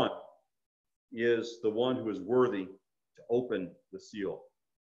 11:1, is the one who is worthy to open the seal.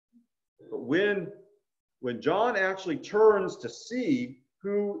 But when John actually turns to see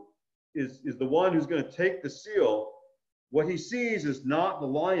who is the one who's going to take the seal, what he sees is not the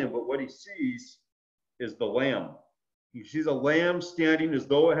lion, but what he sees is the lamb. He sees a lamb standing as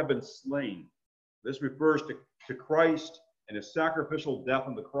though it had been slain. This refers to Christ and his sacrificial death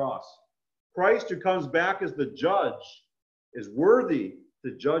on the cross. Christ, who comes back as the judge, is worthy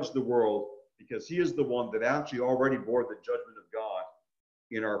to judge the world because he is the one that actually already bore the judgment of God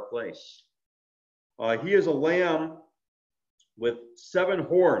in our place. He is a lamb with 7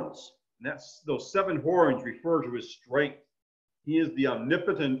 horns. And those 7 horns refer to his strength. He is the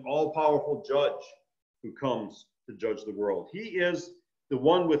omnipotent, all-powerful judge who comes to judge the world. He is the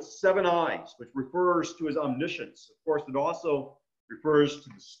one with 7 eyes, which refers to his omniscience. Of course, it also refers to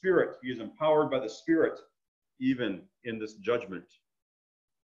the Spirit. He is empowered by the Spirit, even in this judgment.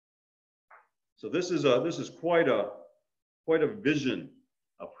 So this is quite a vision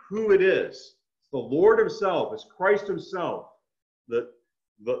of who it is. It's the Lord himself, it's Christ himself, the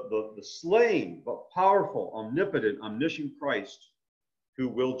slain but powerful, omnipotent, omniscient Christ who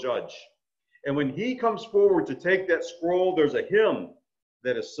will judge. And when he comes forward to take that scroll, there's a hymn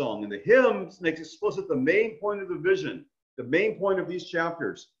that is sung. And the hymn makes explicit the main point of the vision, the main point of these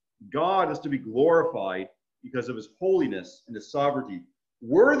chapters. God is to be glorified because of his holiness and his sovereignty.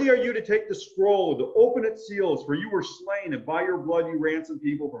 Worthy are you to take the scroll, to open its seals, for you were slain, and by your blood you ransomed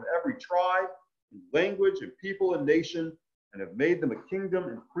people from every tribe, and language, and people, and nation, and have made them a kingdom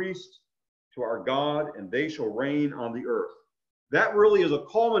and priests to our God, and they shall reign on the earth. That really is a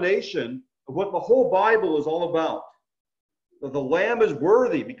culmination of what the whole Bible is all about. that the Lamb is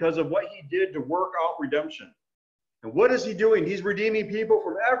worthy because of what he did to work out redemption. And what is he doing? He's redeeming people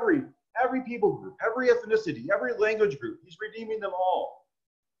from every people group, every ethnicity, every language group. He's redeeming them all.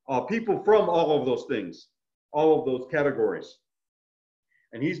 People from all of those things, all of those categories.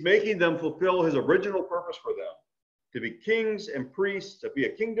 And he's making them fulfill his original purpose for them, to be kings and priests, to be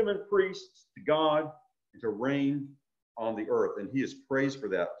a kingdom and priests to God, and to reign on the earth. And he is praised for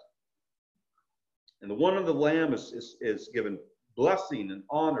that. And the one of the Lamb is given blessing and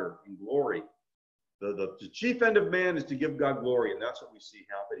honor and glory. The chief end of man is to give God glory, and that's what we see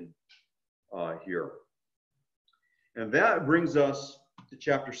happening here. And that brings us to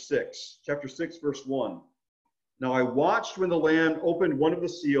chapter 6. Chapter 6, verse 1. Now I watched when the Lamb opened one of the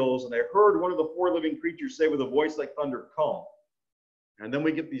seals, and I heard one of the four living creatures say with a voice like thunder, "Come." And then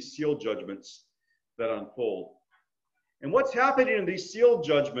we get these seal judgments that unfold. And what's happening in these seal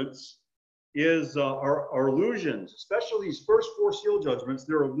judgments is are allusions, especially these first four seal judgments.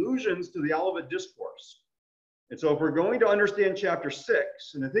 They're allusions to the Olivet Discourse. And so if we're going to understand chapter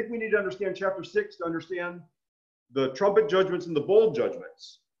 6, and I think we need to understand chapter 6 to understand the trumpet judgments and the bowl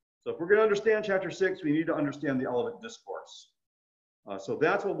judgments. So if we're going to understand chapter 6, we need to understand the Olivet Discourse. So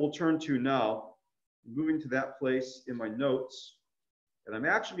that's what we'll turn to now. I'm moving to that place in my notes. And I'm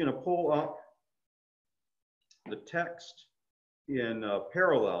actually going to pull up the text in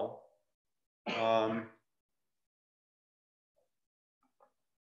parallel.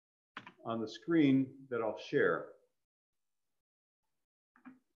 On the screen that I'll share.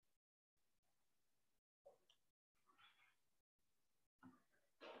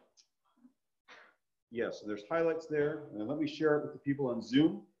 Yes, there's highlights there, and let me share it with the people on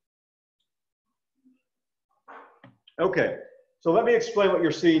Zoom. Okay, so let me explain what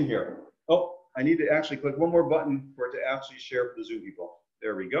you're seeing here. Oh, I need to actually click one more button for it to actually share for the Zoom people.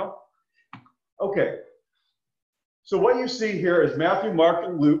 There we go. Okay, so what you see here is Matthew, Mark,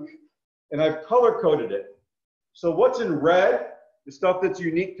 and Luke, and I've color-coded it. So what's in red is stuff that's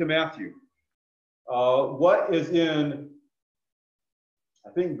unique to Matthew. What is in,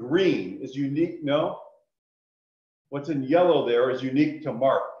 I think, green is unique, no? What's in yellow there is unique to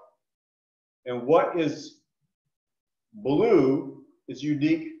Mark. And what is blue is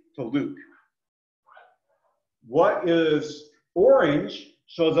unique to Luke. What is orange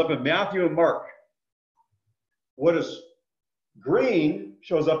shows up in Matthew and Mark. What is green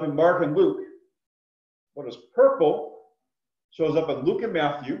shows up in Mark and Luke. What is purple shows up in Luke and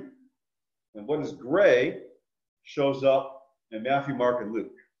Matthew. And what is gray shows up in Matthew, Mark, and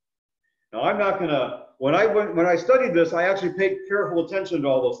Luke. Now I'm not gonna, when I studied this, I actually paid careful attention to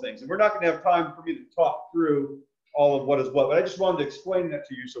all those things. And we're not gonna have time for me to talk through all of what is what, but I just wanted to explain that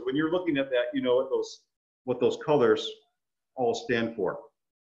to you. So when you're looking at that, you know what those colors all stand for.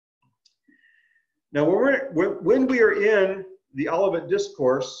 Now, when we are in the Olivet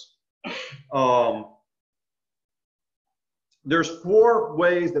Discourse, there's four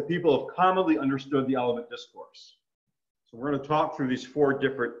ways that people have commonly understood the Olivet Discourse. So we're going to talk through these four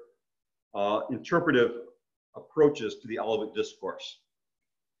different interpretive approaches to the Olivet Discourse.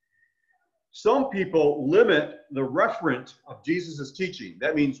 Some people limit the referent of Jesus' teaching.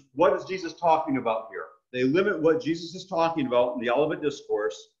 That means, what is Jesus talking about here? They limit what Jesus is talking about in the Olivet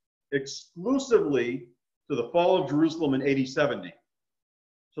Discourse exclusively to the fall of Jerusalem in AD 70.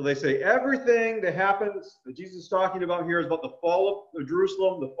 So they say everything that happens that Jesus is talking about here is about the fall of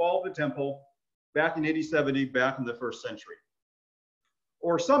Jerusalem, the fall of the temple, back in AD 70, back in the first century.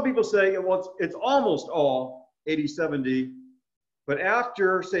 Or some people say, well, it's almost all AD 70, but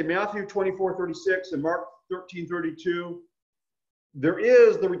after, say, Matthew 24:36 and Mark 13:32, there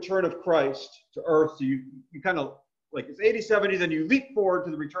is the return of Christ to earth. So you kind of, like, it's AD 70, then you leap forward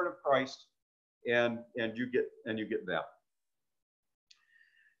to the return of Christ, and you get that.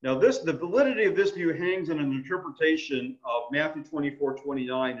 Now, the validity of this view hangs on an interpretation of Matthew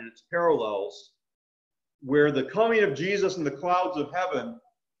 24:29 and its parallels, where the coming of Jesus in the clouds of heaven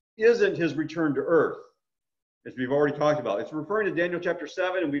isn't his return to earth, as we've already talked about. It's referring to Daniel chapter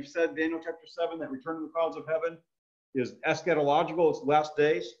 7, and we've said Daniel chapter 7, that return to the clouds of heaven is eschatological, it's last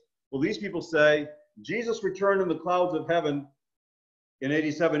days. Well, these people say Jesus returned in the clouds of heaven in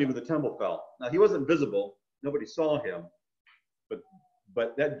AD 70 when the temple fell. Now, he wasn't visible. Nobody saw him.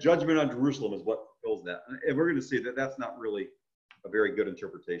 But that judgment on Jerusalem is what fulfills that. And we're going to see that that's not really a very good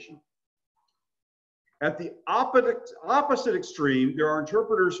interpretation. At the opposite extreme, there are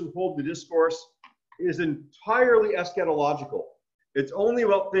interpreters who hold the discourse is entirely eschatological. It's only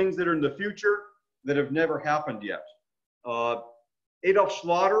about things that are in the future that have never happened yet. Adolf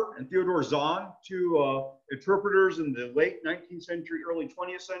Schlatter and Theodor Zahn, two interpreters in the late 19th century, early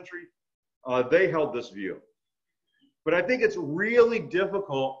 20th century, they held this view. But I think it's really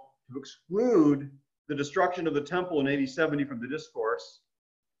difficult to exclude the destruction of the temple in AD 70 from the discourse,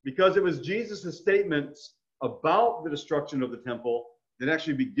 because it was Jesus' statements about the destruction of the temple that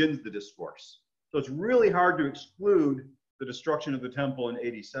actually begins the discourse. So it's really hard to exclude the destruction of the temple in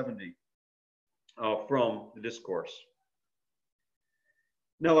AD 70 from the discourse.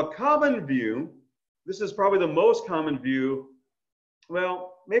 Now, a common view, this is probably the most common view,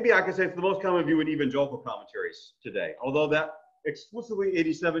 well, maybe I could say it's the most common view in evangelical commentaries today, although that exclusively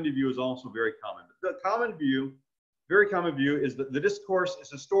AD 70 view is also very common. The common view, very common view, is that the discourse is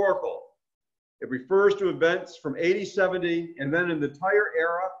historical. It refers to events from AD 70 and then an entire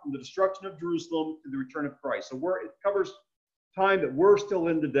era from the destruction of Jerusalem to the return of Christ. So it covers time that we're still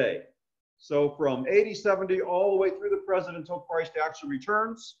in today. So from AD 70 all the way through the present until Christ actually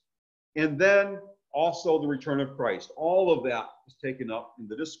returns, and then also the return of Christ. All of that is taken up in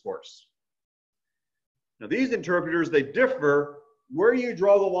the discourse. Now these interpreters, they differ where you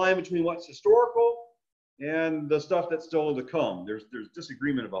draw the line between what's historical and the stuff that's still to come. There's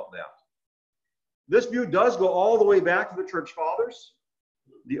disagreement about that. This view does go all the way back to the church fathers.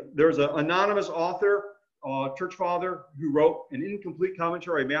 There's an anonymous author, church father, who wrote an incomplete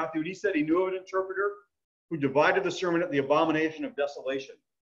commentary on Matthew, and he said he knew of an interpreter who divided the sermon at the abomination of desolation.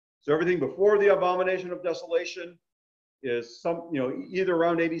 So everything before the abomination of desolation is either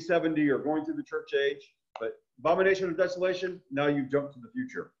around AD 70 or going through the church age. But abomination of desolation, now you jump to the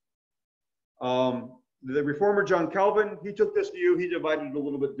future. The reformer John Calvin, he took this view, he divided it a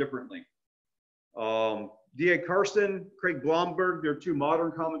little bit differently. D.A. Carson, Craig Blomberg, they're two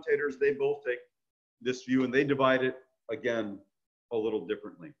modern commentators. They both take this view and they divide it, again, a little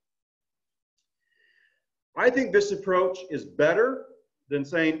differently. I think this approach is better than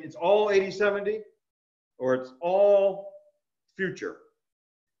saying it's all AD 70 or it's all future.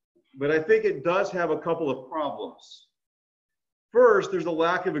 But I think it does have a couple of problems. First, there's a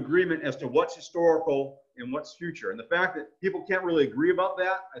lack of agreement as to what's historical and what's future. And the fact that people can't really agree about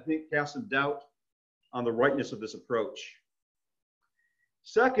that, I think, casts some doubt on the rightness of this approach.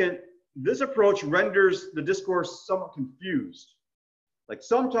 Second, this approach renders the discourse somewhat confused. Like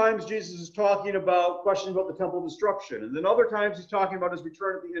sometimes Jesus is talking about questions about the temple destruction, and then other times he's talking about his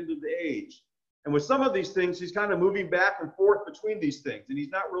return at the end of the age. And with some of these things, he's kind of moving back and forth between these things, and he's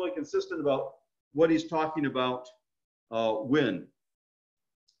not really consistent about what he's talking about when.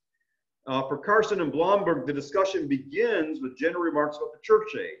 For Carson and Blomberg, the discussion begins with general remarks about the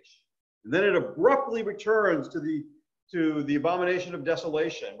church age. And then it abruptly returns to the abomination of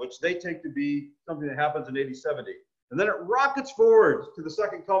desolation, which they take to be something that happens in AD 70. And then it rockets forward to the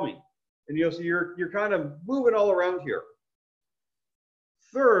second coming. And so you're kind of moving all around here.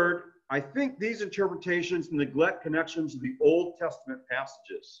 Third, I think these interpretations neglect connections to the Old Testament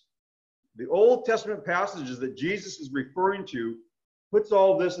passages. The Old Testament passages that Jesus is referring to puts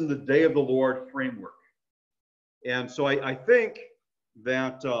all this in the day of the Lord framework. And so I think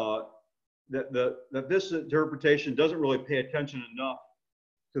that that this interpretation doesn't really pay attention enough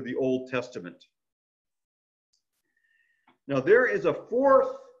to the Old Testament. Now, there is a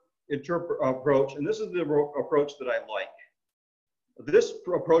fourth approach, and this is the approach that I like. This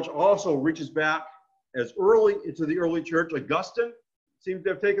approach also reaches back as early into the early church. Augustine seems to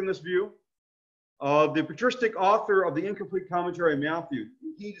have taken this view. The patristic author of the incomplete commentary on Matthew,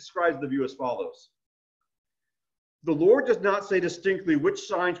 he describes the view as follows. The Lord does not say distinctly which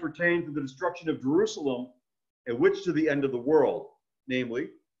signs pertain to the destruction of Jerusalem and which to the end of the world, namely,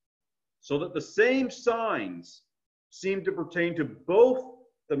 so that the same signs seem to pertain to both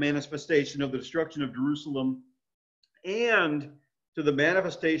the manifestation of the destruction of Jerusalem and to the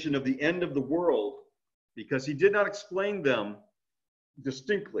manifestation of the end of the world, because he did not explain them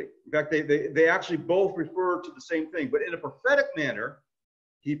distinctly. In fact, they actually both refer to the same thing, but in a prophetic manner,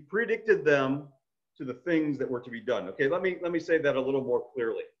 he predicted them to the things that were to be done. Okay, let me say that a little more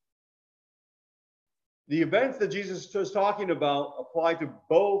clearly. The events that Jesus was talking about apply to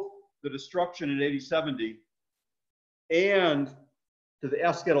both the destruction in AD 70 and to the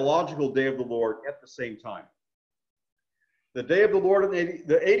eschatological day of the Lord at the same time. The day of the Lord,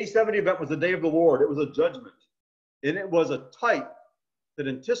 the AD 70 event was the day of the Lord. It was a judgment, and it was a type that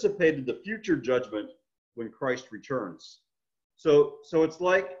anticipated the future judgment when Christ returns. So it's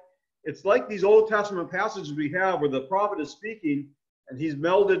like these Old Testament passages we have where the prophet is speaking and he's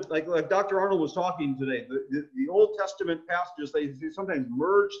melded, like Dr. Arnold was talking today, the Old Testament passages, they sometimes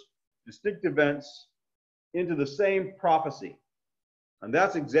merge distinct events into the same prophecy. And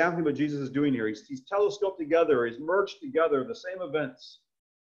that's exactly what Jesus is doing here. He's telescoped together, he's merged together the same events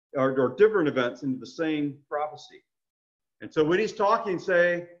or different events into the same prophecy. And so when he's talking,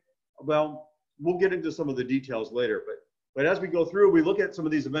 say, well, we'll get into some of the details later. But as we go through, we look at some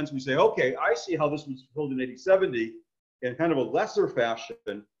of these events and we say, okay, I see how this was fulfilled in AD 70 in kind of a lesser fashion,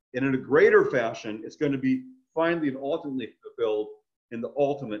 and in a greater fashion, it's going to be finally and ultimately fulfilled in the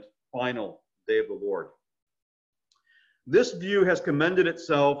ultimate final day of the Lord. This view has commended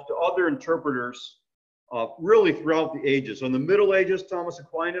itself to other interpreters really throughout the ages. So in the Middle Ages, Thomas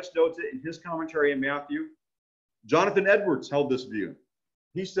Aquinas notes it in his commentary in Matthew. Jonathan Edwards held this view.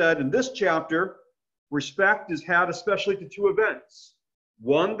 He said, in this chapter, respect is had especially to two events.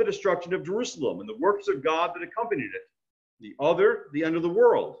 One, the destruction of Jerusalem and the works of God that accompanied it. The other, the end of the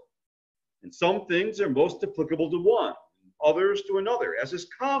world. And some things are most applicable to one, others to another, as is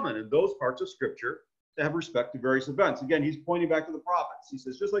common in those parts of Scripture to have respect to various events. Again, he's pointing back to the prophets. He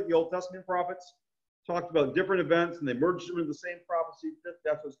says, just like the Old Testament prophets talked about different events and they merged them into the same prophecy,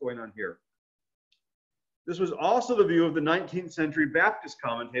 that's what's going on here. This was also the view of the 19th century Baptist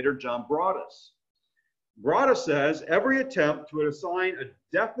commentator John Broadus. Broadus says, every attempt to assign a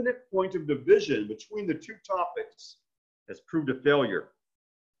definite point of division between the two topics has proved a failure.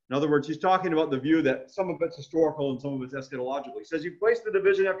 In other words, he's talking about the view that some of it's historical and some of it's eschatological. He says you place the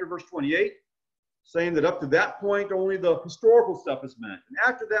division after verse 28, saying that up to that point, only the historical stuff is meant. And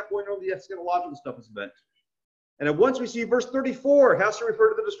after that point, only the eschatological stuff is meant. And then once we see verse 34, it has to refer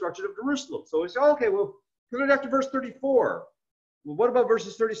to the destruction of Jerusalem. So we say, okay, well, put it after verse 34. Well, what about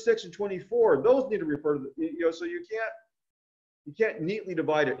verses 36 and 24? Those need to refer to the, so you can't neatly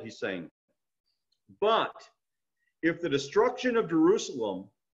divide it, he's saying. But if the destruction of Jerusalem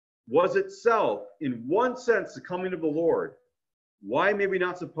was itself, in one sense, the coming of the Lord, why may we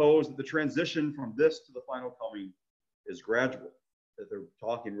not suppose that the transition from this to the final coming is gradual? That they're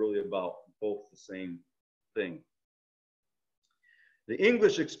talking really about both the same thing. The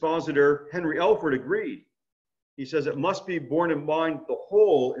English expositor Henry Elford agreed. He says it must be borne in mind the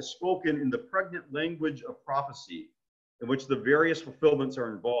whole is spoken in the pregnant language of prophecy, in which the various fulfillments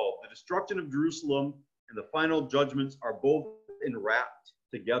are involved. The destruction of Jerusalem and the final judgments are both enwrapped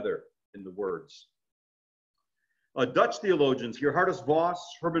together in the words. Dutch theologians, Gerhardus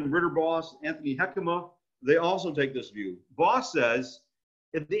Voss, Herman Ridderbos, Anthony Heckema, they also take this view. Voss says,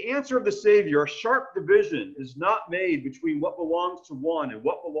 if the answer of the Savior, a sharp division is not made between what belongs to one and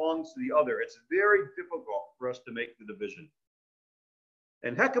what belongs to the other, it's very difficult for us to make the division.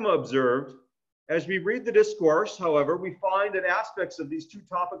 And Heckema observed, as we read the discourse, however, we find that aspects of these two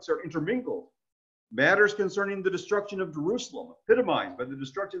topics are intermingled. Matters concerning the destruction of Jerusalem, epitomized by the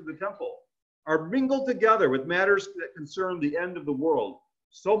destruction of the temple, are mingled together with matters that concern the end of the world.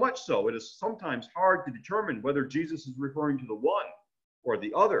 So much so, it is sometimes hard to determine whether Jesus is referring to the one or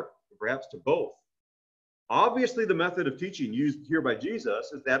the other, or perhaps to both. Obviously, the method of teaching used here by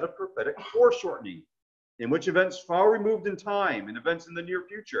Jesus is that of prophetic foreshortening, in which events far removed in time and events in the near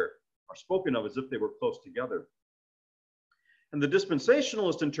future are spoken of as if they were close together. And the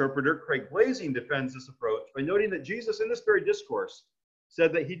dispensationalist interpreter, Craig Blazing, defends this approach by noting that Jesus, in this very discourse,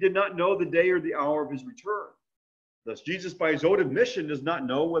 said that he did not know the day or the hour of his return. Thus, Jesus, by his own admission, does not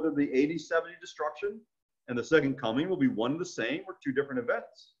know whether the AD 70 destruction and the second coming will be one and the same or two different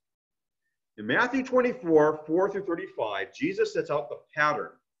events. In Matthew 24, 4 through 35, Jesus sets out the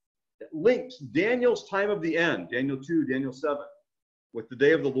pattern that links Daniel's time of the end, Daniel 2, Daniel 7, with the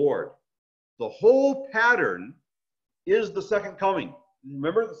day of the Lord. The whole pattern is the second coming.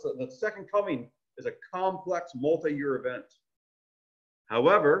 Remember, the second coming is a complex multi-year event.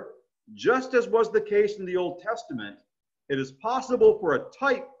 However, just as was the case in the Old Testament, it is possible for a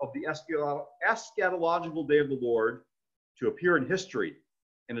type of the eschatological day of the Lord to appear in history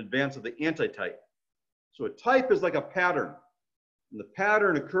in advance of the antitype. So a type is like a pattern, and the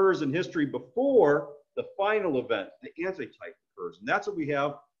pattern occurs in history before the final event, the antitype occurs. And that's what we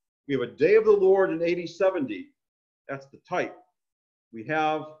have. We have a day of the Lord in AD 70. That's the type. We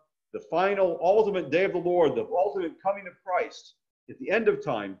have the final ultimate day of the Lord, the ultimate coming of Christ at the end of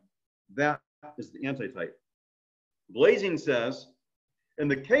time. That is the antitype. Blazing says, in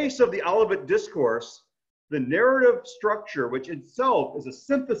the case of the Olivet Discourse, the narrative structure, which itself is a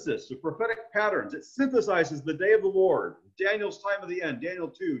synthesis of prophetic patterns, it synthesizes the day of the Lord, Daniel's time of the end, Daniel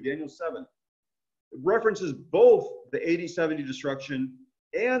 2, Daniel 7. It references both the AD 70 destruction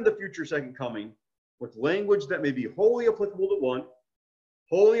and the future second coming with language that may be wholly applicable to one,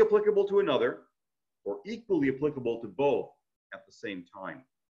 wholly applicable to another, or equally applicable to both at the same time.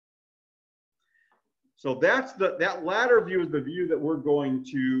 So that latter view is the view that we're going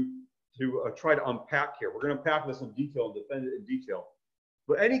to try to unpack here. We're going to unpack this in detail and defend it in detail.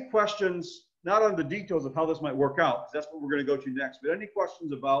 But any questions, not on the details of how this might work out, because that's what we're going to go to next, but any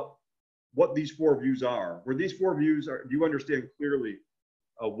questions about what these four views are? Where these four views are, do you understand clearly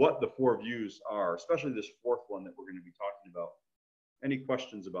what the four views are, especially this fourth one that we're going to be talking about. Any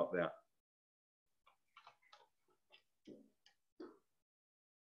questions about that?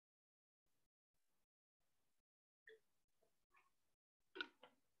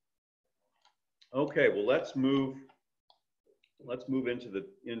 Okay, well, let's move into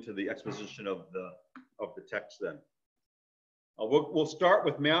the exposition of the text then. We'll start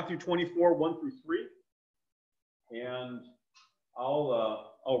with Matthew 24, 1 through 3, and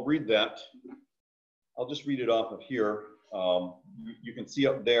I'll read that. I'll just read it off of here. You can see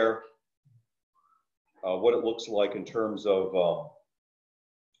up there what it looks like in terms of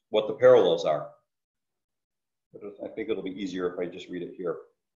what the parallels are. But I think it'll be easier if I just read it here.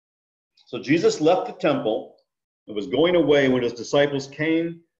 So Jesus left the temple and was going away when his disciples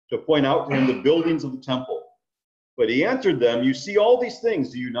came to point out to him the buildings of the temple. But he answered them, "You see all these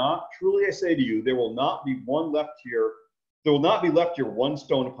things, do you not? Truly I say to you, there will not be left here one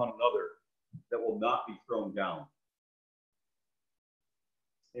stone upon another that will not be thrown down."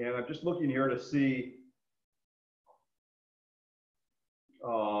 And I'm just looking here to see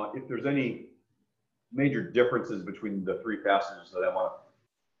if there's any major differences between the three passages that I want to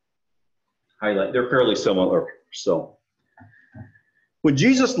highlight. They're fairly similar. So, when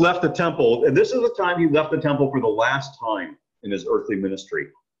Jesus left the temple, and this is the time he left the temple for the last time in his earthly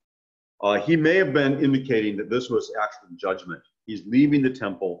ministry, he may have been indicating that this was actually judgment. He's leaving the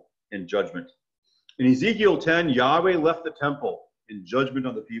temple in judgment. In Ezekiel 10, Yahweh left the temple in judgment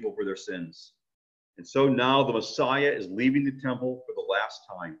on the people for their sins. And so now the Messiah is leaving the temple for the last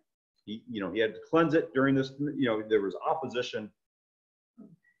time. He had to cleanse it during this, there was opposition.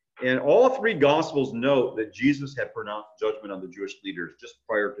 And all three Gospels note that Jesus had pronounced judgment on the Jewish leaders just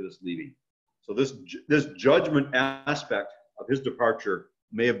prior to this leaving. So this judgment aspect of his departure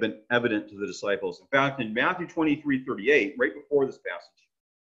may have been evident to the disciples. In fact, in Matthew 23:38, right before this passage,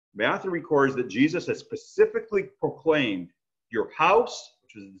 Matthew records that Jesus has specifically proclaimed, "Your house,"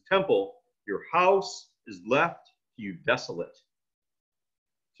 which is the temple, "your house is left to you desolate."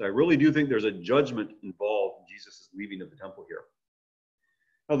 So I really do think there's a judgment involved in Jesus' leaving of the temple here.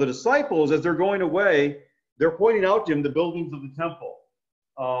 Now, the disciples, as they're going away, they're pointing out to him the buildings of the temple.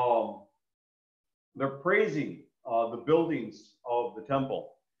 They're praising the buildings of the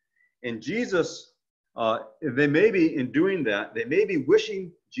temple. And Jesus, they may be, in doing that, they may be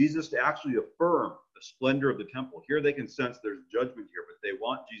wishing Jesus to actually affirm the splendor of the temple. Here they can sense there's judgment here, but they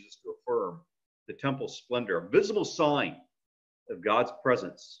want Jesus to affirm the temple's splendor, a visible sign of God's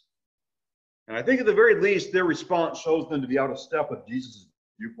presence. And I think at the very least, their response shows them to be out of step with Jesus'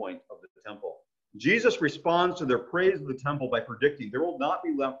 viewpoint of the temple. Jesus responds to their praise of the temple by predicting there will not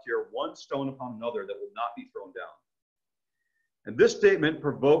be left here one stone upon another that will not be thrown down. And this statement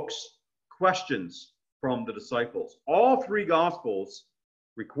provokes questions from the disciples. All three Gospels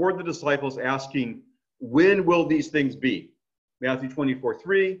record the disciples asking, "When will these things be?" Matthew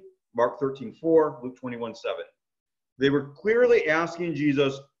 24:3, Mark 13:4, Luke 21:7. They were clearly asking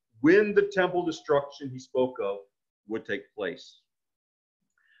Jesus when the temple destruction he spoke of would take place.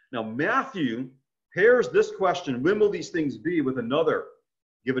 Now, Matthew pairs this question, "When will these things be?" with another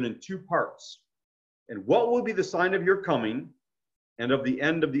given in two parts. "And what will be the sign of your coming and of the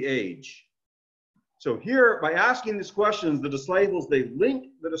end of the age?" So here, by asking these questions, the disciples, they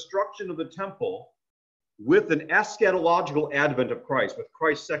link the destruction of the temple with an eschatological advent of Christ, with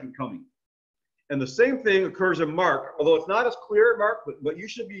Christ's second coming. And the same thing occurs in Mark, although it's not as clear in Mark, but you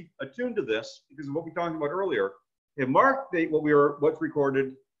should be attuned to this because of what we talked about earlier. In Mark, what's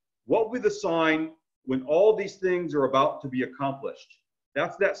recorded, what will be the sign when all these things are about to be accomplished?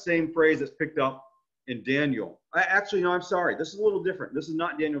 That's that same phrase that's picked up in Daniel. I'm sorry. This is a little different. This is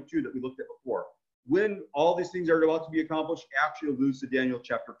not Daniel 2 that we looked at before. When all these things are about to be accomplished actually alludes to Daniel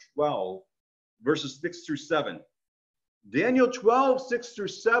chapter 12, verses 6 through 7. Daniel 12, 6 through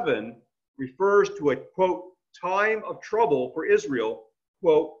 7 refers to a, quote, time of trouble for Israel,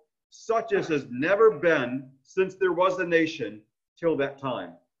 quote, such as has never been since there was a nation till that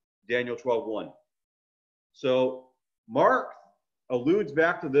time. Daniel 12:1. So Mark alludes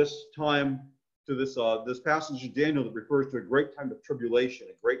back to this time, to this passage of Daniel that refers to a great time of tribulation,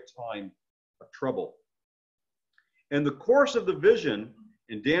 a great time of trouble. In the course of the vision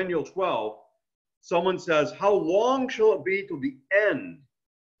in Daniel 12, someone says, "How long shall it be till the end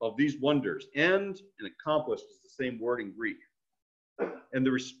of these wonders?" End and accomplished is the same word in Greek. And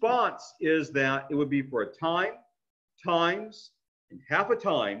the response is that it would be for a time, times, and half a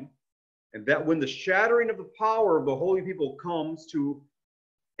time, and that when the shattering of the power of the holy people comes to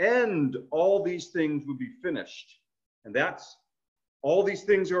end, all these things would be finished. And that's all these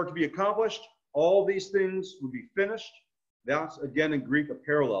things are to be accomplished, all these things would be finished, That's, again, in Greek, a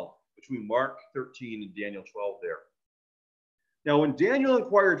parallel between Mark 13 and Daniel 12 there. Now, when Daniel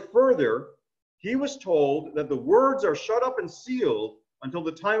inquired further, he was told that the words are shut up and sealed until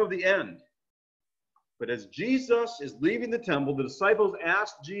the time of the end. But as Jesus is leaving the temple, the disciples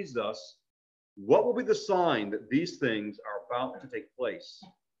asked Jesus, what will be the sign that these things are about to take place?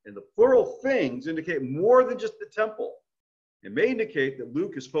 And the plural things indicate more than just the temple. It may indicate that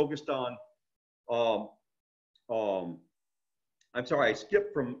Luke is focused on, I'm sorry, I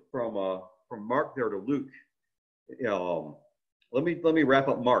skipped from Mark there to Luke. Let me wrap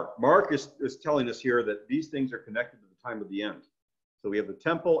up Mark. Mark is telling us here that these things are connected to the time of the end. So we have the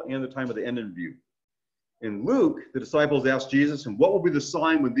temple and the time of the end in view. In Luke, the disciples asked Jesus, and what will be the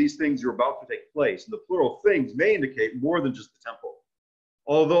sign when these things are about to take place? And the plural things may indicate more than just the temple.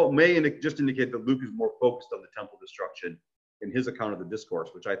 Although it may just indicate that Luke is more focused on the temple destruction in his account of the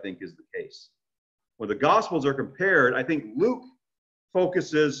discourse, which I think is the case. When the Gospels are compared, I think Luke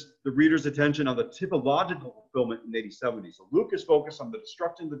focuses the reader's attention on the typological fulfillment in AD 70. So Luke is focused on the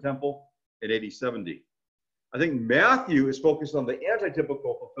destruction of the temple in AD 70. I think Matthew is focused on the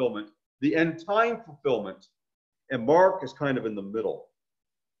antitypical fulfillment, the end time fulfillment, and Mark is kind of in the middle.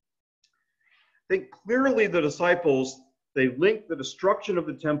 I think clearly the disciples, they linked the destruction of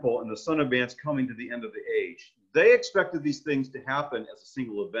the temple and the Son of Man's coming to the end of the age. They expected these things to happen as a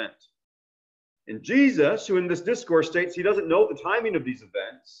single event. And Jesus, who in this discourse states he doesn't know the timing of these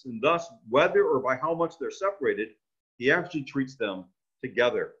events, and thus whether or by how much they're separated, he actually treats them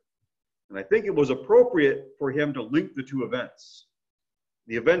together. And I think it was appropriate for him to link the two events.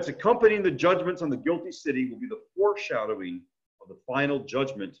 The events accompanying the judgments on the guilty city will be the foreshadowing of the final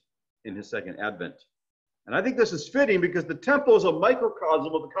judgment in his second advent. And I think this is fitting because the temple is a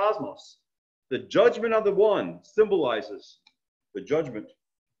microcosm of the cosmos. The judgment on the one symbolizes the judgment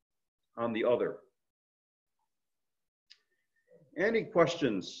on the other. Any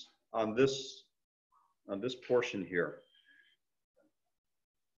questions on this portion here?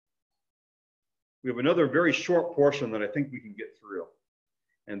 We have another very short portion that I think we can get through,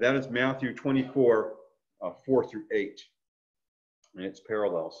 and that is Matthew 24, 4 through 8, and its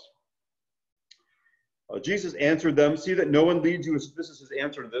parallels. Jesus answered them, see that no one leads you, this is his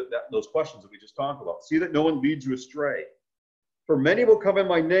answer to those questions that we just talked about. See that no one leads you astray. For many will come in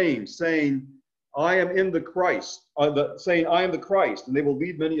my name, saying, I am in the Christ, saying, I am the Christ, and they will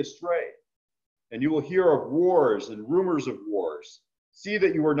lead many astray. And you will hear of wars and rumors of wars. See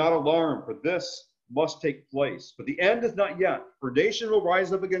that you are not alarmed, for this must take place. But the end is not yet, for nation will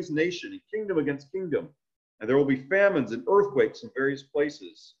rise up against nation, and kingdom against kingdom. And there will be famines and earthquakes in various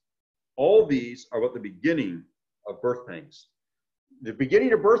places. All these are but the beginning of birth pangs. The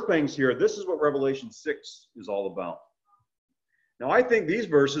beginning of birth pangs here, this is what Revelation 6 is all about. Now, I think these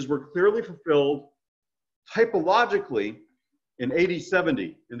verses were clearly fulfilled typologically in AD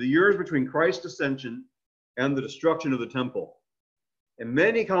 70, in the years between Christ's ascension and the destruction of the temple. And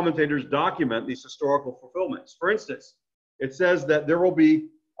many commentators document these historical fulfillments. For instance, it says that there will be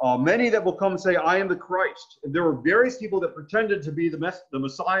many that will come and say, I am the Christ. And there were various people that pretended to be the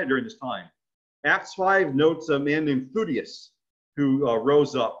Messiah during this time. Acts 5 notes a man named Theudius who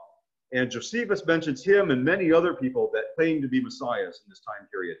rose up. And Josephus mentions him and many other people that claim to be messiahs in this time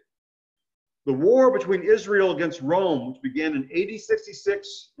period. The war between Israel against Rome, which began in AD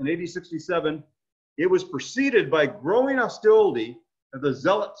 66 and AD 67, it was preceded by growing hostility that the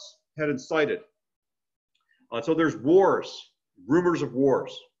Zealots had incited. So there's wars, rumors of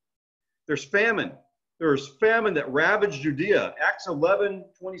wars. There's famine. There's famine that ravaged Judea. Acts 11,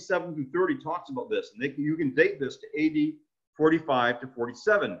 27 through 30 talks about this. And you can date this to AD 45 to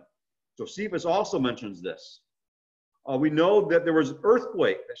 47. Josephus also mentions this. We know that there was an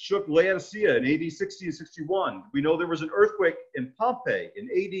earthquake that shook Laodicea in AD 60 and 61. We know there was an earthquake in Pompeii in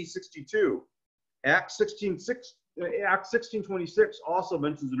AD 62. Acts 16:26 also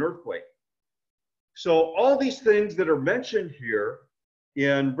mentions an earthquake. So all these things that are mentioned here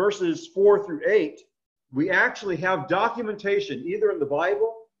in verses 4 through 8, we actually have documentation either in the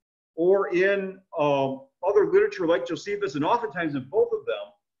Bible or in other literature like Josephus, and oftentimes in both of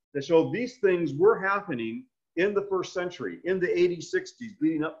them, that show these things were happening in the first century, in the AD 60s,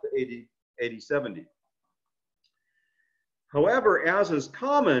 leading up to AD 70. However, as is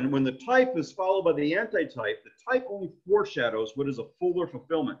common, when the type is followed by the antitype, the type only foreshadows what is a fuller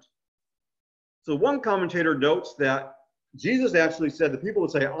fulfillment. So one commentator notes that Jesus actually said that people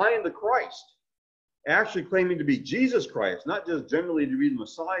would say, I am the Christ, actually claiming to be Jesus Christ, not just generally to be the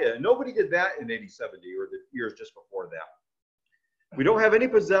Messiah. And nobody did that in AD 70 or the years just before that. We don't have any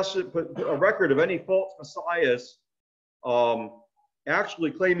a record of any false messiahs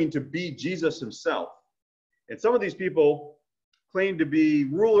actually claiming to be Jesus himself. And some of these people claimed to be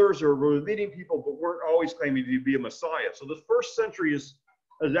rulers or were leading people, but weren't always claiming to be a Messiah. So the first century is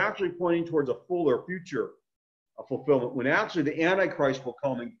actually pointing towards a fuller future fulfillment, when actually the Antichrist will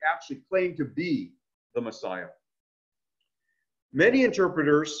come and actually claim to be the Messiah. Many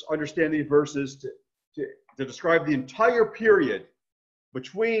interpreters understand these verses to describe the entire period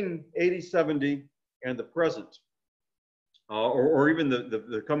between AD 70 and the present, or even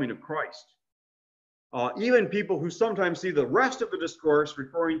the coming of Christ. Even people who sometimes see the rest of the discourse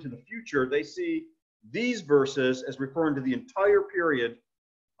referring to the future, they see these verses as referring to the entire period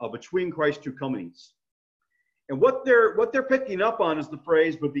between Christ's two comings. And what they're picking up on is the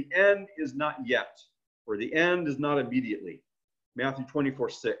phrase, "But the end is not yet," or "the end is not immediately." Matthew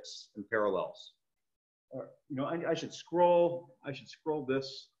 24:6 and parallels. You know, I should scroll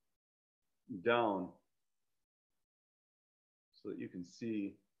this down so that you can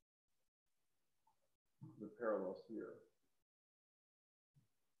see the parallels here.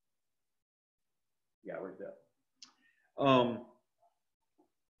 Yeah, right there.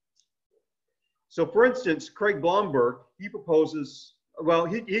 So for instance, Craig Blomberg, he proposes, well,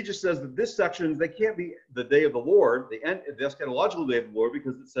 he just says that this section, they can't be the day of the Lord, the eschatological day of the Lord,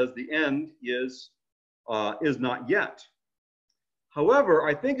 because it says the end is not yet. However,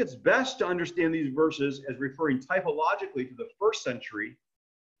 I think it's best to understand these verses as referring typologically to the first century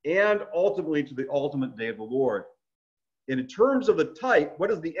and ultimately to the ultimate day of the Lord. And in terms of the type, what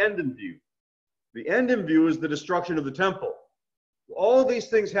is the end in view? The end in view is the destruction of the temple. All these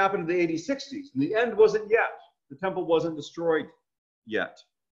things happened in the AD 60s, and the end wasn't yet. The temple wasn't destroyed yet.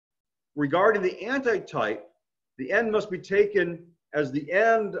 Regarding the antitype, the end must be taken as the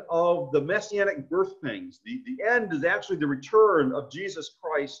end of the messianic birth pangs. The end is actually the return of Jesus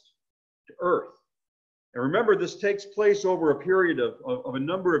Christ to earth. And remember, this takes place over a period of a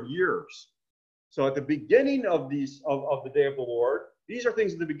number of years. So at the beginning of the day of the Lord, these are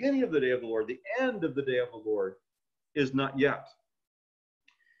things at the beginning of the day of the Lord. The end of the day of the Lord is not yet.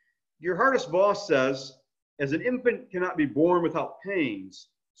 Gerhardus Voss says, "As an infant cannot be born without pains,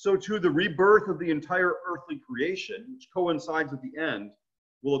 so too the rebirth of the entire earthly creation, which coincides with the end,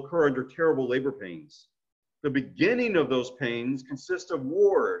 will occur under terrible labor pains. The beginning of those pains consists of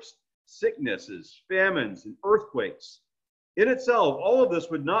wars, sicknesses, famines, and earthquakes. In itself, all of this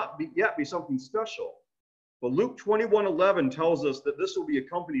would not yet be something special. But Luke 21:11 tells us that this will be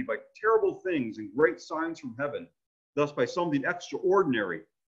accompanied by terrible things and great signs from heaven, thus by something extraordinary,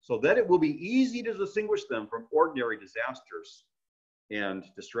 so that it will be easy to distinguish them from ordinary disasters and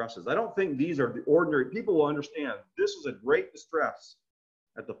distresses." I don't think these are the ordinary. People will understand this is a great distress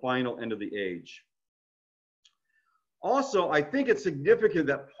at the final end of the age. Also, I think it's significant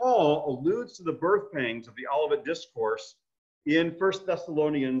that Paul alludes to the birth pangs of the Olivet Discourse in 1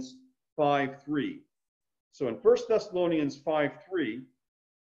 Thessalonians 5:3. So in 1 Thessalonians 5:3,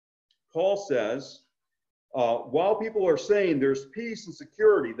 Paul says, while people are saying there's peace and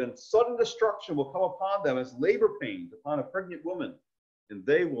security, then sudden destruction will come upon them as labor pains upon a pregnant woman, and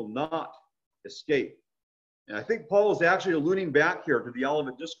they will not escape. And I think Paul is actually alluding back here to the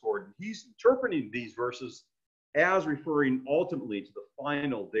Olivet Discourse. He's interpreting these verses as referring ultimately to the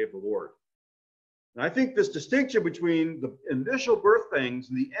final day of the Lord. And I think this distinction between the initial birth pangs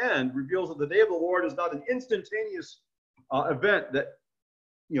and the end reveals that the day of the Lord is not an instantaneous event that,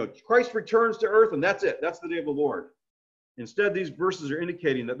 Christ returns to earth and that's it. That's the day of the Lord. Instead, these verses are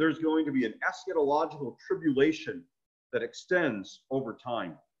indicating that there's going to be an eschatological tribulation that extends over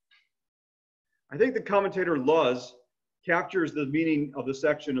time. I think the commentator Luz captures the meaning of the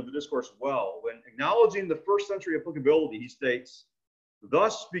section of the discourse well. When acknowledging the first century applicability, he states,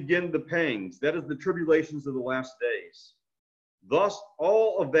 "Thus begin the pangs, that is the tribulations of the last days. Thus,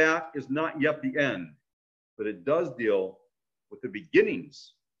 all of that is not yet the end, but it does deal with the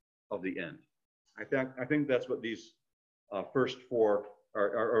beginnings of the end." I think that's what these first four,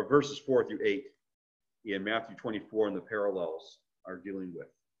 or verses 4 through 8 in Matthew 24 and the parallels are dealing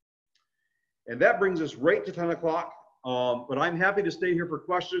with. And that brings us right to 10 o'clock. But I'm happy to stay here for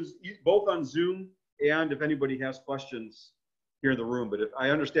questions, both on Zoom and if anybody has questions here in the room. But if I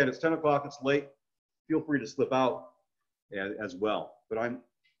understand it's 10 o'clock, it's late, feel free to slip out as well. But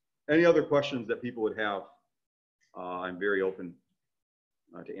any other questions that people would have, I'm very open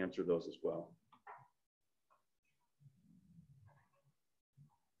to answer those as well.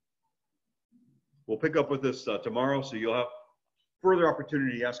 We'll pick up with this tomorrow, so you'll have further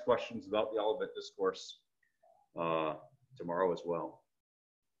opportunity to ask questions about the Olivet Discourse tomorrow as well.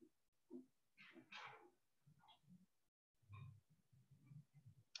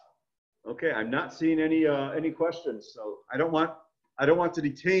 Okay, I'm not seeing any questions, so I don't want to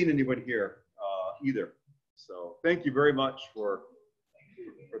detain anybody here either. So thank you very much for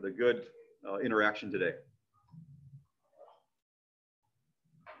the good interaction today.